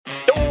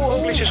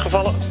is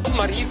gevallen.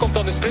 Maar hier komt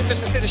dan de sprint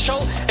tussen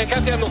Sénéchal en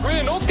gaat hij er nog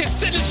winnen ook? Het is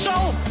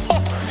Sénéchal!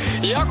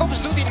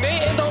 Jacobs doet niet mee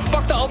en dan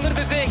pakt de ander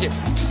de zege.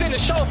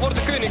 Sénéchal voor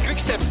de Koning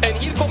Quickstep. En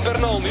hier komt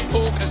Bernal nu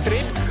over de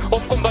streep.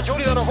 Of komt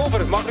Bajoli daar nog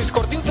over? Magnus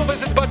Cordils of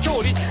is het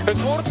Bajoli?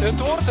 Het wordt...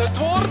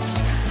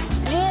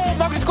 Wow,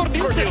 Magnus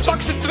Cordils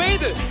pakt zijn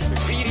tweede.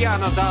 4 jaar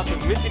na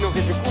datum wint hij nog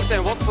eens een koers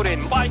en wat voor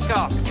een.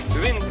 Maika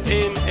wint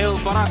in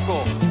El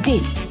Barraco.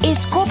 Dit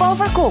is Kop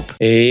Over Kop.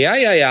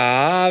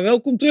 Ja.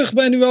 Welkom terug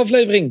bij een nieuwe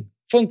aflevering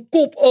van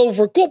Kop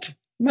Over Kop.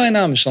 Mijn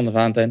naam is Sander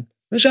Vaantijn.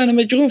 We zijn er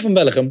met Jeroen van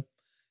Bellegem,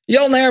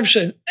 Jan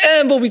Hermsen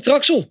en Bobby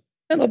Traxel.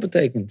 En dat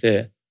betekent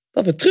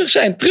dat we terug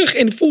zijn. Terug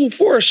in full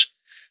force.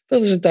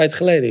 Dat is een tijd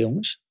geleden,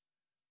 jongens.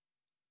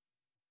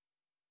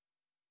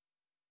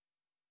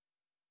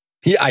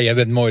 Ja, jij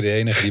bent mooi de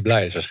enige die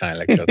blij is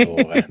waarschijnlijk. Dat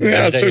horen.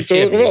 Ja, dat is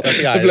toch wel.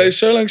 Het bleef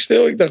zo lang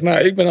stil. Ik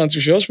dacht, ik ben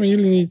enthousiast, maar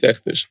jullie niet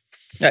echt dus.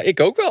 Ja, ik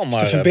ook wel,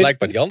 maar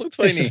blijkbaar die andere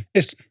twee niet.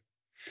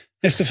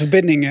 Is de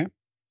verbinding, hè?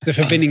 De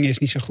verbinding is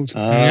niet zo goed.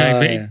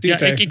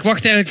 Ik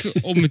wacht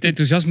eigenlijk om het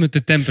enthousiasme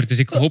te temperen. Dus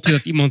ik hoopte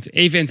dat iemand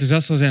even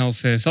enthousiast zou zijn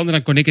als Sander.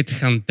 Dan kon ik het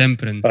gaan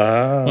temperen.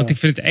 Want ik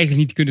vind het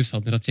eigenlijk niet kunnen,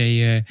 Sander. Dat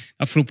jij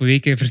afgelopen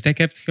weken verstek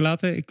hebt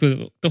gelaten. Ik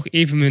wil toch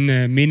even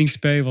mijn mening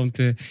spuien. Want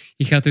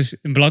je gaat dus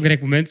een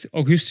belangrijk moment.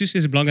 Augustus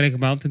is een belangrijke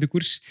maand in de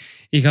koers.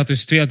 Je gaat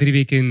dus 2 à 3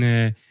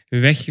 weken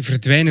weg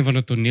verdwijnen van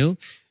het toneel.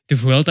 De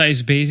Vuelta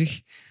is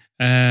bezig.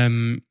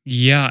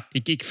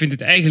 Ik vind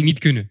het eigenlijk niet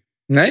kunnen.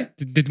 Nee?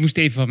 Dit moest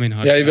even van mijn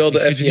hart. Ja, je wilde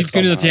ik vind het niet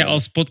kunnen dat jij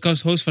als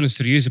podcasthost van een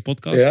serieuze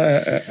podcast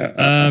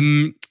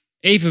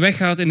even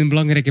weggaat in een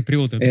belangrijke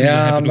periode.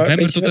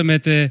 November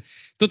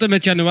tot en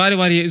met januari,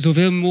 waar je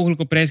zoveel mogelijk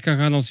op reis kan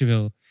gaan als je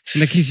wil. En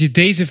dan kies je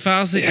deze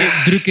fase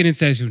druk in het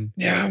seizoen.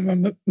 Ja, maar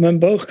mijn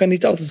boog kan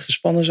niet altijd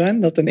gespannen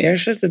zijn. Dat ten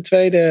eerste. Ten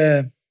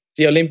tweede,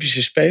 die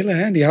Olympische Spelen,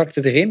 hè, die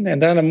hakte erin. En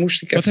daarna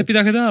moest ik Wat heb je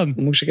dan gedaan?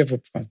 Moest ik even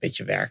op een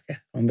beetje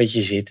werken. Een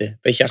beetje zitten. Een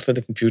beetje achter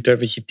de computer. Een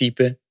beetje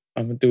typen.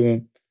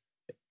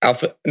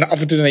 Af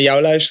en toe naar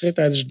jou luisteren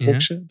tijdens het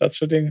boksen. Ja. Dat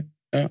soort dingen.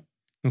 Ja.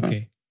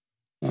 Oké.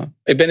 Ja.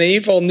 Ik ben in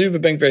ieder geval, nu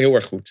ben ik weer heel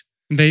erg goed.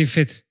 Ben je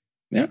fit?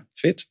 Ja,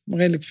 fit.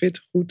 Redelijk fit.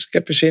 Goed. Ik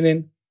heb er zin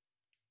in.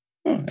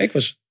 Ik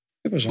was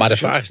maar de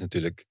vraag is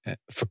natuurlijk,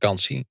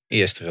 vakantie,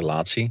 eerste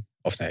relatie.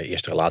 Of nee,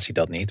 eerste relatie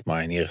dat niet.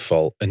 Maar in ieder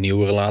geval een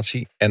nieuwe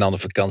relatie. En dan de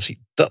vakantie.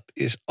 Dat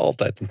is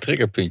altijd een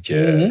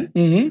triggerpuntje,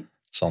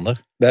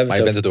 Sander. Maar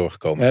je bent er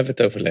doorgekomen. We hebben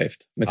het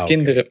overleefd.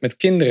 Met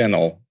kinderen en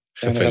al.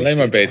 Zijn er alleen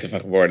maar beter van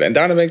geworden. En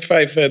daarna ben ik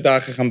 5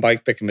 dagen gaan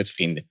bikepacken met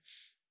vrienden.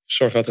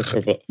 Zorg altijd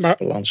voor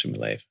balans in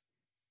mijn leven.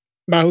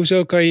 Maar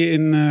hoezo kan je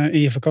in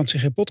je vakantie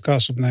geen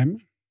podcast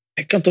opnemen?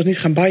 Ik kan toch niet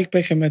gaan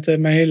bikepacken met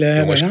mijn hele...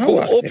 Jongens, kom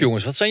op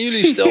jongens. Wat zijn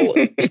jullie?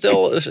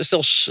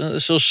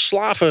 Stel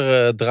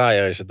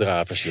slavendraaiers,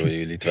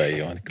 jullie twee.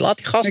 Jongen. Laat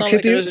die gast nou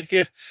lekker eens een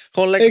keer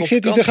gewoon lekker op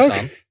vakantie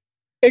gaan.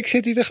 Ik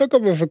zit hier toch ook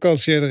op mijn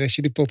vakantie en de rest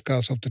je die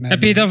podcast op te nemen.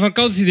 Heb je dan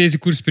vakantie deze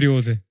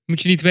koersperiode?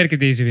 Moet je niet werken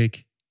deze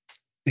week?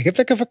 Ik heb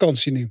lekker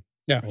vakantie nu.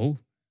 Ja. Oh,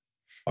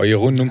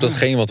 Jeroen noemt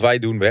datgene wat wij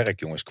doen werk,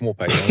 jongens. Kom op,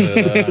 dan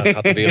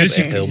gaat de wereld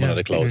echt helemaal naar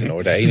de kloten.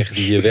 Hoor. De enige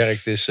die hier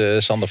werkt is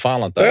Sander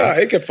Valentijn. Ja,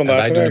 ik heb vandaag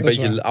wij doen een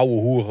beetje de oude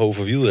hoer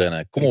over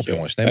wielrennen. Kom op,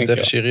 jongens. Neem het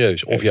even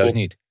serieus. Of juist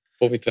niet.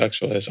 Bobby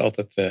Traxel is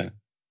altijd...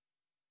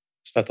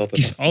 staat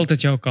altijd... Kies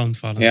altijd jouw kant,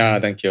 Valentijn. Ja,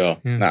 dankjewel.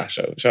 Ja. Nou,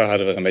 zo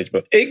houden we er een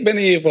beetje... Ik ben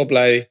in ieder geval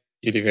blij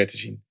jullie weer te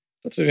zien.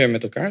 Dat we weer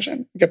met elkaar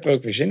zijn. Ik heb er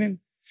ook weer zin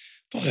in.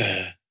 Toch...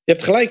 Je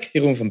hebt gelijk,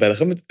 Jeroen van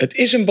Bellegem. Het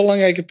is een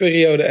belangrijke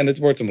periode en het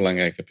wordt een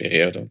belangrijke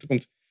periode. Want er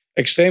komt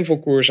extreem veel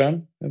koers aan.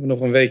 We hebben nog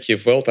een weekje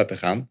Vuelta te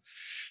gaan.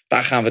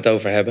 Daar gaan we het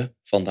over hebben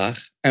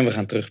vandaag. En we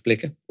gaan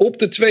terugblikken op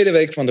de tweede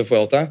week van de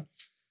Vuelta.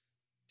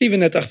 Die we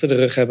net achter de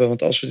rug hebben.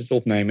 Want als we dit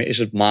opnemen is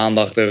het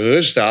maandag de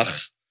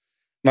rustdag.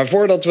 Maar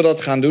voordat we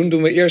dat gaan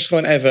doen we eerst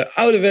gewoon even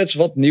ouderwets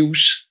wat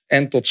nieuws.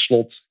 En tot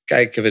slot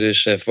kijken we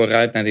dus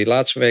vooruit naar die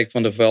laatste week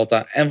van de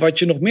Vuelta. En wat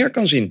je nog meer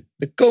kan zien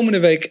de komende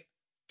week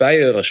bij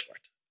Eurosport.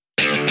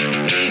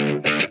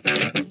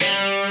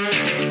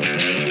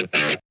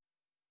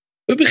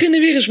 We beginnen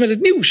weer eens met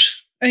het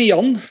nieuws. En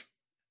Jan,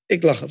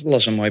 ik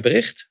las een mooi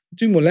bericht.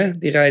 Dumoulin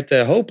die rijdt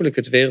hopelijk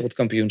het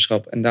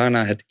wereldkampioenschap en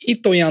daarna het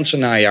Italiaanse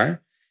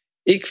najaar.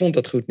 Ik vond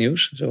dat goed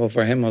nieuws, zowel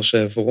voor hem als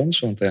voor ons.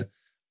 Want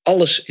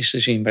alles is te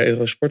zien bij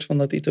Eurosport van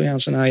dat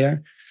Italiaanse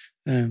najaar.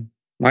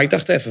 Maar ik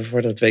dacht even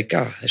voor dat WK.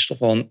 Hij is toch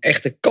wel een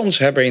echte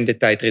kanshebber in dit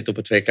tijdrit op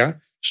het WK.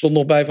 Er stond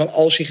nog bij van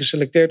als hij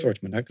geselecteerd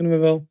wordt. Maar daar kunnen we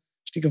wel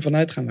stiekem van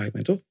uitgaan, lijkt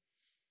mij, toch?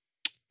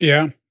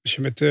 Ja, als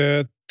je met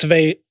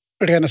 2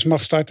 renners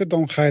mag starten,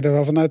 dan ga je er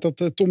wel vanuit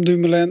dat Tom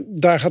Dumoulin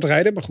daar gaat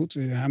rijden. Maar goed,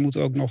 hij moet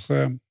ook nog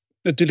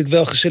natuurlijk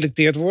wel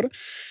geselecteerd worden.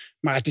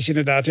 Maar het is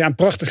inderdaad een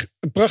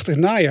prachtig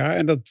najaar.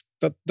 En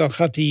dan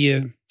gaat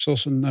hij,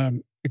 zoals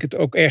ik het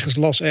ook ergens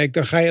las,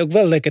 dan ga je ook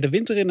wel lekker de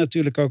winter in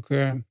natuurlijk. Ook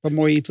wat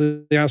mooie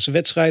Italiaanse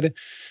wedstrijden.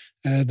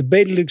 De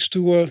Benelux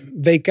Tour,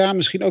 WK,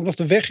 misschien ook nog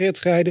de wegrit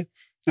rijden.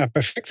 Nou,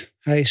 perfect.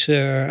 Hij is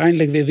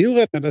eindelijk weer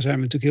wielrenner. Daar zijn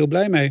we natuurlijk heel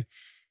blij mee.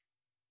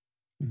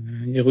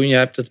 Jeroen, jij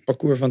hebt het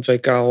parcours van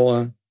 2K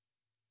al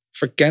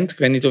verkend. Ik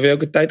weet niet of je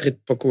ook het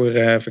tijdritparcours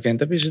verkend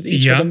hebt. Is het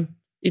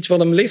iets wat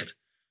hem ligt?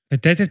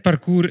 Het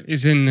tijdritparcours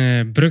is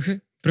in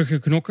Brugge.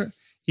 Brugge-Knokke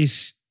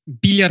is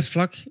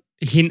biljartvlak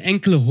geen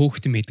enkele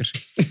hoogtemeter.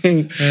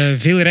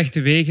 Veel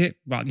rechte wegen,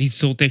 maar niet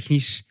zo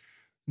technisch.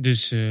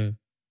 Dus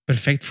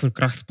perfect voor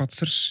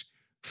krachtpatsters,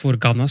 voor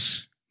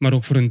Gannas, maar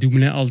ook voor een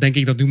Dumoulin. Al denk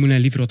ik dat Dumoulin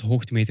liever wat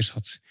hoogtemeters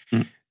had.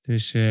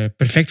 Dus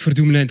perfect voor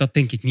Dumoulin, dat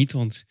denk ik niet,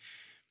 want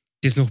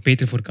het is nog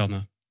beter voor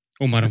Ganna.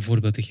 Om maar een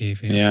voorbeeld te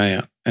geven.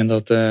 Ja. En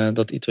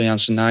dat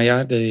Italiaanse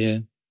najaar,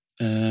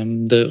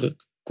 de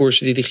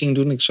koersen die hij ging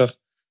doen. Ik zag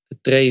de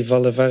Tre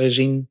Valle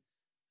Varesine,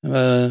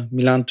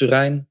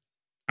 Milaan-Turijn.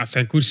 Het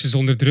zijn koersen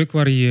zonder druk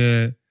waar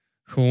je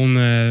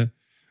gewoon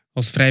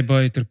als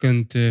vrijbuiter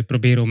kunt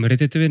proberen om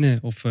ritten te winnen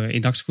of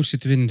eendagskoersen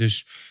te winnen.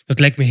 Dus dat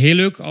lijkt me heel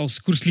leuk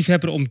als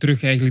koersliefhebber om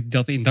terug eigenlijk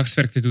dat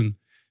eendagswerk te doen.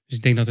 Dus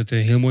ik denk dat het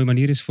een heel mooie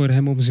manier is voor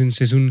hem om zijn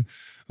seizoen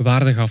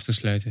waardig af te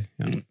sluiten.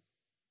 Ja.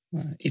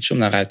 Iets om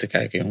naar uit te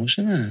kijken, jongens.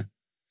 En,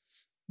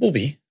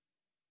 Bobby,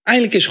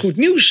 eindelijk is goed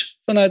nieuws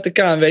vanuit de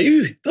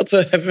KNWU. Dat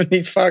hebben we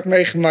niet vaak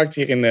meegemaakt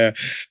hier in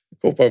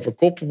Kop over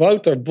Kop.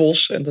 Wouter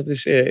Bos, en dat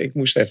is, ik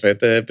moest even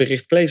het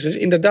bericht lezen. Dus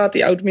inderdaad,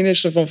 die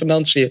oud-minister van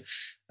Financiën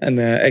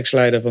en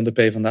ex-leider van de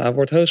PvdA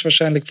wordt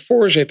hoogstwaarschijnlijk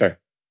voorzitter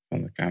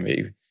van de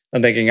KNWU.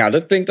 Dan denk ik, nou,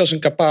 dat klinkt als een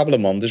capabele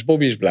man, dus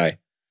Bobby is blij.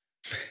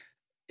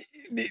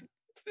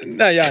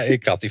 Nou ja,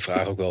 ik had die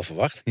vraag ook wel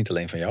verwacht. Niet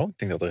alleen van jou. Ik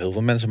denk dat er heel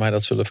veel mensen mij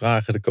dat zullen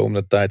vragen de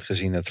komende tijd,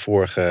 gezien het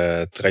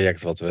vorige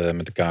traject wat we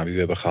met de KNWU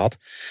hebben gehad.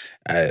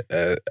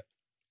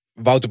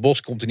 Wouter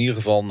Bos komt in ieder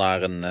geval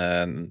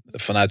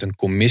vanuit een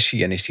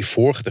commissie en is die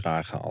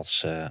voorgedragen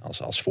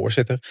als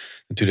voorzitter.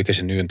 Natuurlijk is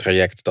er nu een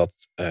traject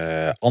dat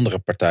andere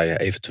partijen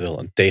eventueel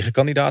een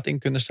tegenkandidaat in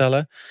kunnen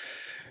stellen.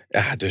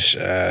 Ja, dus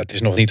het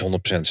is nog niet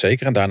 100%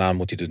 zeker. En daarna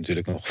moet hij dus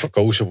natuurlijk nog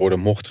verkozen worden,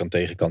 mocht er een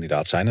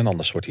tegenkandidaat zijn. En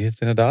anders wordt hij het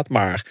inderdaad.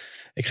 Maar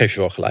ik geef je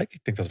wel gelijk.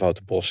 Ik denk dat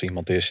Wouter Bos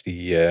iemand is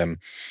die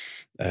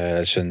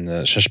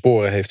zijn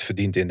sporen heeft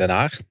verdiend in Den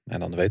Haag. En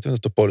dan weten we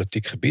het op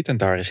politiek gebied. En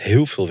daar is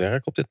heel veel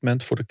werk op dit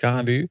moment voor de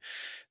KNWU.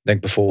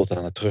 Denk bijvoorbeeld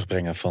aan het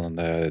terugbrengen van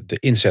de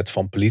inzet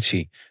van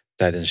politie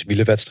tijdens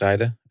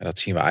wielerwedstrijden. En dat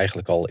zien we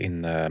eigenlijk al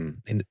in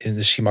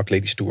de CIMAC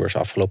Ladies Tours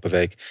afgelopen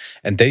week.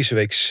 En deze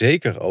week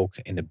zeker ook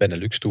in de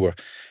Benelux Tour.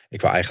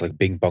 Ik wil eigenlijk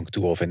Bing Bang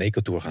Tour of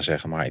Eneco Tour gaan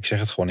zeggen. Maar ik zeg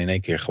het gewoon in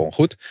één keer gewoon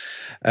goed.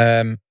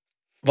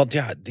 Want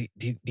ja,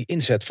 die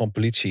inzet van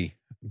politie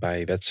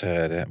bij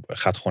wedstrijden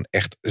gaat gewoon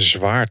echt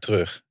zwaar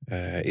terug.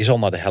 Is al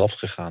naar de helft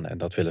gegaan en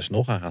dat willen ze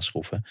nog aan gaan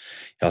schroeven.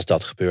 Ja, als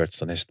dat gebeurt,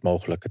 dan is het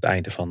mogelijk het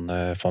einde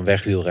van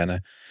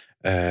wegwielrennen.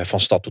 Van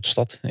stad tot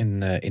stad in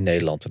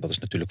Nederland. En dat is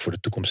natuurlijk voor de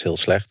toekomst heel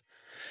slecht.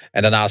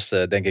 En daarnaast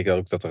denk ik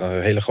ook dat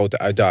er hele grote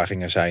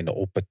uitdagingen zijn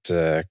op het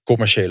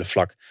commerciële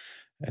vlak.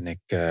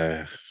 En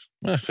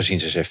gezien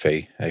zijn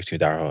cv heeft hij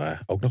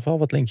daar ook nog wel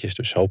wat linkjes.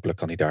 Dus hopelijk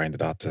kan hij daar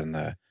inderdaad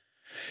een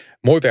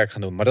mooi werk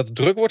gaan doen. Maar dat het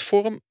druk wordt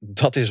voor hem,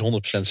 dat is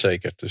 100%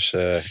 zeker. Dus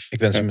ik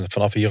wens hem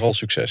vanaf hier al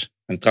succes.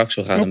 En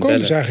Traxel gaat Hoe hem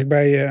komen bellen. ze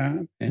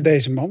eigenlijk bij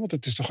deze man? Want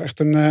het is toch echt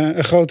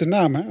een grote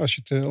naam, hè? Als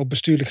je het op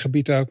bestuurlijk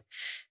gebied ook.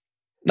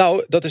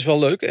 Nou, dat is wel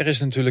leuk. Er is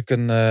natuurlijk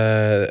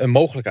een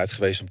mogelijkheid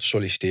geweest om te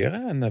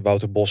solliciteren. En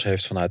Wouter Bos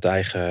heeft vanuit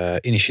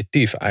eigen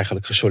initiatief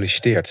eigenlijk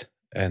gesolliciteerd.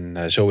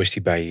 En zo is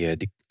hij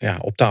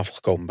op tafel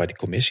gekomen bij die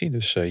commissie.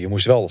 Dus je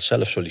moest wel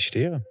zelf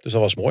solliciteren. Dus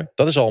dat was mooi.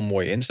 Dat is al een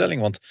mooie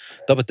instelling, want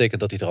dat betekent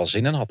dat hij er al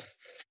zin in had.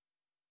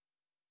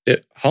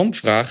 De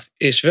hamvraag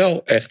is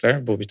wel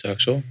echter, Bobby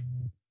Traxel.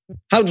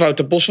 Houdt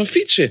Wouter Bos van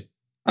fietsen?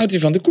 Houdt hij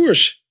van de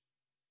koers?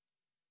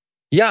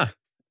 Ja,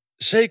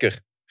 zeker.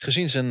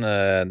 Gezien zijn,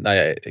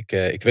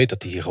 ik weet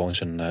dat hij hier gewoon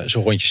zijn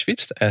rondjes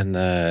fietst. En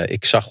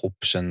ik zag op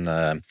zijn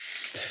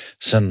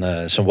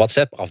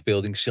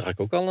WhatsApp-afbeelding zag ik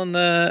ook al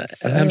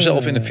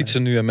hemzelf in een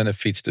fietsen nu en met een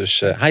fiets. Dus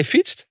hij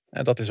fietst.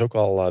 En dat is ook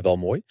al wel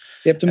mooi.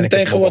 Je hebt hem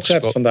meteen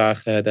gewhatsappt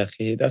vandaag, dacht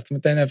je. Je dacht hem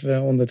meteen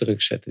even onder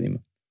druk zetten.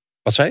 Niemand.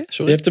 Wat zei je?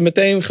 Sorry? Je hebt hem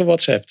meteen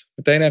gewhatsappt.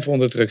 Meteen even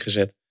onder druk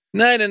gezet.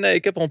 Nee.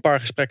 Ik heb al een paar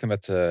gesprekken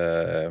met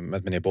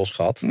meneer Bos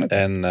gehad.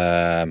 En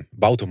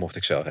Wouter mocht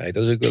ik zeggen. Hey,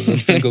 dat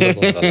vind ik ook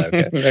wel leuk.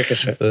 Hè? Lekker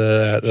zeg.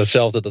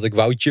 Datzelfde dat ik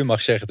Woutje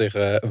mag zeggen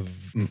tegen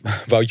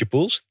Woutje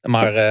Poels.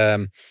 Maar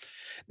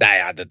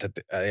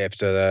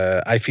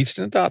hij fietst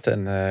inderdaad.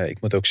 En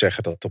ik moet ook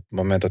zeggen dat op het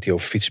moment dat hij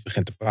over fietsen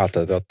begint te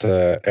praten, dat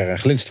er een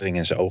glinstering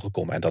in zijn ogen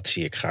komt. En dat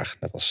zie ik graag.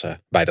 Net als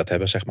wij dat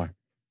hebben, zeg maar.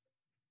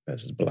 Dat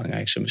is het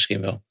belangrijkste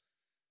misschien wel.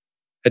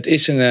 Het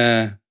is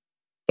een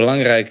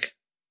belangrijk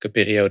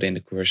periode in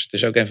de koers. Het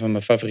is ook een van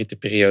mijn favoriete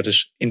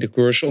periodes in de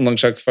koers.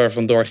 Ondanks dat ik er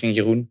vandoor ging,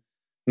 Jeroen.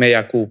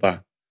 Mea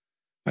culpa.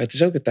 Maar het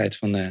is ook een tijd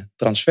van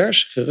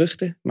transfers,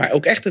 geruchten. Maar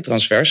ook echte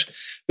transfers.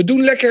 We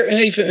doen lekker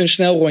even een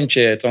snel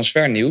rondje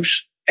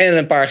transfernieuws. En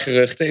een paar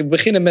geruchten. Ik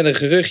begin met een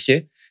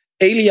geruchtje.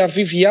 Elia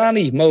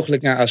Viviani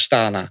mogelijk naar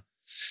Astana.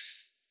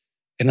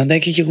 En dan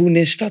denk ik, Jeroen,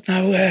 is dat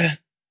nou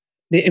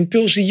de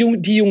impuls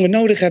die jongen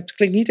nodig hebt?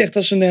 Klinkt niet echt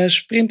als een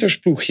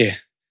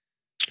sprintersploegje.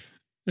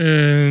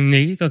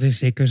 Nee, dat is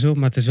zeker zo.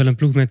 Maar het is wel een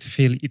ploeg met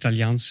veel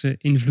Italiaanse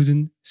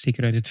invloeden.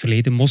 Zeker uit het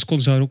verleden. Moskou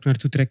zou er ook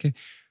naartoe trekken.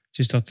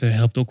 Dus dat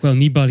helpt ook wel.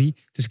 Nibali.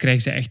 Dus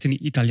krijgen ze echt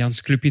een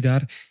Italiaans clubje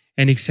daar.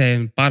 En ik zei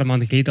een paar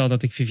maanden geleden al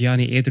dat ik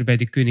Viviani eerder bij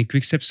de Koenig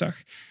Quickstep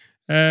zag.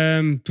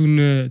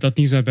 Toen dat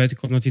nieuws naar buiten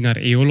kwam dat hij naar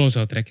Eolo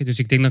zou trekken. Dus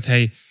ik denk dat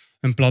hij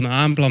een plan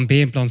A, een plan B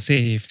en plan C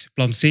heeft.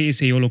 Plan C is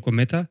Eolo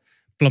Kometa.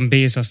 Plan B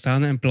is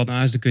Astana en plan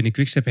A is de Koning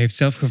Quickstep. Hij heeft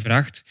zelf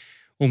gevraagd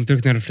om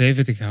terug naar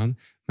Lefevre te gaan.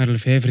 Maar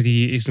Lefevre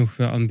die is nog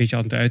een beetje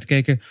aan het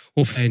uitkijken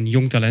of hij een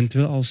jong talent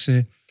wil als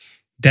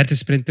derde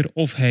sprinter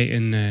of hij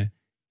een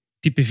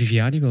type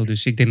Viviani wil.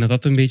 Dus ik denk dat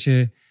dat een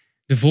beetje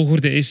de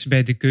volgorde is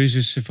bij de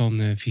keuzes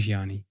van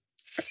Viviani.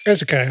 En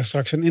ze krijgen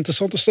straks een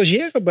interessante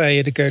stagiaire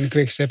bij de Koning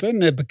Quickstep.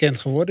 Net bekend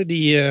geworden.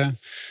 Die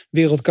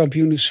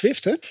wereldkampioen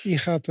Zwift. Hè? Die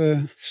gaat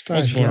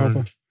stage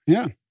lopen.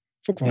 Ja,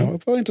 vond ik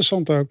ook wel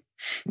interessant ook.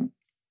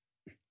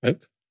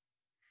 Leuk.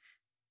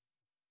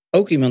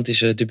 Ook iemand die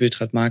zijn debuut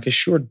gaat maken is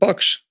Sjoerd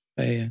Baks.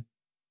 Bij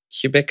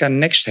Quebeca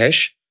Next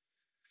Hash.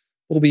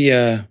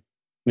 Bobby,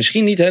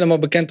 misschien niet helemaal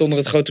bekend onder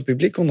het grote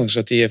publiek. Ondanks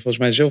dat hij volgens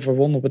mij zilver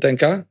won op het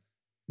NK.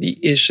 Wie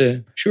is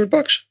Sjoerd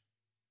Baks?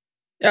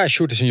 Ja,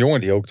 Sjoerd is een jongen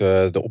die ook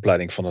de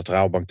opleiding van het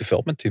Rabobank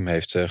Development Team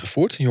heeft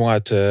gevoerd. Een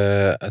jongen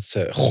uit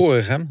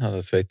Gorinchem. Nou,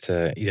 dat weet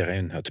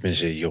iedereen.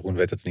 Tenminste, Jeroen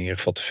weet het in ieder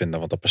geval te vinden.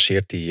 Want dat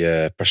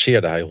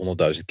passeerde hij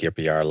 100.000 keer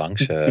per jaar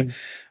langs.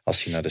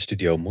 Als hij naar de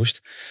studio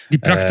moest. Die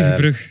prachtige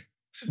brug.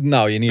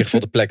 Nou, in ieder geval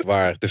de plek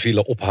waar de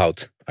file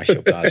ophoudt. Als je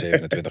op de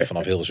A27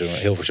 vanaf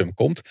Hilversum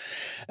komt.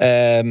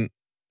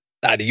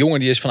 Die jongen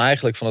die is van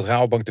het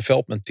Rabobank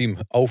Development Team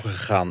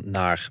overgegaan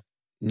naar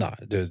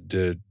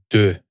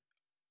de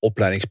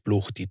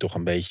opleidingsploeg die toch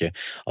een beetje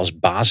als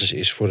basis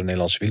is voor de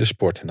Nederlandse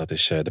wielersport. En dat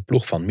is de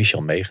ploeg van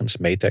Michel Megens,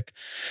 Metec.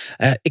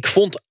 Ik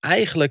vond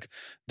eigenlijk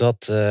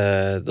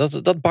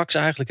dat Baks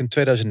eigenlijk in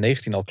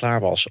 2019 al klaar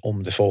was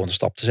om de volgende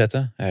stap te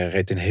zetten. Hij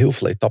reed in heel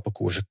veel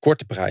etappekoersen,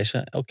 korte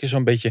prijzen. Elke keer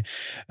zo'n beetje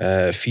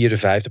 4e,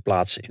 5e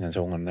plaats in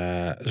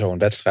zo'n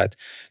wedstrijd.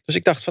 Dus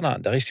ik dacht van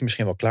daar is hij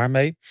misschien wel klaar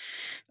mee.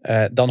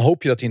 Dan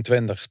hoop je dat hij in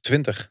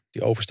 2020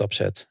 die overstap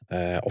zet.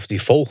 Of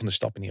die volgende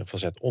stap in ieder geval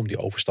zet om die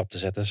overstap te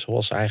zetten.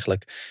 Zoals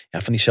eigenlijk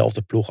van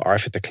diezelfde ploeg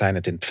Arvid de Klein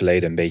het in het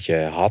verleden een beetje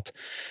had.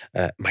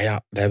 Maar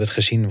ja, we hebben het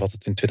gezien wat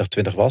het in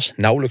 2020 was.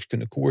 Nauwelijks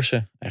kunnen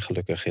koersen. En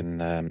gelukkig in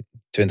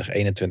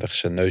 2021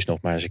 zijn neus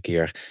nog maar eens een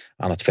keer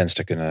aan het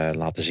venster kunnen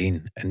laten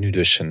zien. En nu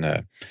dus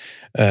een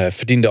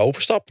verdiende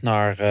overstap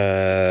naar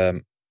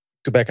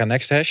Quebeca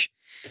Next Hash.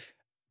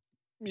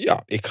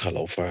 Ja, ik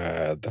geloof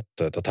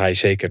dat hij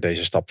zeker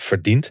deze stap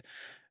verdient.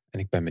 En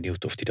ik ben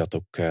benieuwd of hij dat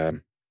ook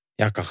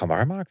kan gaan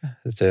waarmaken.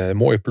 Het een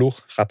mooie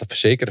ploeg, gaat de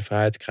verzekerde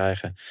vrijheid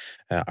krijgen.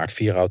 Aert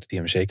Vierhout die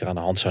hem zeker aan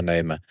de hand zou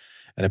nemen.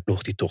 En een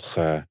ploeg die toch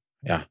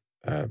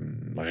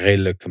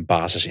redelijk een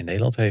basis in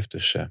Nederland heeft.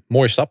 Dus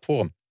mooie stap voor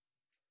hem.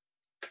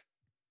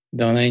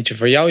 Dan eentje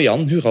voor jou,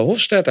 Jan. Hugo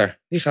Hofstetter.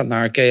 Die gaat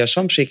naar Arkea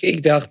Samsic.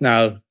 Ik dacht,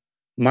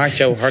 maakt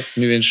jouw hart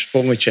nu een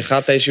sprongetje.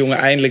 Gaat deze jongen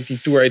eindelijk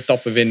die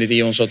Tour-etappe winnen die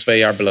hij ons al 2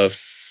 jaar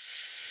belooft?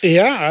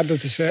 Ja,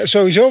 dat is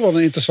sowieso wel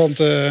een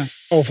interessante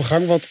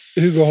overgang. Want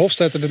Hugo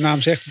Hofstetter, de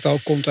naam zegt het al,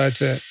 komt uit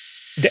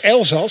de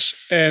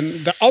Elzas.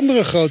 En de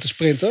andere grote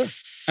sprinter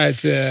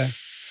uit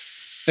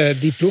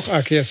die ploeg,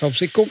 Arkea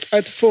Samsic, komt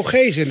uit de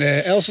Vogezen.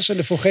 De Elzas en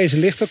de Vogezen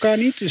ligt elkaar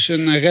niet. Dus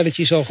een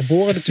reddetje is al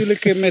geboren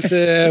natuurlijk met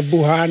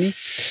Bouhanni.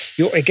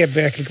 Joh, ik heb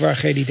werkelijk waar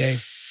geen idee.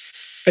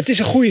 Het is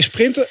een goede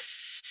sprinter.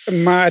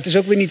 Maar het is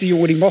ook weer niet de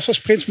jongen die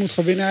massasprints moet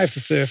gaan winnen. Hij heeft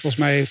het, volgens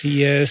mij heeft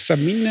hij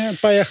Samin een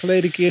paar jaar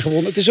geleden een keer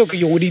gewonnen. Het is ook een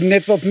jongen die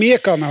net wat meer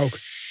kan ook.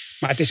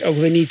 Maar het is ook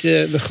weer niet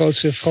de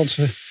grootste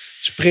Franse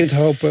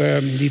sprinthoop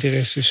die er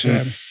is. Dus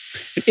een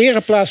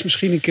ereplaats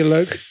misschien een keer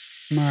leuk.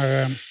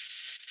 Maar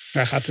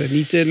hij gaat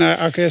niet naar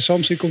Arkea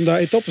Samsic om daar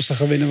etappes te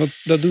gaan winnen. Want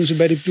dat doen ze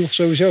bij die ploeg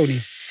sowieso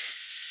niet.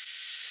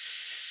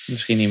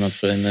 Misschien iemand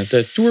voor een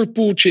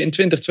tourpoeltje in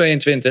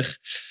 2022.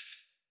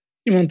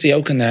 Iemand die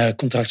ook een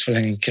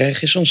contractverlenging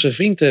kreeg is onze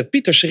vriend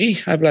Pieter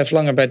Serie. Hij blijft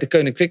langer bij de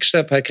Koning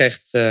Quickstep.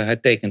 Hij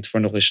tekent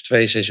voor nog eens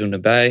 2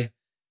 seizoenen bij.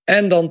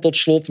 En dan tot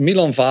slot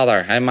Milan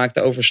Vader. Hij maakt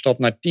de overstap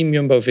naar Team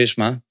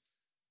Jumbo-Visma.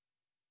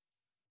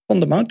 Van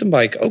de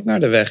mountainbike ook naar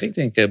de weg. Ik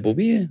denk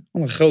Bobby,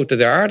 van een grote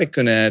der aarde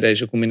kunnen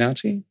deze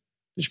combinatie.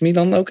 Dus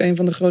Milan ook een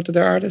van de grote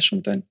der aarde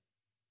zometeen.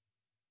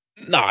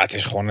 Nou, het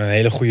is gewoon een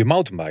hele goede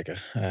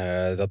mountainbiker.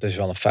 Dat is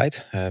wel een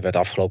feit. Werd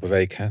afgelopen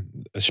week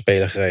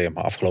speler gereden,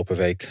 maar afgelopen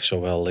week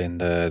zowel in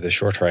de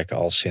short track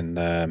als in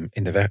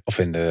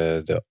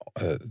de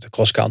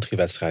cross-country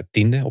wedstrijd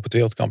 10e op het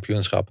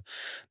wereldkampioenschap.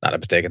 Nou, dat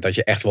betekent dat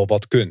je echt wel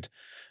wat kunt.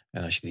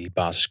 En als je die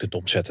basis kunt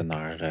omzetten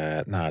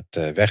naar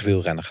het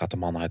wegwielrennen, gaat de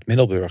man uit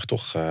Middelburg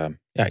toch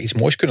iets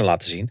moois kunnen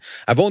laten zien.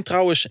 Hij woont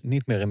trouwens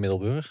niet meer in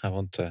Middelburg. Hij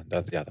woont,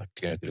 daar kun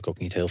je natuurlijk ook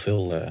niet heel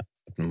veel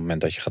op het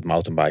moment dat je gaat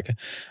mountainbiken.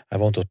 Hij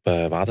woont op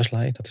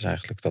Waterslei. Dat is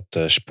eigenlijk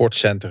dat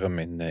sportcentrum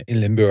in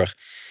Limburg.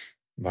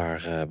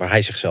 Waar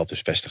hij zichzelf dus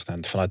vestigt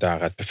en vanuit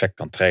daaruit perfect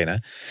kan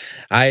trainen.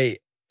 Hij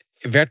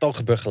werd al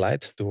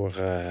begeleid door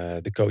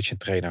de coach en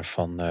trainer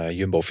van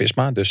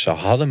Jumbo-Visma. Dus ze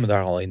hadden me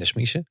daar al in de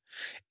smiezen.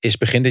 Is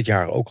begin dit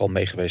jaar ook al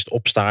mee geweest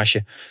op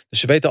stage. Dus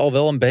ze weten al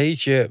wel een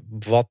beetje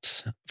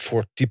wat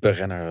voor type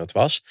renner het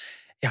was.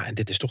 Ja, en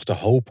dit is toch de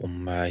hoop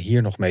om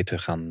hier nog mee te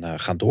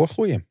gaan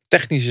doorgroeien.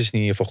 Technisch is het in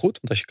ieder geval goed.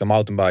 Want als je kan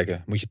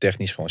mountainbiken moet je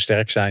technisch gewoon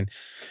sterk zijn.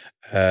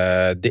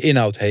 De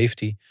inhoud heeft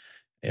hij.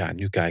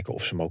 nu kijken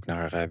of ze hem ook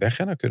naar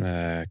wegrenner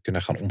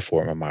kunnen gaan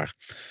omvormen. Maar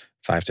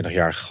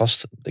 25-jarige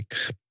gast,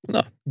 ik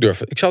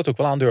zou het ook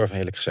wel aandurven,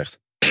 eerlijk gezegd.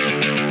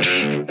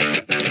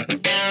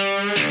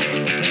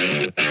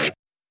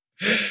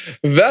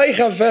 Wij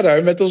gaan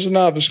verder met onze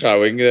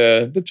nabeschouwing.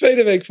 De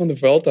tweede week van de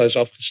Vuelta is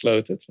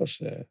afgesloten.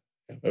 We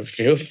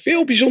hebben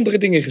veel bijzondere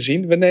dingen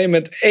gezien. We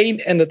nemen het een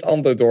en het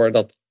ander door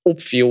dat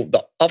opviel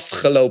de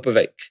afgelopen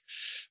week.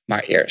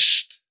 Maar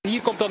eerst...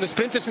 Hier komt dan de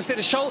sprint tussen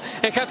Sénéchal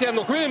en gaat hij hem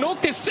nog winnen ook?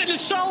 Het is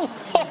Sénéchal!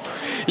 Oh,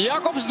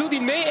 Jacobs doet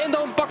niet mee en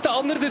dan pakt de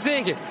ander de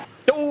zege.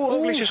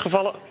 Roglic is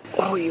gevallen.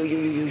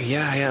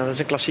 Ja, dat is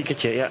een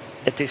klassiekertje. Ja,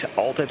 het is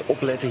altijd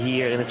opletten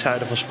hier in het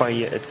zuiden van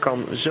Spanje. Het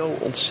kan zo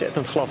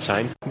ontzettend glad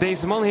zijn.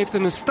 Deze man heeft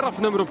een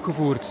strafnummer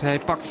opgevoerd. Hij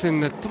pakt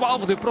zijn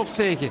 12e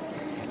profzege.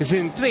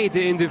 Zijn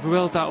tweede in de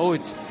Vuelta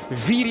ooit.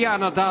 4 jaar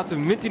na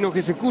datum wint hij nog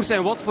eens een koers.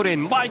 En wat voor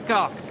een.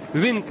 Maika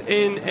wint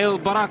in El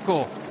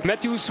Barraco.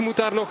 Matthews moet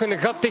daar nog een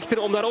gat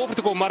dichten om daar over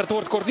te komen. Maar het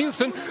wordt Kort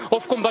Nielsen.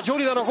 Of komt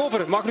Bajoli daar nog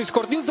over? Magnus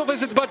Kort Nielsen of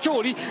is het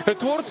Bajoli?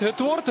 Het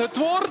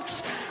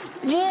wordt...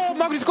 Wow,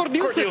 Magnus Kort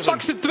Nielsen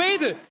pakt zijn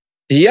tweede.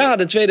 Ja,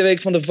 de tweede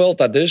week van de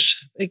Vuelta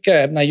dus. Ik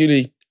heb naar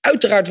jullie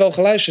uiteraard wel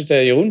geluisterd,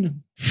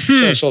 Jeroen.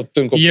 Zoals dat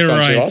toen ik op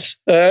vakantie was.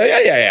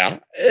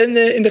 Ja.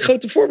 En in de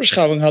grote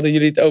voorbeschouwing hadden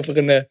jullie het over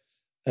een...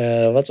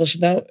 wat was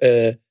het nou?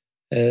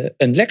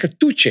 Een lekker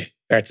toetje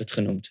werd het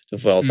genoemd, de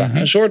Vuelta. Mm-hmm.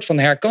 Een soort van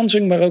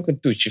herkansing, maar ook een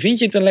toetje. Vind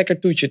je het een lekker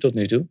toetje tot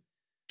nu toe?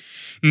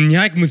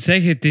 Ja, ik moet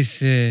zeggen,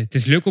 het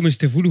is leuk om eens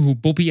te voelen hoe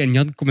Bobby en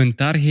Jan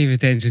commentaar geven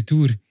tijdens de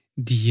Tour.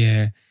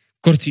 Die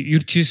korte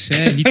uurtjes,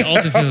 niet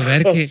al te veel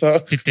werken.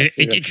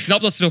 Ik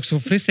snap dat ze nog zo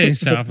fris zijn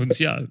s'avonds.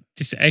 Ja, het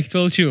is echt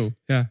wel chill.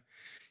 Ja.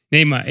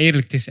 Nee, maar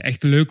eerlijk, het is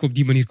echt leuk op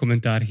die manier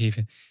commentaar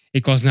geven.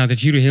 Ik was na de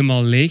Giro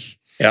helemaal leeg.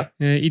 Ja.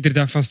 Iedere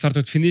dag van start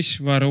tot finish,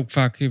 waar ook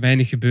vaak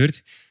weinig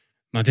gebeurt.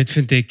 Maar dit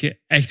vind ik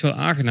echt wel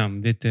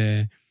aangenaam,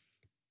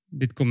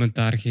 dit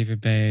commentaar geven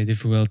bij de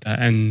Vuelta.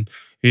 En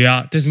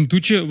ja, het is een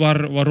toetje.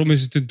 Waarom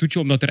is het een toetje?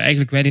 Omdat er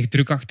eigenlijk weinig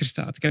druk achter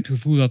staat. Ik heb het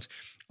gevoel dat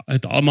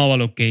het allemaal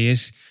wel oké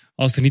is.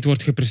 Als er niet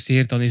wordt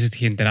gepresteerd, dan is het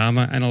geen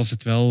drama. En als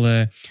het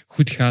wel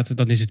goed gaat,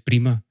 dan is het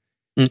prima.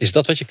 Is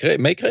dat wat je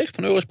meekreeg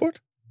van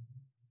Eurosport?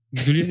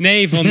 Bedoel je?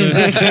 Nee, van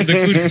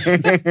de koers.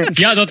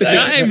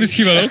 Ja,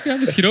 misschien wel ook. Ja,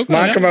 misschien ook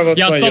Maak er maar wat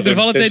van. Sander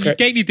Valentijn die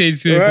kijkt niet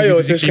eens. Ja, joh,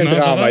 het is geen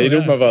drama. Je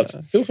doet maar wat.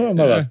 Doe gewoon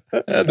maar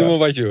wat. Doe maar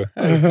wat,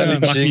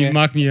 joh.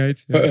 Maakt niet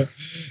uit. Ja.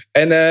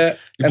 Je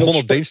begon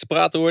op Deens te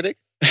praten, hoorde ik.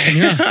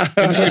 Ja,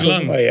 een uur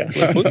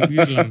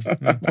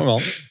lang.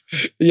 Man.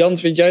 Jan,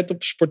 vind jij het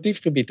op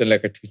sportief gebied een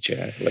lekker toetje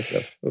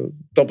eigenlijk?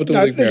 Dat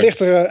bedoel ik meer.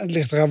 Het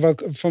ligt eraan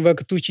van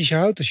welke toetjes je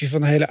houdt. Als je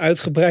van hele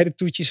uitgebreide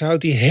toetjes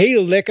houdt die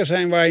heel lekker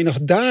zijn, waar je nog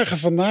dagen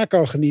van na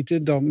kan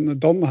genieten,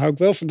 dan hou ik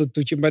wel van dat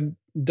toetje. Maar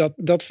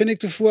dat vind ik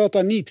de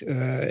Vuelta niet.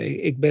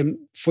 Ik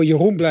ben voor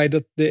Jeroen blij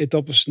dat de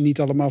etappes niet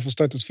allemaal van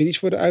start tot finish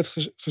worden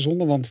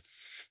uitgezonden, want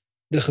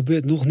er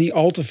gebeurt nog niet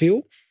al te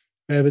veel.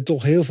 We hebben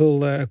toch heel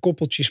veel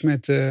koppeltjes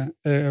met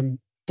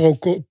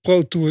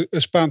pro-tour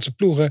Spaanse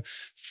ploegen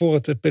voor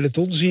het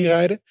peloton zien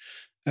rijden.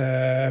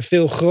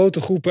 Veel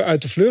grote groepen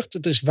uit de vlucht.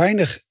 Het is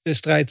weinig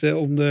strijd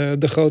om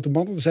de grote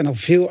mannen. Er zijn al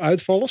veel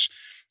uitvallers.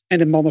 En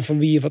de mannen van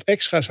wie je wat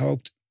extra's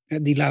hoopt,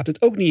 die laten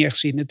het ook niet echt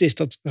zien. Het is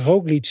dat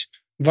Roglic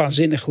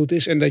waanzinnig goed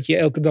is en dat je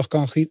elke dag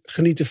kan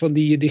genieten van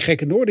die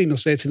gekke Noor die nog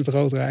steeds in het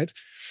rood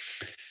rijdt.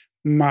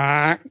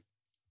 Maar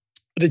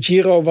de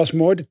Giro was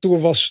mooi, de Tour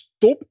was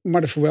top,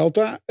 maar de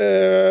Vuelta,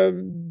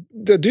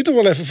 dat duurt nog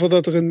wel even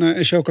voordat er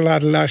een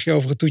chocoladelaagje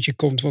over het toetje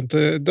komt. Want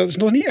dat is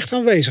nog niet echt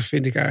aanwezig,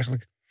 vind ik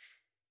eigenlijk.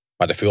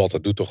 Maar de Vuelta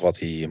doet toch wat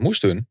hij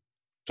moest doen?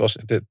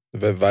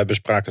 Wij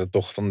bespraken het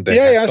toch van de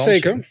Ja,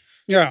 zeker.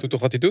 Ja. Doet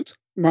toch wat hij doet?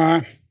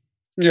 Maar,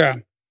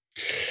 ja.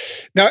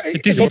 Nou,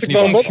 het is niet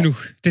spannend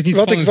genoeg. Het is niet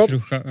spannend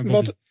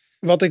genoeg.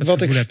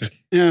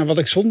 Wat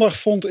ik zondag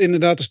vond,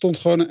 inderdaad, er stond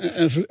gewoon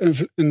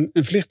een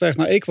vliegtuig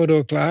naar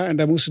Ecuador klaar. En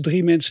daar moesten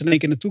 3 mensen in één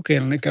keer naartoe,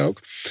 kennelijk ook.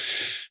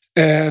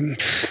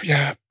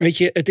 Weet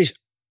je,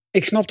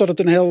 ik snap dat het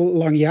een heel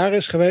lang jaar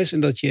is geweest. En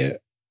dat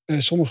je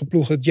sommige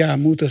ploegen het jaar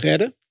moeten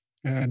redden.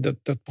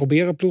 Dat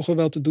proberen ploegen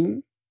wel te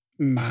doen.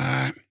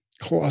 Maar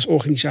als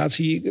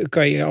organisatie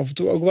kan je af en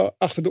toe ook wel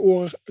achter de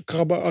oren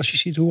krabben als je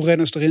ziet hoe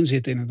renners erin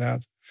zitten,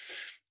 inderdaad.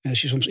 En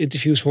als je soms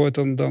interviews hoort,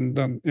 dan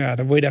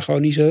word je daar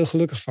gewoon niet zo heel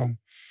gelukkig van.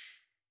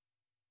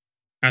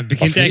 Ja, het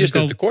begint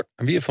eigenlijk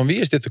van wie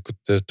is dit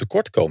de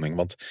tekortkoming?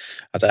 Want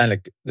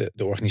uiteindelijk,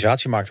 de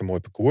organisatie maakt een mooi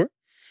parcours.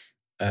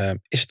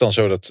 Is het dan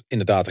zo dat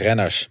inderdaad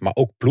renners, maar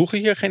ook ploegen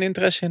hier geen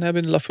interesse in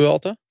hebben in de La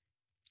Vuelta?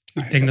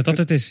 Ik denk dat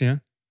het is,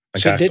 ja.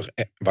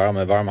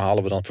 Waarom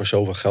halen we dan voor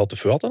zoveel geld de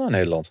Vuelta naar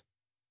Nederland?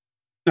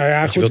 Nou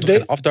ja, goed. Je wilt toch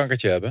geen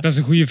afdankertje hebben? Dat is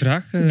een goede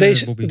vraag,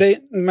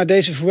 maar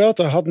deze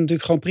Vuelta had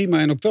natuurlijk gewoon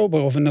prima in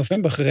oktober of in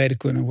november gereden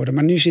kunnen worden.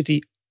 Maar nu zit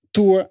die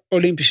Tour,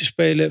 Olympische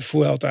Spelen,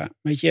 Vuelta.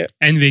 Weet je?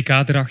 En WK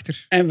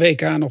erachter. En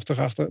WK nog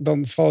erachter.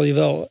 Dan val je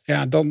wel,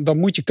 dan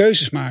moet je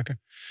keuzes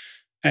maken.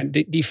 En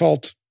die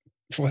valt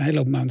voor een hele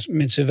hoop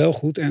mensen wel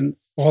goed. En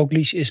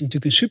Roglic is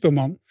natuurlijk een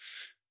superman.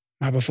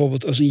 Maar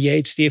bijvoorbeeld als een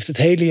Yates, die heeft het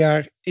hele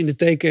jaar in het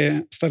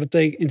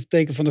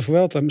teken van de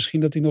Vuelta. Misschien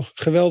dat hij nog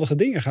geweldige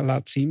dingen gaat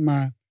laten zien.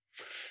 Maar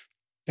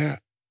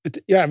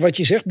wat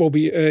je zegt, Bobby.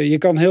 Je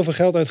kan heel veel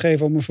geld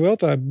uitgeven om een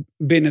Vuelta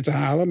binnen te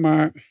halen.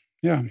 Maar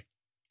ja,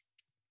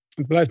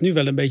 het blijft nu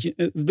wel een beetje.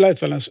 Het blijft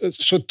wel een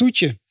soort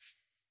toetje.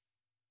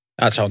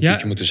 Ja, het zou een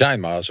toetje moeten zijn,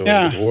 maar zo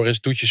het horen is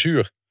het toetje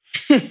zuur.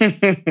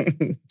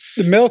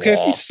 De melk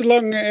heeft iets te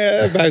lang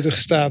buiten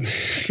gestaan.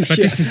 Maar het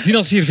is dus niet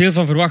als je hier veel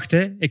van verwacht.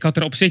 Hè. Ik had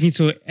er op zich niet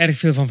zo erg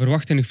veel van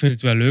verwacht. En ik vind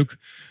het wel leuk.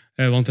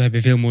 Want we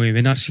hebben veel mooie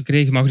winnaars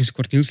gekregen. Magnus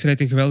Kort Niels rijdt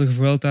een geweldige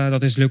Vuelta.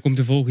 Dat is leuk om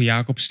te volgen.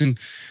 Jacobsen.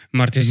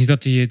 Maar het is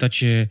niet dat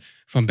je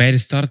van bij de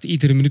start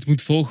iedere minuut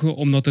moet volgen.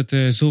 Omdat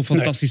het zo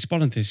fantastisch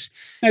spannend is.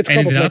 Nee, het en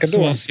kan inderdaad,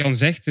 zoals Jan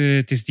zegt.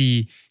 Het is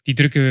die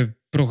drukke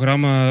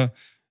programma.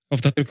 Of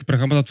dat drukke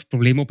programma dat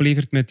problemen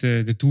oplevert met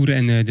de toeren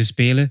en de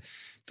spelen.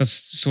 Dat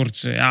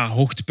soort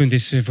hoogtepunt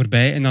is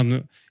voorbij. En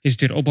dan is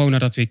het weer opbouw naar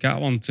dat WK.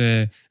 Want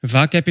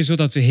vaak heb je zo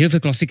dat heel veel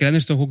klassieke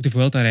renners toch ook de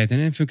Vuelta rijden.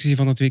 Hè, in functie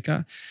van het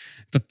WK.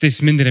 Dat is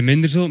minder en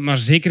minder zo. Maar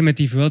zeker met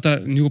die Vuelta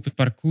nu op het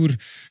parcours.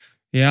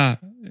 Ja,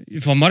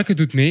 Van Marken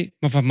doet mee.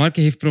 Maar Van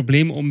Marken heeft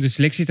problemen om de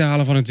selectie te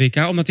halen van het WK.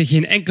 Omdat hij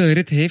geen enkele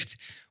rit heeft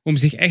om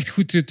zich echt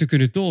goed te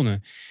kunnen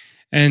tonen.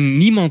 En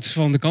niemand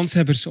van de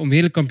kanshebbers om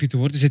wereldkampioen te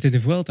worden zit in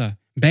de Vuelta.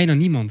 Bijna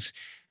niemand.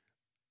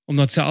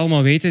 Omdat ze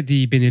allemaal weten,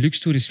 die Benelux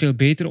Tour is veel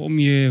beter om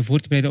je voor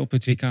te bereiden op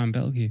het WK in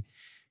België.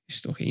 Dat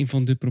is toch een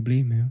van de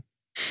problemen. Ja.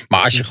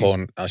 Maar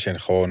als je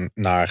gewoon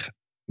naar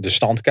de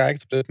stand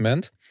kijkt op dit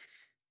moment,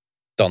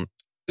 dan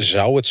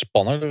zou het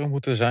spannender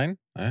moeten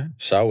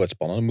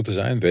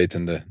zijn.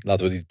 Wetende,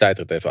 laten we die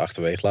tijdrit even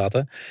achterwege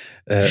laten.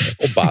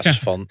 Op basis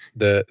van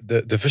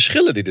de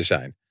verschillen die er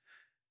zijn.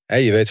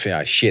 Je weet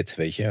van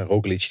weet je,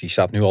 Roglic die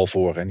staat nu al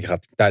voor en die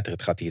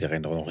tijdrit gaat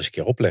iedereen er nog eens een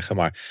keer opleggen.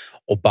 Maar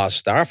op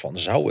basis daarvan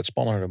zou het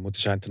spannender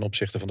moeten zijn ten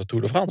opzichte van de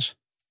Tour de France.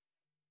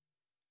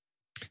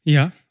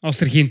 Ja, als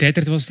er geen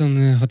tijdrit was,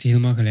 dan had hij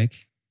helemaal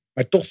gelijk.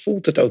 Maar toch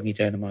voelt het ook niet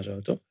helemaal zo,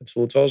 toch? Het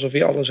voelt wel alsof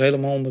hij alles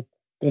helemaal onder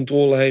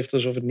controle heeft,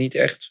 alsof het niet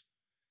echt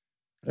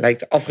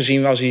lijkt,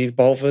 afgezien als hij,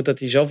 behalve dat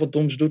hij zoveel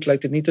doms doet,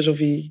 lijkt het niet alsof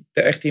hij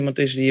er echt iemand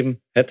is die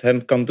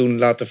hem kan doen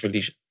laten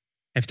verliezen.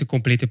 Hij heeft een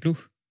complete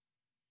ploeg.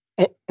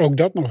 Ook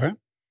dat nog, hè?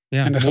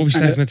 Ja, en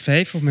Movistar is met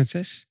 5 of met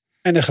 6.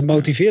 En een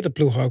gemotiveerde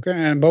ploeg ook, hè?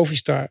 En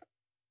Movistar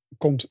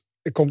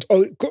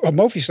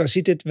Movistar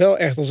ziet dit wel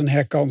echt als een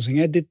herkansing.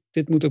 Hè?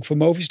 Dit moet ook voor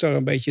Movistar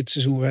een beetje het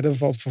seizoen redden. Dan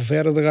valt voor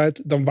verder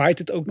eruit. Dan waait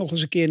het ook nog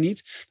eens een keer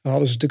niet. Dan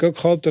hadden ze natuurlijk ook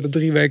gehoopt dat het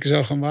 3 weken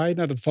zou gaan waaien.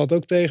 Nou, dat valt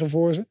ook tegen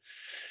voor ze.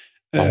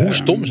 Maar hoe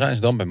stom zijn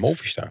ze dan bij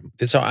Movistar?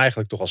 Dit zou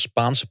eigenlijk toch als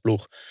Spaanse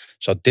ploeg,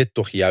 zou dit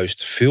toch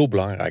juist veel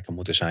belangrijker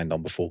moeten zijn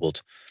dan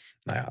bijvoorbeeld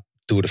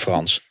Tour de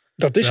France.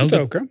 Dat is het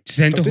ook, hè? Ze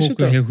zijn toch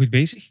ook heel goed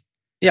bezig?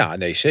 Ja,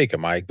 nee, zeker.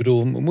 Maar ik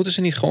bedoel, moeten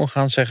ze niet gewoon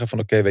gaan zeggen van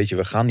oké, weet je,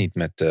 we gaan niet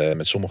met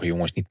sommige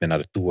jongens niet meer naar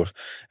de Tour.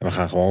 En we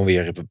gaan gewoon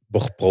weer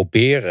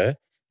proberen,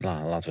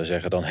 laten we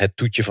zeggen, dan het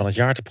toetje van het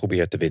jaar te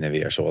proberen te winnen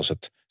weer, zoals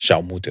het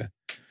zou moeten.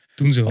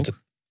 Doen ze ook.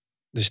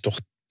 Het is toch,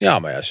 ja,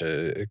 maar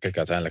kijk,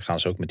 uiteindelijk gaan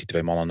ze ook met die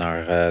 2 mannen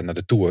naar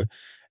de Tour.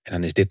 En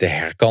dan is dit de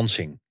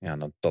herkansing. Ja,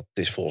 dat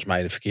is volgens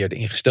mij de verkeerde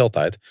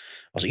ingesteldheid.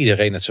 Als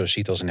iedereen het zo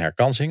ziet als een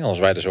herkansing, als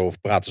wij er zo over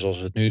praten zoals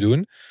we het nu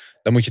doen,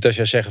 dan moet je dus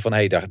zeggen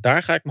van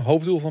daar ga ik mijn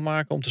hoofddoel van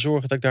maken om te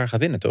zorgen dat ik daar ga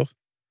winnen, toch?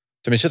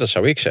 Tenminste, dat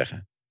zou ik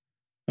zeggen.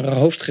 Een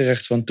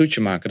hoofdgerecht van een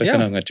toetje maken, dat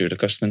kan ook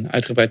natuurlijk. Als het een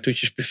uitgebreid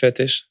toetjesbuffet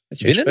is. Dat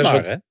je win het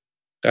maar, hè?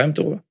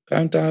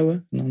 Ruimte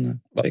houden en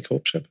dan 2 keer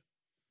opscheppen.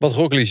 Wat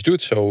Roglic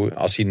doet, zo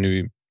als hij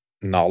nu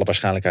naar alle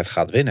waarschijnlijkheid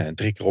gaat winnen. En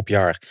 3 keer op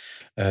jaar,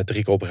 3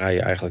 keer op rij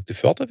eigenlijk de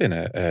Vuelta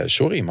winnen.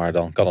 Sorry, maar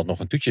dan kan het nog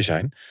een toetje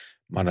zijn.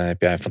 Maar dan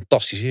heb jij een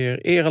fantastische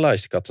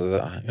erelijst. Ik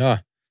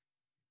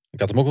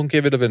had hem ook een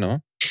keer willen winnen,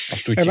 hoor.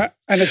 Als toetje. Ja,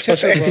 maar het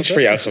was echt iets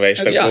voor jou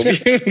geweest.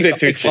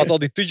 Ik had al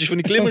die toetjes van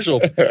die klimmers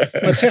op.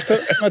 Maar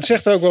het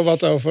zegt ook wel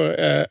wat over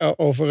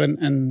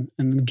een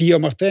Guillaume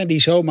Martin die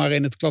zomaar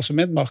in het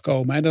klassement mag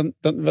komen. En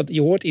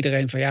je hoort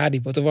iedereen van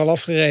die wordt er wel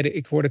afgereden.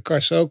 Ik hoorde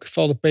Kars ook,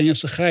 Valde Peñas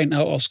de Gein.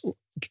 Nou, als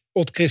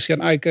Ott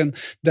Christian Eiken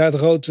daar het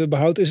rood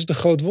behoudt, is het een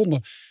groot wonder.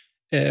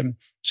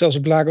 Zelfs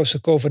op Lagos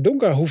de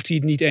Covadonga hoeft hij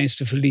het niet eens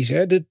te verliezen.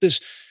 Hè?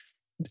 Dus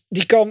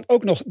die kan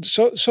ook nog,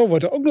 zo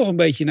wordt er ook nog een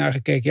beetje naar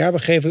gekeken. Ja, we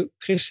geven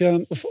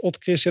Ott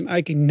Christian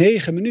Eiken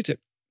 9 minuten.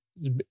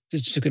 Het is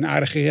natuurlijk een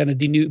aardige renner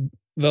die nu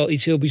wel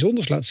iets heel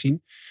bijzonders laat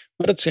zien.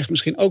 Maar dat zegt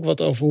misschien ook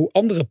wat over hoe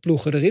andere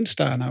ploegen erin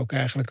staan ook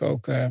eigenlijk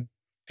ook.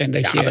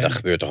 Maar dat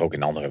gebeurt toch ook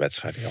in andere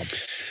wedstrijden, Jan?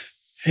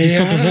 Die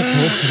stond toch ook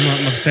hoog.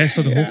 Maar Martijn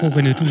stond er ook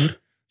in de Tour.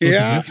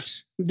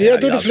 Door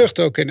de vlucht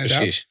ook inderdaad.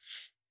 Precies.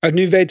 Maar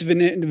nu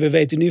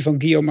weten nu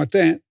van Guillaume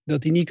Martin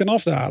dat hij niet kan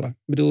afdalen. Ik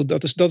bedoel,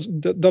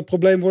 dat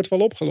probleem wordt wel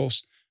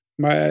opgelost.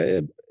 Maar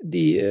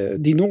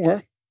die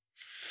Noor,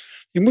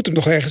 je moet hem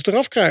nog ergens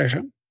eraf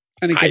krijgen.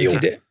 En ik heb het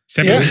idee.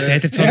 Ze hebben de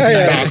tijd het van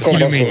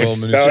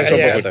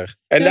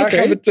En daar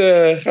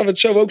gaan we het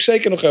zo ook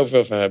zeker nog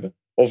over hebben.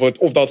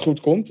 Of dat goed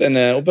komt.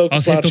 En op welke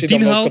plaats hij tot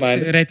 10 haalt,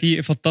 rijdt hij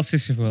een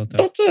fantastische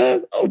Vuelta.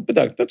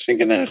 Bedankt. Dat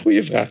vind ik een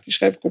goede vraag. Die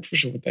schrijf ik op voor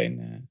zo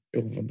meteen,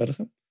 Jeroen van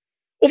Bellegem.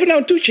 Of het nou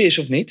een toetje is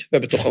of niet. We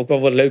hebben toch ook wel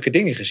wat leuke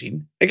dingen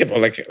gezien. Ik heb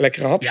wel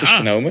lekkere hapjes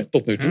genomen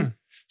tot nu toe. Ja.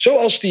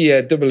 Zoals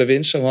die dubbele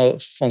winst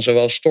van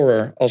zowel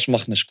Storer als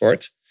Magnus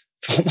Kort.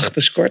 Van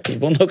Magnus Kort, die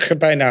won ook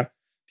bijna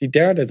die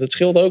derde. Dat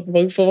scheelde ook,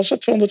 hoeveel was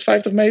dat?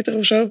 250 meter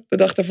of zo, de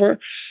dag daarvoor.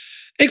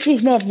 Ik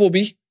vroeg me af,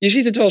 Bobby. Je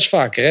ziet het wel eens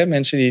vaker, hè?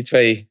 Mensen die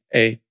 2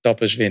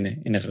 etappes winnen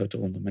in een grote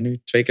ronde. Maar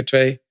nu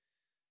 2x2.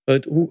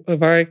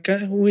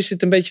 Hoe is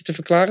dit een beetje te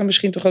verklaren?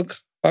 Misschien toch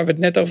ook waar we het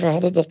net over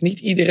hadden. Dat niet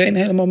iedereen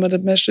helemaal met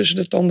het mes tussen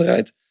de tanden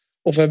rijdt.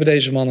 Of hebben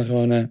deze mannen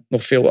gewoon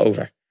nog veel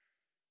over?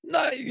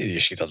 Nou, je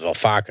ziet dat wel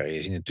vaker.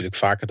 Je ziet natuurlijk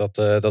vaker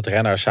dat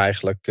renners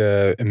eigenlijk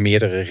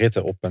meerdere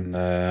ritten op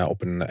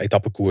een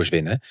etappekoers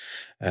winnen.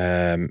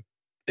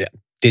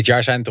 Dit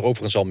jaar zijn het er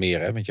overigens al meer.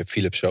 Hè? Want je hebt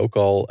Philips ook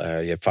al.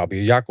 Je hebt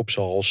Fabio Jacobs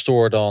al.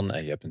 Stoor dan.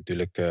 En je hebt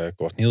natuurlijk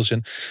Kort Nielsen.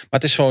 Maar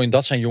het is gewoon,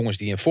 dat zijn jongens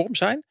die in vorm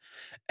zijn.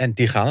 En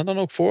die gaan er dan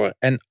ook voor.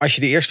 En als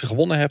je de eerste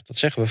gewonnen hebt, dat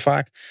zeggen we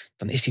vaak,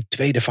 dan is die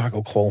tweede vaak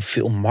ook gewoon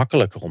veel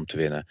makkelijker om te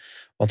winnen.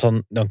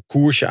 Want dan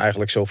koers je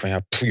eigenlijk zo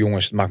van,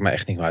 jongens, het maakt me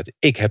echt niet meer uit.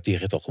 Ik heb die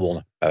rit al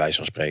gewonnen, bij wijze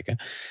van spreken.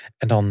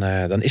 En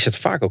dan is het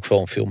vaak ook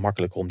gewoon veel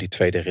makkelijker om die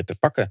tweede rit te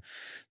pakken.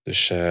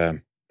 Dus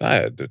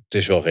het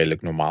is wel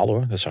redelijk normaal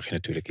hoor. Dat zag je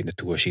natuurlijk in de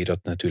Tour, zie je dat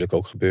natuurlijk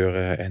ook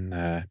gebeuren. En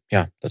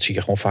dat zie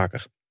je gewoon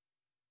vaker.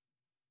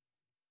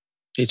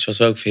 Iets wat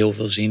we ook heel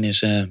veel zien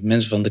is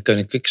mensen van de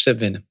Koning Quickstep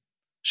winnen.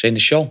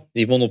 Sénéchal,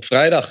 die won op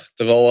vrijdag.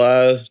 Terwijl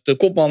de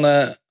kopman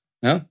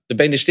de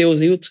benen stil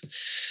hield.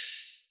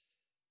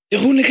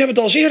 Jeroen, ik heb het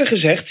al eens eerder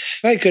gezegd.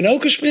 Wij kunnen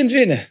ook een sprint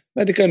winnen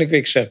bij de Koning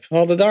Quickstep. We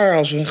hadden daar,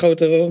 als we een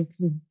grote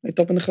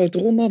etappe in een grote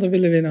ronde hadden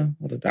willen winnen,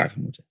 hadden het daar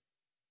gemoeten.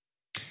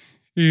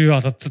 Ja,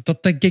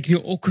 dat denk ik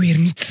nu ook weer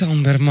niet,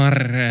 Sander.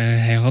 Maar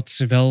hij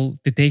had wel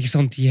de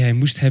tegenstand die hij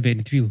moest hebben in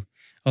het wiel.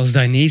 Als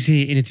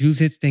Dainese in het wiel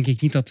zit, denk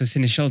ik niet dat de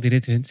Sénéchal die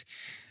rit wint.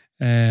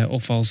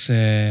 Of als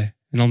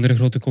een andere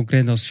grote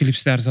concurrent als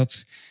Philips daar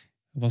zat,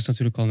 was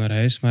natuurlijk al naar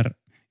huis. Maar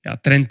ja,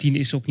 Trentin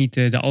is ook niet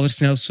de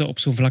allersnelste op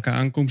zo'n vlakke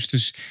aankomst.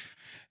 Dus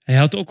hij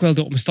had ook wel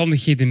de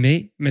omstandigheden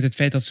mee met het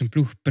feit dat zijn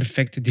ploeg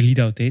perfect de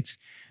lead-out deed.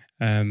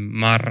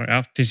 Maar ja,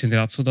 het is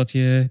inderdaad zo dat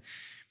je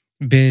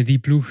bij die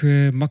ploeg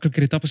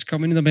makkelijker etappes kan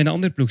winnen dan bij een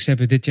andere ploeg. Ze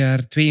hebben dit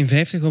jaar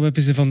 52, of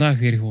hebben ze vandaag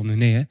weer gewonnen?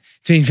 Nee, hè?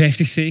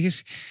 52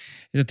 zeges.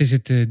 Dat is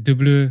het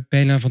dubbele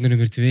bijna van de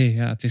nummer 2.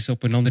 Ja, het is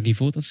op een ander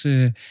niveau dat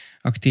ze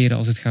acteren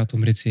als het gaat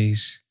om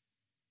ritzeges.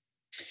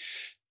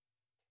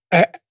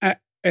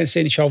 En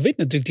Sénéchal wint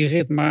natuurlijk die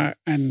rit,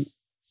 en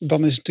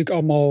dan is het natuurlijk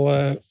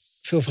allemaal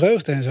veel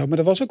vreugde en zo. Maar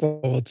er was ook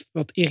wel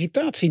wat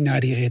irritatie na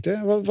die rit.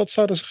 Hè? Wat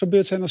zou er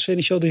gebeurd zijn als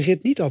Sénéchal die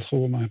rit niet had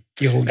gewonnen?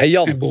 Jeroen hey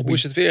Jan, hoe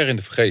is het weer in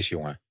de Vergees,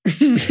 jongen?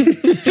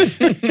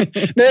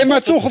 Nee,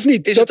 maar toch of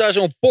niet? Is het daar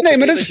zo'n pot dat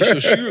je zo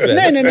zuur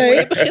bent?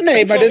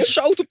 Nee, maar dat is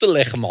zout op te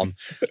leggen, man.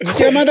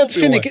 Ja, maar dat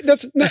vind ik.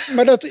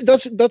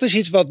 Dat is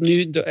iets wat nu.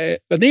 In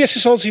eerste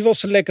instantie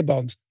was een lekke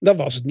band. Dat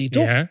was het niet,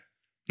 toch? Ja.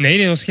 Nee,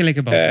 dat was geen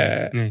lekke band.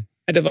 Nee.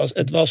 En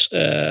het was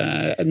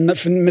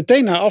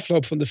meteen na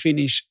afloop van de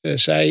finish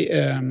zei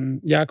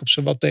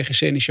Jacobsen wat tegen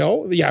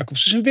Sénéchal.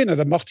 Jacobsen is een winnaar,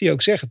 dat mag hij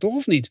ook zeggen, toch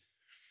of niet?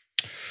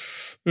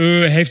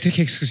 Hij heeft zich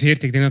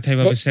geëxcuseerd. Ik denk dat hij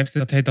wel besefte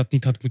dat hij dat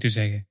niet had moeten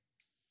zeggen.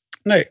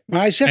 Nee, maar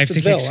hij zegt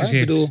het wel. Hè?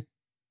 Ik bedoel,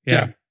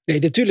 ja. Nee,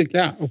 natuurlijk,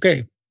 ja,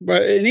 oké.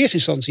 Maar in eerste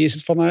instantie is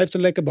het van hij heeft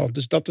een lekke band.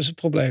 Dus dat is het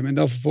probleem. En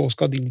dan vervolgens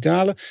kan hij niet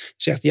halen.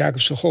 Zegt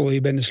Jacobsen, goh,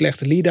 je bent een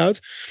slechte lead-out.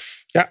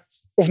 Ja,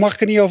 of mag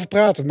ik er niet over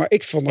praten? Maar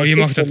ik vond dat... je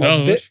mag dat wel,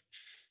 hoor.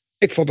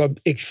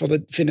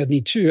 Vind het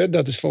niet zuur.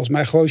 Dat is volgens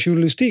mij gewoon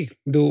journalistiek. Ik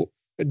bedoel,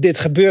 dit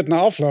gebeurt na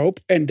afloop.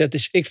 En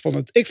ik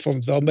vond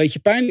het wel een beetje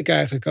pijnlijk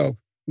eigenlijk ook.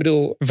 Ik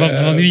bedoel,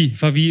 van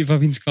wie? Van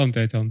wiens kant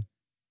uit dan?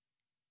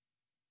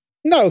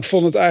 Nou, ik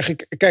vond het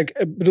eigenlijk... Kijk,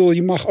 ik bedoel,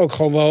 je mag ook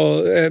gewoon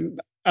wel...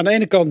 aan de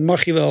ene kant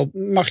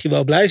mag je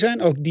wel blij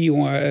zijn. Ook die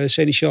jongen,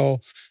 Sénéchal,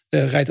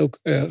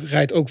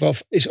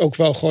 is ook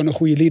wel gewoon een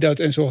goede lead-out.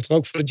 En zorgt er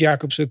ook voor dat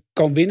Jacobsen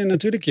kan winnen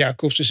natuurlijk.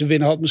 Jacobsen zijn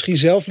winnen had misschien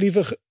zelf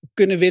liever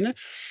kunnen winnen.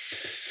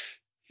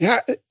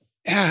 Ja,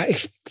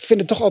 ik vind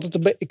het toch altijd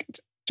een beetje...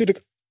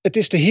 Natuurlijk, het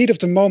is de heat of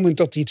the moment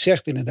dat hij het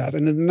zegt inderdaad.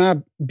 En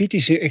daarna biedt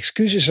hij zijn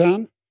excuses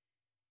aan.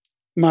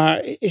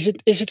 Maar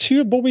is het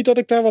zuur, Bobby, dat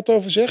ik daar wat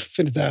over zeg? Ik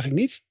vind het eigenlijk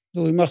niet. Je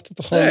mag het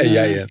toch gewoon... Nee,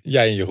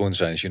 jij en Jeroen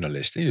zijn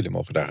journalisten. Jullie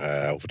mogen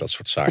daar over dat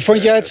soort zaken...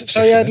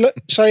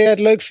 Zou jij het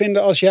leuk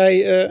vinden als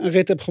jij een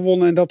rit hebt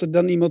gewonnen... en dat er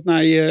dan iemand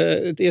naar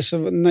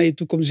je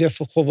toe komt en zegt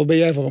van... Goh, wat ben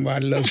jij voor een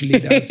waardeloze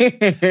lead-out?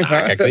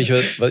 Kijk, weet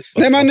je wat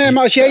nee,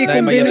 maar als jij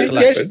komt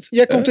binnen...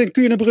 Jij komt in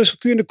Kuurne, Brussel,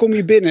 Kuurne, kom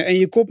je binnen... en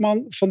je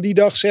kopman van die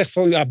dag zegt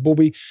van... Ja,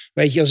 Bobby,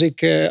 weet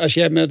je, als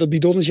jij me dat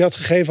bidonnetje had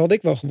gegeven... had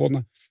ik wel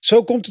gewonnen.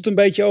 Zo komt het een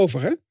beetje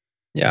over, hè?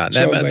 Ja,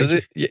 nee,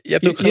 maar je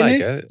hebt ook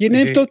gelijk. Je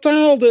neemt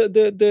totaal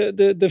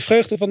de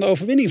vreugde van de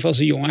overwinning van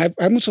zijn jongen.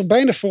 Hij moet zich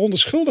bijna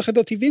verontschuldigen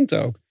dat hij wint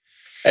ook.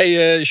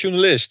 Hey,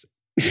 journalist.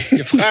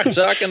 Je vraagt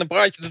zaken en dan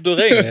praat je er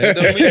doorheen. Hè?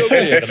 Dat moet je ook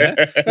leren.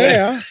 Hè?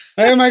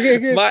 Ja, maar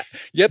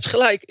je hebt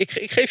gelijk.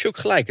 Ik geef je ook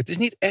gelijk.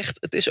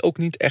 Het is ook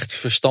niet echt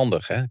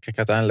verstandig. Hè? Kijk,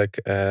 uiteindelijk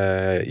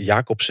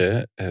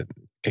Jacobsen...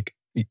 Kijk,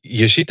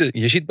 Je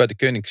ziet bij de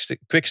Koenig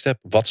Quickstep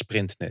wat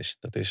sprinten is.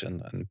 Dat is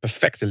een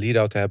perfecte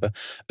lead-out hebben.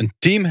 Een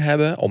team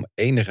hebben om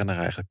één renner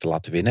eigenlijk te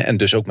laten winnen. En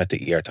dus ook met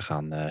de eer te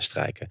gaan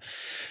strijken.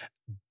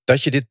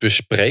 Dat je dit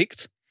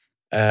bespreekt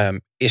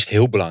is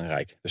heel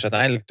belangrijk. Dus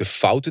uiteindelijk de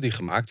fouten die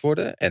gemaakt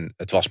worden. En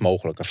het was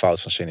mogelijk een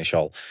fout van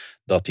Sénéchal.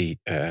 Dat hij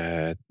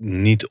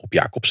niet op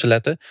Jacobsen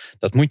lette.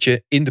 Dat moet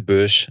je in de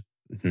bus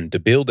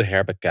de beelden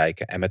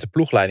herbekijken en met de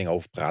ploegleiding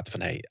over praten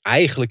van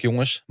eigenlijk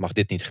jongens, mag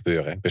dit niet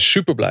gebeuren. Ik ben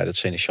super blij dat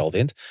Sénéchal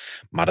wint,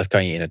 maar dat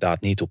kan je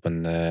inderdaad niet op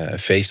een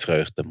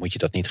feestvreugde, dan moet je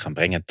dat niet gaan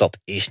brengen. Dat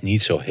is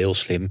niet zo heel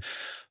slim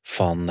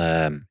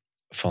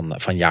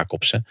van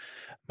Jacobsen.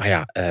 Maar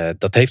ja,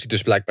 dat heeft hij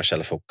dus blijkbaar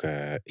zelf ook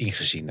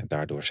ingezien en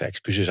daardoor zijn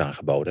excuses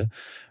aangeboden.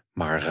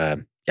 Maar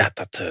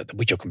dat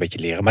moet je ook een beetje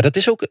leren. Maar dat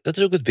is ook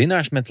het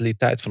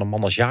winnaarsmentaliteit van een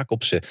man als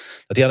Jacobsen.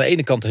 Dat hij aan de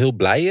ene kant heel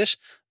blij is,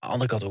 aan de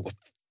andere kant ook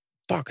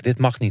fuck, dit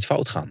mag niet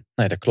fout gaan.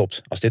 Nee, dat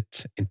klopt. Als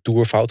dit in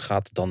Tour fout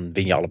gaat, dan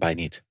win je allebei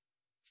niet.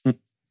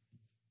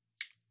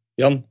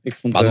 Jan, ik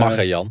vond... Wat mag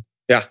er, Jan?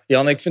 Ja,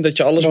 Jan, ik vind dat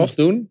je alles mag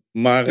doen.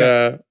 Maar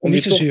om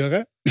niet je zo toch, zuur,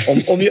 hè?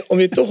 om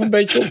je toch een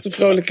beetje op te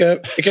vrolijken.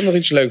 Ik heb nog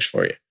iets leuks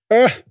voor je.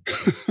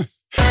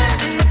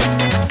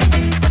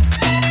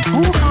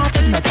 Hoe gaat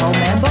het met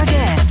Romain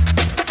Bardet?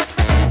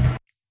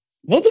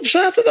 Wat op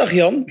zaterdag,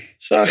 Jan,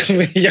 zagen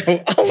we jouw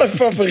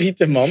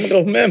allerfavoriete man,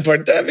 Romain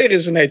Bardet, weer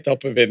eens een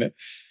etappe winnen.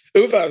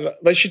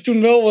 Was je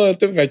toen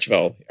werd je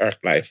wel erg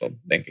blij van,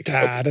 denk ik.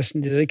 Ja,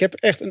 ik heb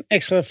echt een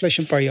extra fles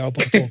champagne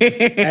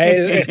opengetrokken.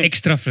 Echt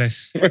extra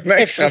fles. Een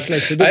extra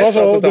flesje. Er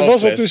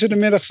was al tussen de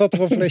middag zat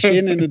er een flesje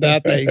in,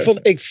 inderdaad. Nee,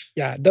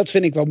 dat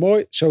vind ik wel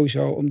mooi,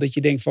 sowieso. Omdat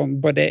je denkt van,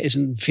 Bardet is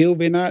een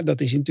veelwinnaar.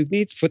 Dat is hij natuurlijk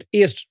niet. Voor het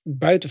eerst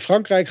buiten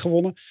Frankrijk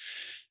gewonnen.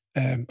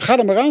 Ga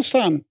er maar aan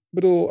staan. Ik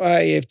bedoel,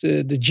 hij heeft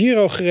de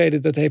Giro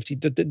gereden. Dat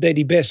deed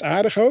hij best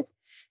aardig ook.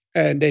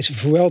 En deze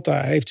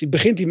Vuelta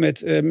begint hij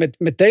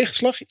met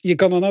tegenslag. Je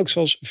kan dan ook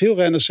zoals veel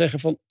renners zeggen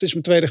van, het is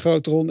mijn tweede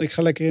grote ronde. Ik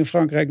ga lekker in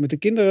Frankrijk met de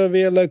kinderen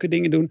weer leuke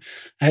dingen doen.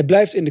 Hij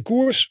blijft in de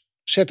koers,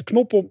 zet de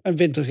knop om en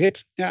wint de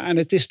rit. Ja, en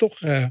het is toch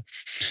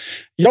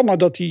jammer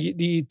dat hij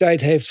die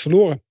tijd heeft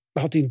verloren.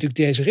 Dan had hij natuurlijk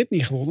deze rit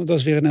niet gewonnen. Dat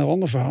is weer een heel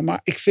ander verhaal. Maar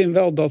ik vind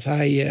wel dat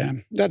hij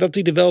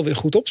er wel weer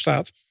goed op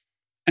staat.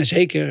 En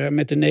zeker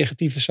met de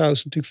negatieve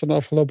saus natuurlijk van de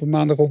afgelopen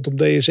maanden rondom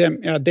DSM.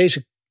 Ja,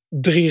 deze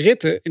 3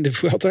 ritten in de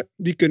Vuelta,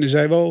 die kunnen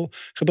zij wel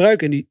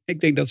gebruiken. En ik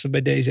denk dat ze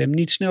bij DSM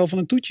niet snel van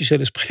een toetje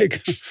zullen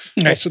spreken.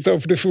 Als ze het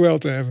over de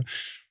Vuelta hebben.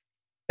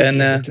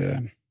 En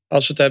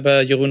als we het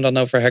hebben, Jeroen, dan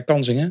over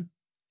herkansingen.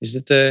 Is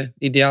dit de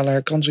ideale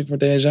herkansing voor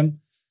DSM?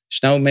 Is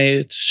nou mee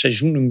het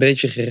seizoen een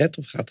beetje gered?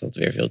 Of gaat dat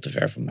weer veel te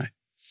ver voor mij?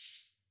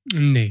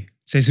 Nee,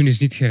 het seizoen is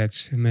niet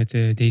gered met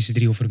deze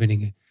 3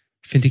 overwinningen.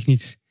 Vind ik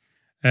niet.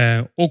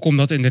 Ook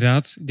omdat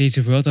inderdaad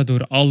deze Vuelta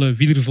door alle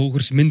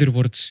wielervolgers minder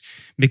wordt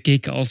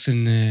bekeken als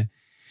een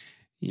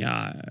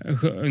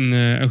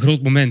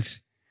groot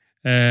moment.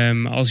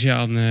 Als je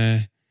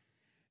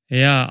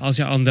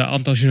aan de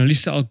aantal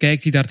journalisten al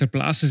kijkt die daar ter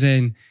plaatse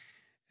zijn,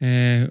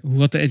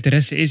 wat de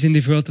interesse is in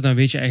de Vuelta, dan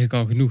weet je eigenlijk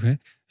al genoeg. Hè?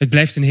 Het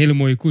blijft een hele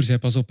mooie koers, hè?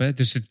 Pas op. Hè?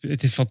 Dus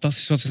het is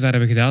fantastisch wat ze daar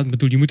hebben gedaan. Ik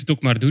bedoel, je moet het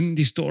ook maar doen.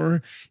 Die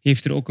Store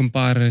heeft er ook een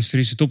paar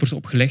serieuze toppers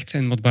op gelegd.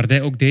 En wat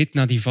Bardet ook deed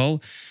na die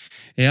val.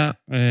 Ja,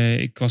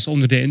 ik was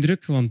onder de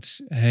indruk, want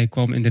hij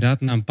kwam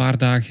inderdaad na een paar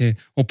dagen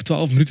op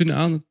 12 minuten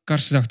aan.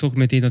 Karsten dacht toch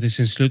meteen dat is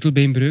een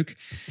sleutelbeenbreuk.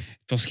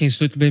 Het was geen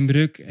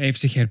sleutelbeenbreuk. Hij heeft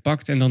zich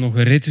herpakt en dan nog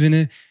een rit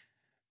winnen.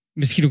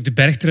 Misschien ook de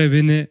bergtrui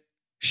winnen.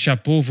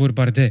 Chapeau voor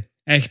Bardet.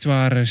 Echt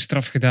waar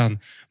straf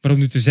gedaan. Maar om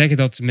nu te zeggen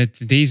dat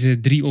met deze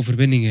 3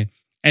 overwinningen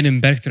en een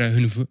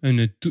bergtrui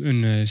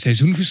hun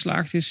seizoen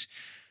geslaagd is...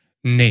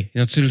 Nee,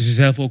 dat zullen ze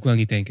zelf ook wel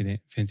niet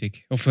denken, vind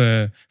ik. Of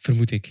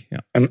vermoed ik,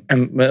 ja.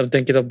 En wat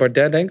denk je dat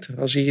Bardet denkt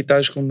als hij hier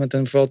thuis komt met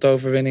een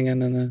Vuelta-overwinning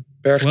en een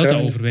bergtrui?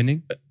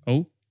 Vuelta-overwinning?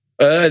 Oh.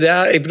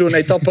 Ja, ik bedoel een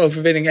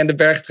etappe-overwinning en de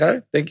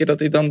bergtrui. Denk je dat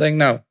hij dan denkt,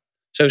 nou,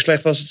 zo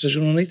slecht was het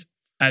seizoen nog niet?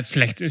 Het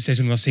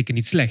seizoen was zeker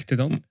niet slecht, hè,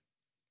 dan.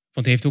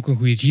 Want hij heeft ook een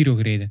goede Giro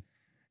gereden.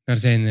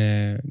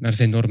 Naar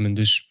zijn normen.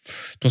 Dus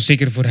het was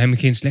zeker voor hem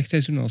geen slecht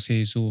seizoen als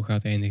hij zo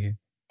gaat eindigen.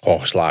 Gewoon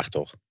geslaagd,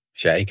 toch?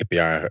 Als jij 1 keer per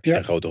jaar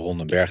een grote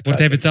ronde een bergtrui... Wordt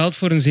hij betaald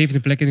voor een 7e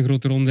plek in een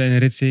grote ronde en een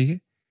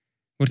ritzege?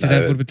 Wordt hij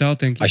daarvoor betaald,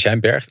 denk ik?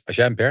 Als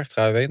jij een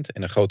bergtrui wint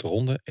in een grote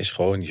ronde, is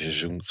gewoon je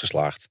seizoen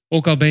geslaagd.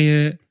 Ook al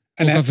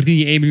verdien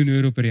je 1 miljoen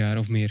euro per jaar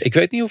of meer. Ik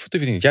weet niet hoeveel te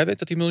verdient. Jij weet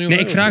dat hij miljoen euro...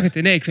 Nee, ik vraag het.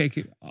 Nee, ik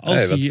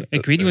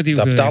weet niet wat hij...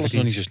 Dat betalen ze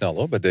nog niet zo snel,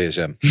 hoor, bij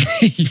DSM.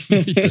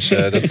 Dus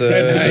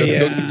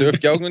durf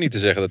ik jou ook nog niet te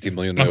zeggen dat hij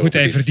miljoen euro verdient. Maar goed,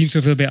 hij verdient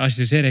zoveel bij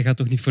AG2R. Hij gaat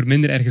toch niet voor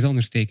minder ergens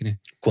anders tekenen?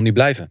 Kon hij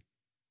blijven?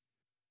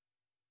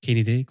 Geen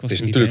idee. Het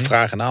is natuurlijk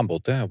vraag en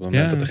aanbod. Hè? Op het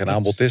moment dat er geen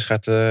aanbod is,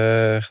 gaat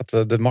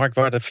de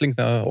marktwaarde flink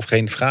naar... Of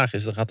geen vraag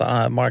is, dan gaat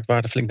de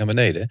marktwaarde flink naar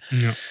beneden.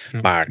 Ja.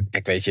 Maar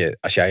kijk, weet je,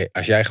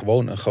 als jij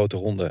gewoon een grote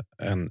ronde,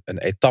 een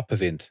etappe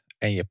wint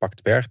en je pakt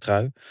de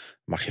bergtrui,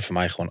 mag je van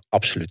mij gewoon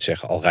absoluut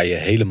zeggen, al rij je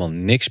helemaal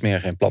niks meer,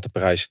 geen platte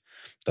prijs,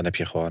 dan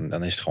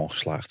is het gewoon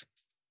geslaagd.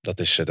 Dat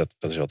is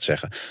wat te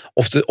zeggen.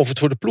 Of het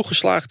voor de ploeg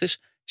geslaagd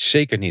is,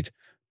 zeker niet.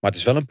 Maar het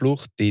is wel een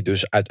ploeg die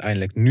dus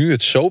uiteindelijk nu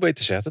het zo weet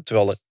te zetten.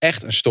 Terwijl er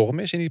echt een storm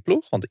is in die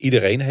ploeg. Want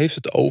iedereen heeft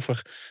het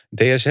over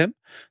DSM.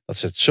 Dat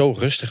ze het zo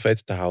rustig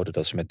weten te houden.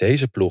 Dat ze met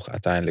deze ploeg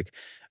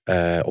uiteindelijk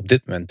op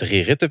dit moment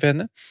 3 ritten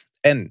wennen.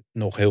 En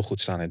nog heel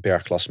goed staan in het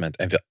bergklassement.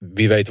 En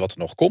wie weet wat er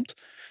nog komt.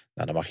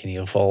 Nou, dan mag je in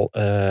ieder geval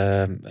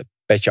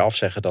petje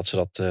afzeggen dat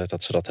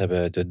ze dat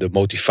hebben. De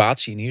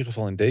motivatie in ieder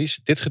geval in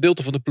dit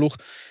gedeelte van de ploeg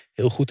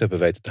heel goed hebben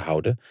weten te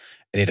houden.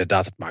 En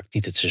inderdaad, het maakt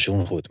niet het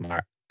seizoen goed.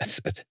 Maar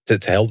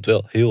het helpt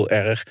wel heel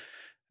erg.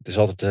 Het is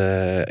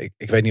altijd,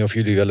 ik weet niet of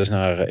jullie wel eens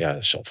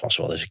het zal vast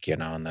wel eens een keer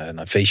naar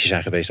een feestje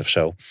zijn geweest of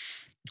zo.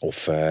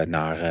 Of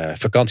naar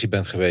vakantie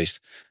bent geweest.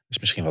 Dat is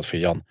misschien wat voor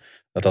Jan.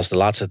 Dat als de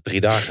laatste 3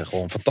 dagen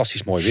gewoon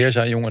fantastisch mooi weer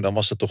zijn, jongen, dan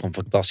was het toch een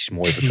fantastisch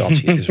mooie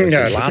vakantie. Het is wat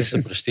je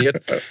laatste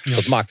presteert.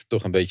 Dat maakt het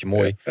toch een beetje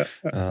mooi.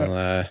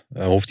 Dan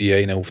hoeft die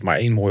ene maar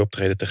 1 mooi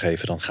optreden te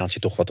geven. Dan gaan ze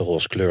toch wat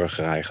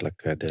rooskleuriger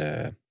eigenlijk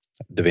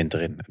de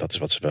winter in. Dat is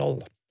wat ze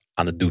wel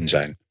aan het doen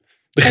zijn.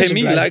 De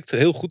chemie lijkt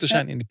heel goed te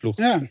zijn in die ploeg.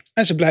 Ja,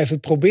 en ze blijven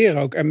het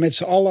proberen ook. En met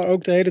z'n allen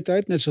ook de hele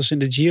tijd. Net zoals in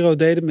de Giro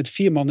deden, met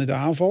 4 man in de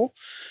aanval.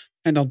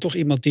 En dan toch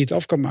iemand die het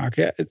af kan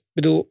maken. Ja, ik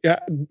bedoel,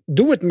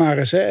 doe het maar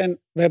eens. Hè. En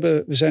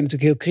we zijn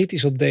natuurlijk heel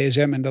kritisch op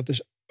DSM. En dat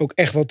is ook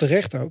echt wel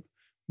terecht ook.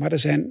 Maar er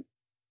zijn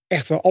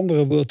echt wel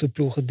andere World Tour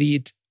ploegen die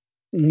het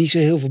niet zo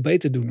heel veel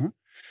beter doen, hoor.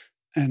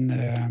 En,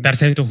 daar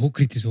zijn we toch ook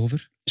kritisch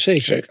over?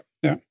 Zeker.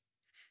 Ja.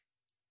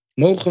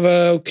 Mogen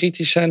we ook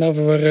kritisch zijn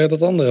over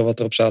dat andere wat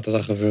er op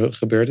zaterdag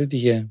gebeurde?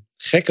 Die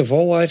gekke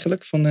val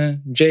eigenlijk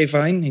van Jay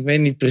Vine. Ik weet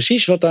niet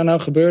precies wat daar nou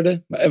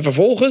gebeurde. En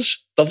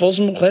vervolgens, dat was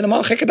nog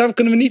helemaal gekker. Daar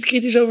kunnen we niet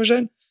kritisch over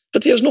zijn.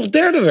 Dat hij alsnog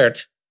 3e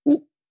werd.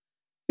 Hoe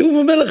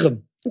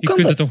Belgium? Hoe kan je kunt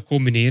dat? het toch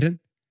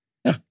combineren?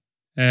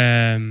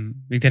 Ja.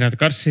 Ik denk dat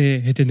Karse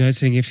het in de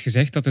uitzending heeft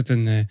gezegd dat het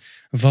een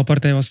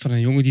valpartij was van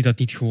een jongen die dat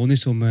niet gewoon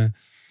is om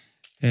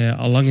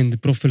al lang in de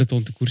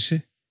profpeloton te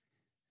koersen.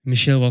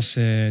 Michel was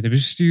de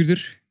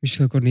busstuurder,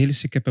 Michel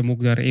Cornelissen. Ik heb hem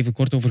ook daar even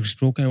kort over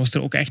gesproken. Hij was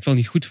er ook echt wel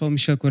niet goed van,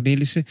 Michel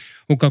Cornelissen.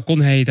 Ook al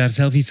kon hij daar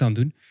zelf iets aan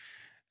doen.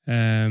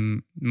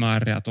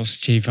 Maar het was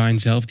Jay Vine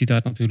zelf die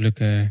daar natuurlijk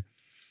een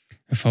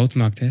fout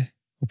maakt. Hè.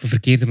 Op een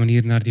verkeerde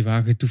manier naar die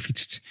wagen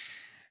toefietst.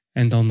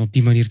 En dan op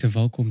die manier te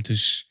val komt.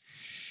 Dus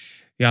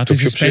het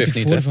is een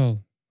spijtig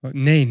voorval.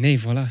 Nee,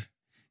 voilà.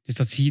 Dus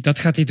dat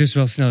gaat hij dus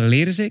wel snel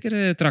leren,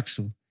 zeker,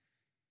 Traxel?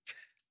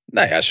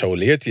 Nou ja, zo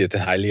leert hij het.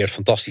 En hij leert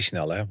fantastisch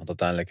snel. Hè? Want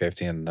uiteindelijk heeft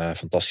hij een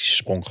fantastische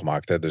sprong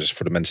gemaakt. Hè? Dus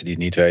voor de mensen die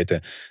het niet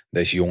weten.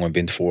 Deze jongen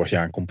wint vorig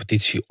jaar een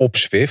competitie op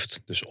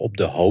Zwift. Dus op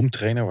de home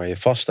trainer waar je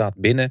vast staat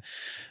binnen.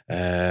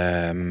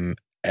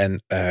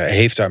 En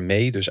heeft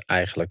daarmee dus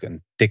eigenlijk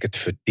een ticket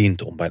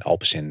verdiend om bij de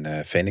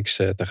Alpecin Phoenix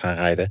te gaan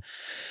rijden.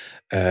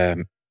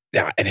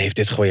 En heeft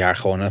dit jaar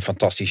gewoon een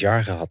fantastisch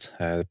jaar gehad.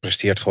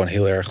 Presteert gewoon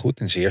heel erg goed.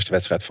 In zijn eerste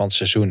wedstrijd van het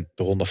seizoen,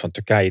 de Ronde van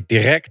Turkije,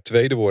 direct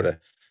 2e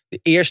worden. De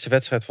eerste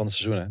wedstrijd van het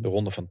seizoen, de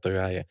Ronde van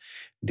Turkije,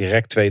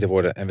 direct 2e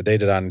worden. En we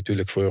deden daar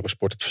natuurlijk voor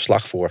Eurosport het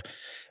verslag voor.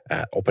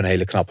 Op een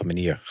hele knappe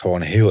manier.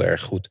 Gewoon heel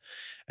erg goed.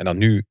 En dan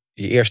nu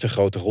je eerste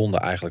grote ronde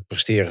eigenlijk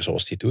presteren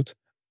zoals hij doet.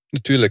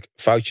 Natuurlijk,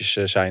 foutjes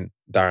zijn,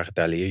 daar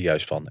leer je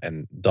juist van.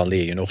 En dan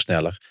leer je nog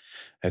sneller.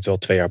 Hij heeft wel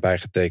 2 jaar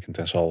bijgetekend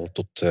en zal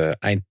tot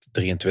eind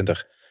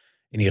 23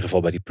 in ieder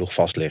geval bij die ploeg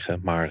vast liggen.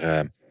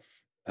 Maar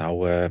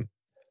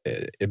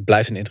het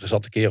blijft een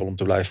interessante kerel om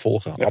te blijven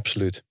volgen. Ja.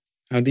 Absoluut.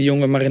 Nou, die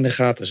jongen maar in de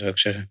gaten, zou ik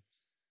zeggen.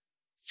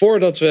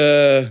 Voordat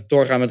we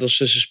doorgaan met ons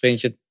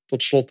tussensprintje,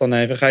 tot slot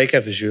dan ga ik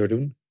even zuur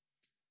doen.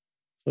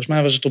 Volgens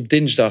mij was het op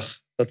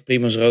dinsdag dat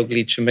Primož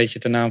Roglič een beetje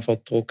ten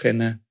aanval trok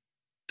en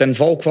ten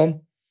val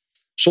kwam.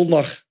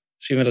 Zondag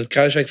zien we dat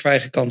Kruijswijk voor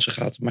eigen kansen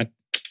gaat. Maar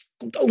het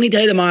komt ook niet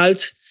helemaal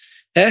uit.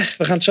 We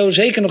gaan het zo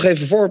zeker nog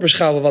even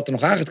voorbeschouwen wat er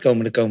nog aan gaat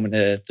komen de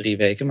komende 3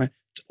 weken.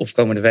 Of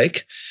komende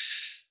week.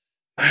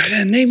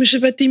 Maar nemen ze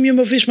bij Team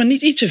Jumbo-Visma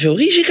niet iets te veel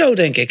risico,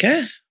 denk ik,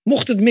 hè?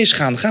 Mocht het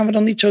misgaan, gaan we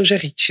dan niet zo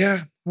zeggen,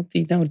 had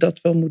hij nou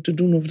dat wel moeten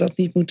doen of dat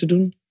niet moeten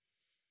doen?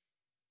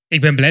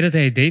 Ik ben blij dat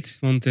hij het deed,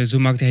 want zo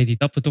maakte hij die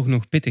etappe toch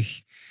nog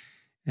pittig.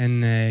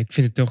 En ik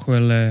vind het toch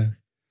wel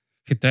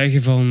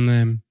getuige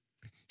van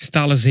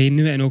stalen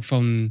zenuwen en ook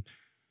van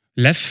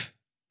lef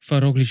van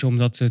Roglič om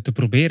dat te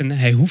proberen.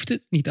 Hij hoeft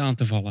het niet aan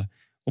te vallen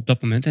op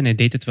dat moment en hij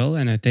deed het wel.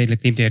 En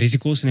uiteindelijk neemt hij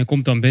risico's en hij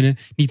komt dan binnen.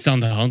 Niets aan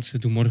de hand, we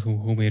doen morgen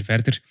gewoon weer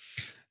verder.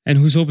 En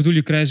hoezo bedoel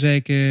je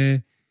Kruijswijk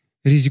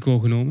risico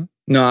genomen?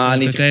 Nou,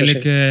 niet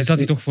uiteindelijk zat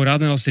hij toch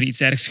vooraan en als er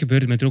iets ergs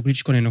gebeurde met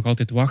Roglič kon hij nog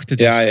altijd wachten.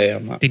 Dus maar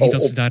ik denk niet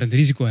dat ze daar een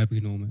risico hebben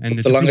genomen. En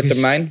op de lange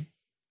termijn?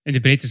 In de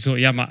breedte zo.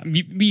 Ja, maar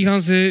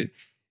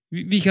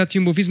wie gaat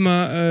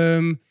Jumbo-Visma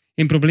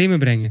in problemen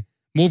brengen?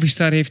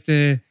 Movistar heeft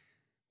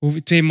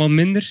 2 man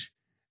minder.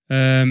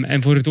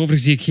 En voor het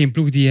overige zie ik geen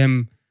ploeg die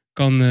hem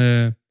kan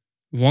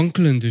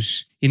wankelen.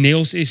 Dus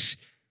Ineos is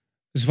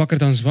zwakker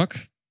dan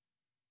zwak.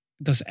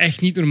 Dat is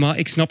echt niet normaal.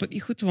 Ik snap het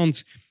niet goed,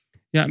 want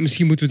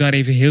misschien moeten we daar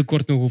even heel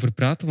kort nog over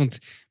praten. Want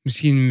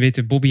misschien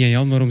weten Bobby en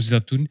Jan waarom ze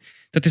dat doen.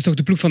 Dat is toch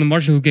de ploeg van de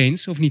marginal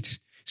gains, of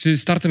niet? Ze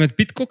starten met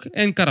Pidcock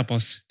en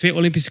Carapaz. 2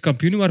 Olympische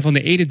kampioenen, waarvan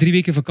de ene 3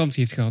 weken vakantie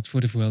heeft gehad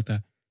voor de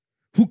Vuelta.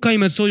 Hoe kan je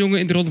met zo'n jongen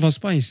in de Ronde van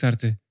Spanje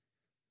starten?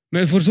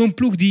 Maar voor zo'n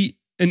ploeg die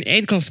een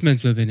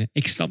eindklassement wil winnen.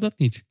 Ik snap dat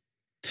niet.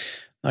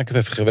 Nou, ik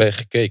heb even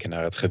gekeken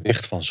naar het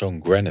gewicht van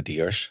zo'n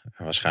Grenadiers.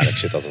 En waarschijnlijk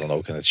zit dat dan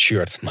ook in het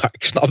shirt. Maar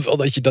ik snap wel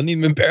dat je dan niet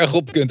meer berg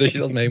op kunt als je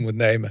dat mee moet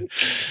nemen.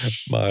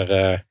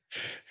 Maar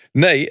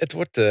nee, het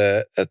wordt...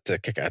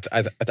 kijk,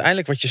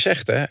 uiteindelijk wat je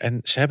zegt. Hè, en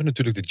ze hebben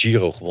natuurlijk de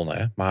Giro gewonnen.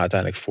 Hè, maar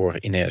uiteindelijk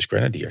voor Ineos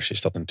Grenadiers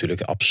is dat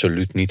natuurlijk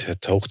absoluut niet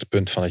het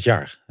hoogtepunt van het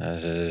jaar.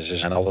 Ze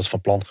zijn altijd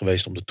van plan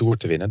geweest om de Tour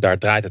te winnen. Daar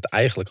draait het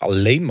eigenlijk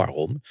alleen maar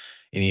om.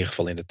 In ieder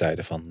geval in de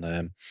tijden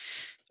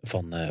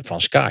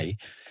van Sky.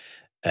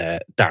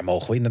 Daar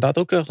mogen we inderdaad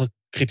ook heel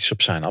kritisch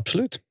op zijn,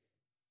 absoluut.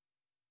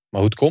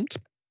 Maar hoe het komt,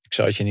 ik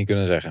zou het je niet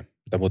kunnen zeggen.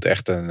 Daar moet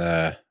echt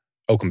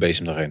ook een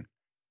bezem doorheen.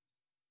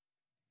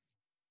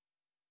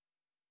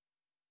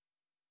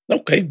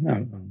 Oké,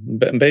 nou,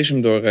 een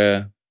bezem door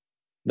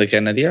de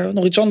Grenadier.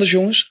 Nog iets anders,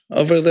 jongens,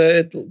 over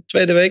de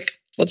tweede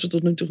week, wat we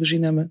tot nu toe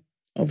gezien hebben.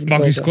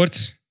 Magnus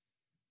Kort.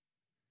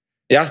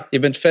 Ja, je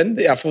bent fan.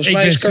 Ja, volgens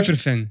mij ben is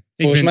superfan.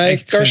 Volgens mij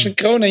Karsten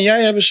Kroon en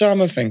jij hebben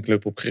samen een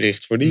fanclub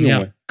opgericht voor die jongen.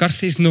 Ja,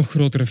 Karsten is nog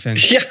grotere fan.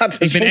 Ja,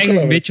 dat is ik ben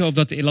eigenlijk een beetje op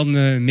dat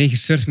elan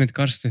meegesurfd met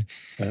Karsten.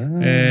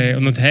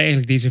 Omdat hij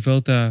eigenlijk deze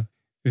Vuelta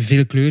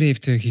veel kleur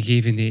heeft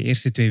gegeven in de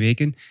eerste 2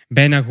 weken.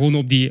 Bijna gewoon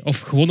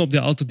op de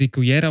Alto di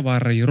Cullera,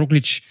 waar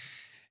Roglic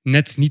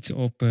net niet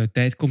op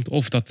tijd komt.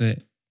 Of dat de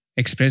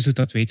Express doet,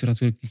 dat weten we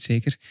natuurlijk niet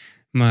zeker.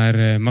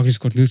 Maar Magnus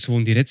Kort Nielsen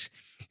won die rit.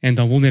 En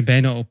dan won hij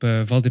bijna op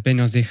Val de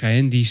Peñas de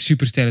Jaén, die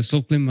supersteile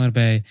slotklim,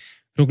 waarbij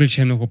Roglic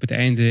hem nog op het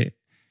einde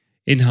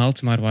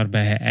inhaalt, maar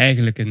waarbij hij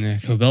eigenlijk een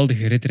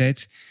geweldige rit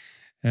rijdt,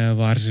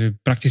 waar ze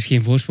praktisch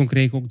geen voorsprong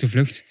kregen, ook de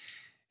vlucht.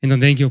 En dan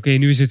denk je, oké,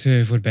 nu is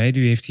het voorbij,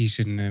 nu heeft hij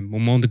zijn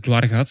moment de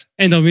gloire gehad.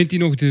 En dan wint hij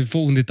nog de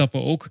volgende etappe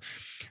ook,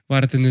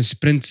 waar het een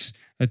sprint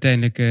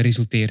uiteindelijk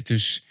resulteert.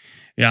 Dus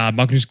ja,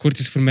 Magnus Kort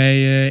is voor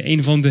mij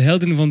een van de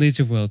helden van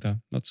deze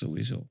Vuelta. Dat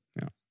sowieso,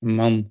 ja.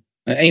 Man,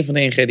 een van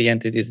de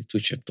ingrediënten die dit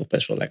toetje toch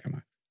best wel lekker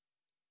maakt.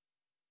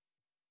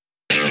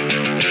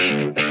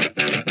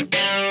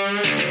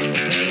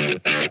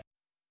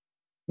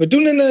 We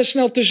doen een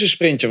snel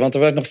tussensprintje, want er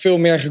werd nog veel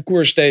meer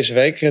gekoerst deze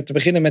week. Te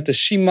beginnen met de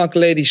CIMAC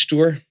Ladies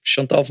Tour.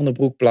 Chantal van der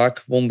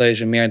Broek-Plaak won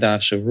deze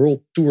meerdaagse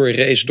World Tour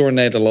race door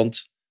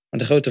Nederland. Maar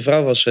de grote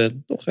vrouw was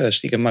toch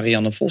stiekem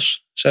Marianne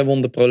Vos. Zij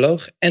won de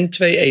proloog en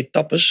 2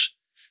 etappes.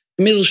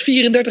 Inmiddels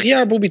 34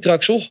 jaar, Bobby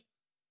Traxel.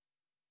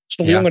 Is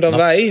nog jonger dan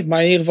wij, maar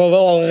in ieder geval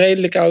wel al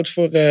redelijk oud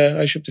voor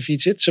als je op de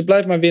fiets zit. Ze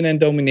blijft maar winnen en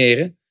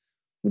domineren.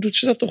 Hoe doet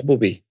ze dat toch,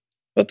 Bobby?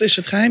 Wat is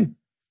het geheim?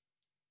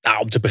 Nou,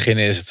 om te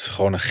beginnen is het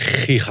gewoon een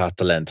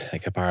gigatalent.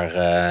 Ik heb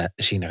haar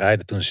zien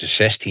rijden toen ze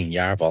 16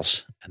 jaar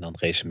was. En dan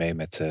race ze mee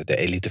met de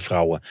elite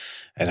vrouwen.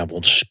 En dan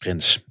won ze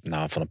sprints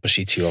van een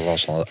positie waar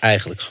ze dan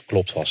eigenlijk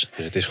geklopt was.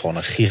 Dus het is gewoon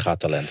een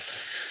gigatalent.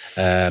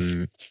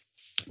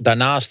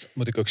 Daarnaast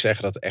moet ik ook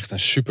zeggen dat het echt een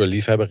super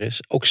liefhebber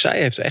is. Ook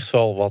zij heeft echt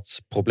wel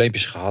wat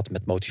probleempjes gehad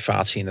met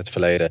motivatie in het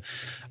verleden.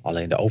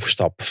 Alleen de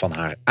overstap van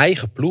haar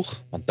eigen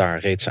ploeg, want daar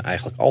reed ze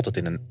eigenlijk altijd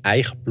in een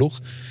eigen ploeg,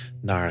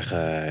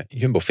 naar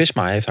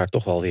Jumbo-Visma heeft haar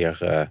toch wel weer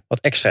wat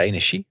extra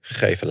energie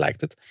gegeven,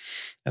 lijkt het.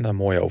 En dan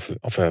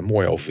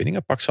mooie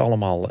overwinningen pakt ze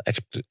allemaal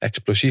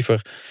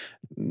explosiever.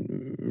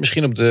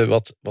 Misschien op de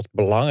wat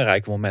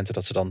belangrijke momenten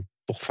dat ze dan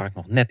toch vaak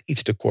nog net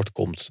iets te kort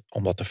komt,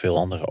 omdat er veel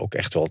anderen ook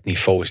echt wel, het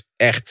niveau is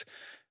echt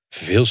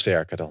veel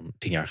sterker dan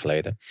 10 jaar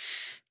geleden.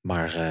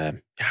 Maar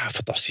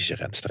fantastische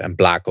renster. En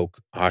Blaak ook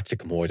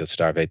hartstikke mooi dat ze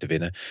daar weet te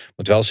winnen.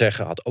 Moet wel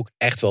zeggen, had ook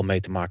echt wel mee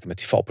te maken met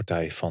die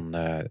valpartij van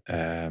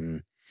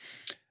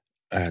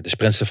de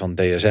sprintster van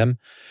DSM.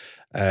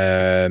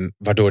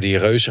 Waardoor die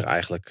reuzer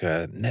eigenlijk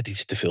net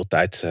iets te veel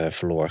tijd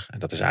verloor. En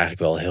dat is eigenlijk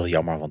wel heel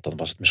jammer, want dan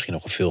was het misschien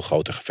nog een veel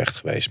groter gevecht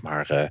geweest.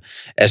 Maar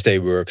SD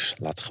Works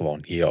laat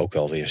gewoon hier ook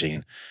wel weer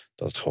zien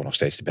dat het gewoon nog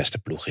steeds de beste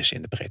ploeg is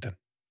in de breedte.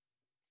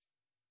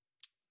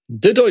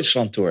 De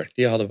Duitsland Tour,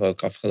 die hadden we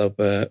ook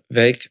afgelopen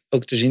week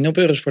ook te zien op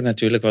Eurosport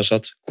natuurlijk. Was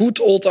dat Good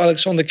Old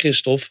Alexander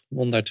Kristoff,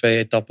 won daar 2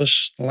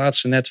 etappes. De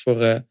laatste net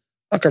voor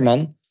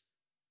Akkerman.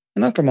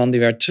 En Akkerman die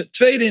werd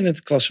tweede in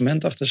het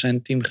klassement achter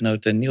zijn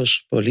teamgenoot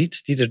Niels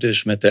Poliet, die er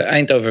dus met de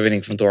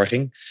eindoverwinning vandoor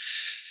ging.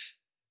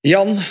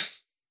 Jan,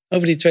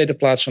 over die tweede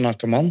plaats van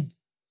Akkerman.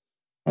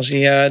 Als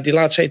hij die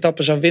laatste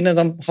etappe zou winnen,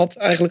 dan had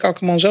eigenlijk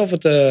Akkerman zelf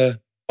het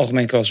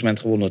algemeen klassement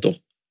gewonnen, toch?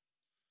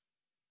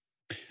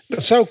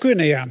 Dat zou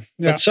kunnen, ja.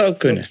 Dat zou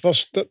kunnen.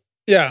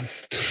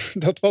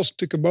 Dat was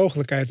natuurlijk een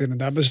mogelijkheid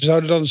inderdaad. Maar ze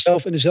zouden dan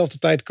zelf in dezelfde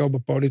tijd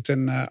komen, Poliet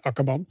en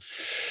Akkerman.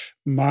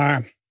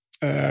 Maar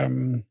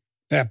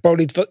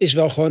Poliet is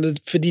wel gewoon de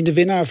verdiende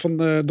winnaar van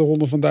de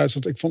Ronde van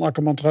Duitsland. Ik vond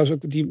Akkerman trouwens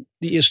ook, die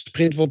eerste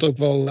sprint vond ook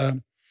wel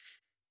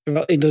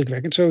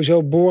indrukwekkend.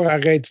 Sowieso, Bora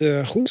reed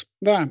goed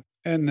daar.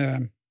 En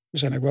we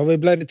zijn ook wel weer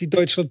blij dat die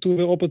Duitsland Tour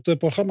weer op het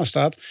programma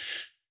staat.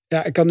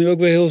 Ja, ik kan nu ook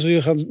weer heel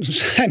zuur gaan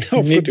zijn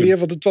over het weer.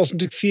 Want het was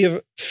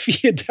natuurlijk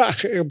 4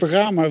 dagen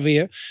drama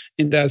weer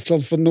in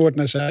Duitsland van noord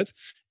naar zuid.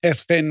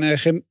 Echt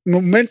geen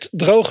moment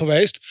droog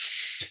geweest.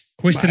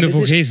 Hoe is het in de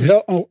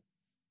Vogezen?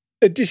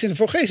 Het is in de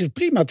Vogezen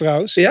prima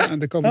trouwens. Ja?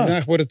 De komende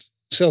dagen wordt het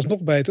zelfs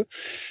nog beter.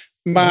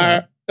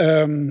 Maar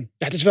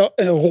het is wel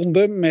een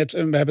ronde met... we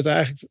hebben het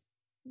eigenlijk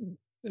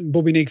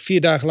Bobby en ik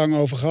 4 dagen lang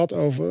over gehad.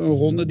 Over een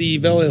ronde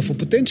die wel heel veel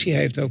potentie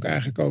heeft ook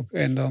eigenlijk ook.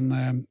 En dan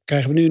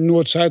krijgen we nu een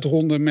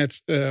Noord-Zuid-ronde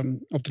met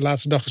op de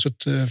laatste dag een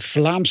soort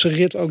Vlaamse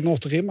rit ook nog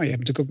erin. Maar je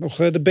hebt natuurlijk ook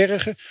nog de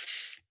bergen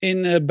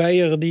in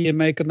Beieren die je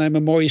mee kan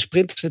nemen. Mooie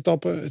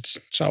sprintetappen.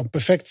 Het zou een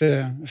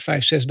perfecte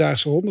 5-6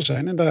 daagse ronde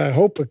zijn. En daar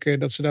hoop ik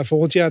dat ze daar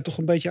volgend jaar toch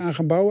een beetje aan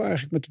gaan bouwen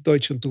eigenlijk met de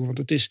Deutschland Tour. Want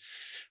het is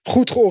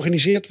goed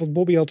georganiseerd. Wat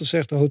Bobby altijd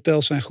zegt, de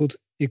hotels zijn goed.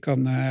 Je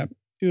kan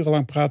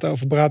urenlang praten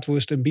over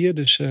braadworst en bier.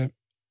 Dus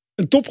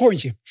een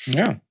toprondje.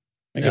 Ja,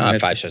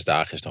 5-6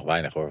 dagen is nog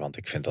weinig hoor. Want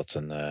ik vind dat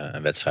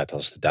een wedstrijd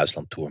als de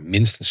Duitsland Tour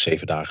minstens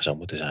 7 dagen zou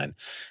moeten zijn.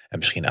 En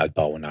misschien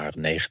uitbouwen naar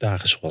 9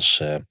 dagen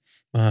zoals...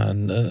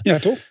 ja,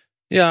 toch?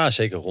 Ja,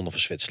 zeker Ronde van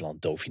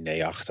Zwitserland,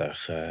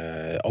 Dauphiné-achtig.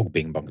 Ook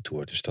Bing Bang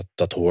Tour. Dus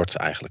dat hoort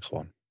eigenlijk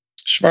gewoon.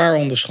 Zwaar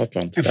onderschat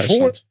land,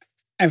 Duitsland.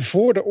 En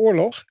voor de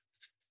oorlog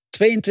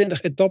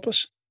 22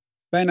 etappes.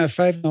 Bijna 5.500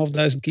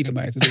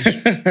 kilometer.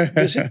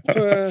 Dus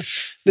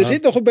er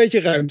zit nog een beetje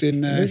ruimte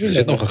in. Er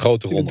zit nog een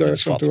grote ronde in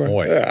het vat.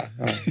 Mooi. Ja.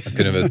 Dan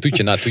kunnen we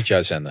toetje na toetje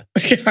uitzenden.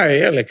 Ja,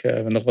 heerlijk. We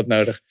hebben nog wat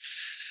nodig.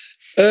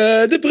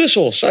 De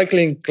Brussel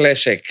Cycling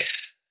Classic.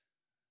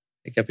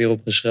 Ik heb hier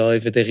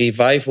opgeschreven de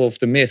Revival of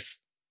the Myth.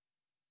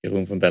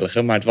 Jeroen van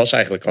Bellegem. Maar het was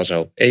eigenlijk al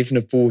zo.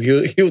 Evenepoel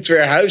hield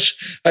weer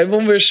huis. Hij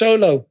won weer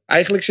solo.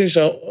 Eigenlijk sinds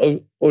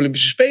de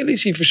Olympische Spelen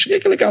is hij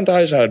verschrikkelijk aan het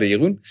huishouden,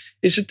 Jeroen.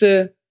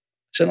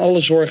 Zijn alle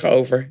zorgen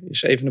over?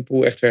 Is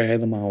Evenepoel echt weer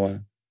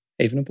helemaal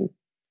Evenepoel?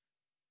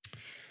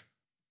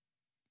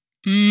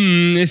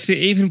 Is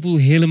Evenepoel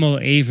helemaal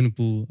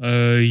Evenepoel?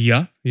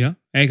 Ja,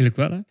 eigenlijk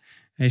wel. Hè.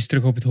 Hij is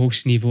terug op het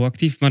hoogste niveau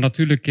actief. Maar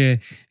natuurlijk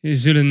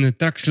zullen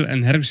Traxel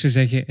en Hermsen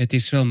zeggen... het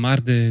is wel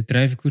maar de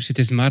druivenkoers. Het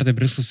is maar de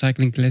Brussel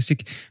Cycling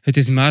Classic. Het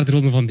is maar de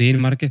Ronde van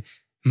Denemarken.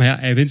 Maar ja,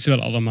 hij wint ze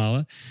wel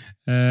allemaal.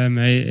 Hè.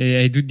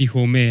 Hij doet niet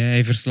gewoon mee. Hè.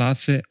 Hij verslaat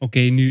ze. Oké,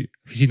 nu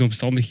gezien de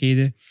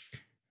omstandigheden...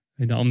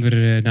 De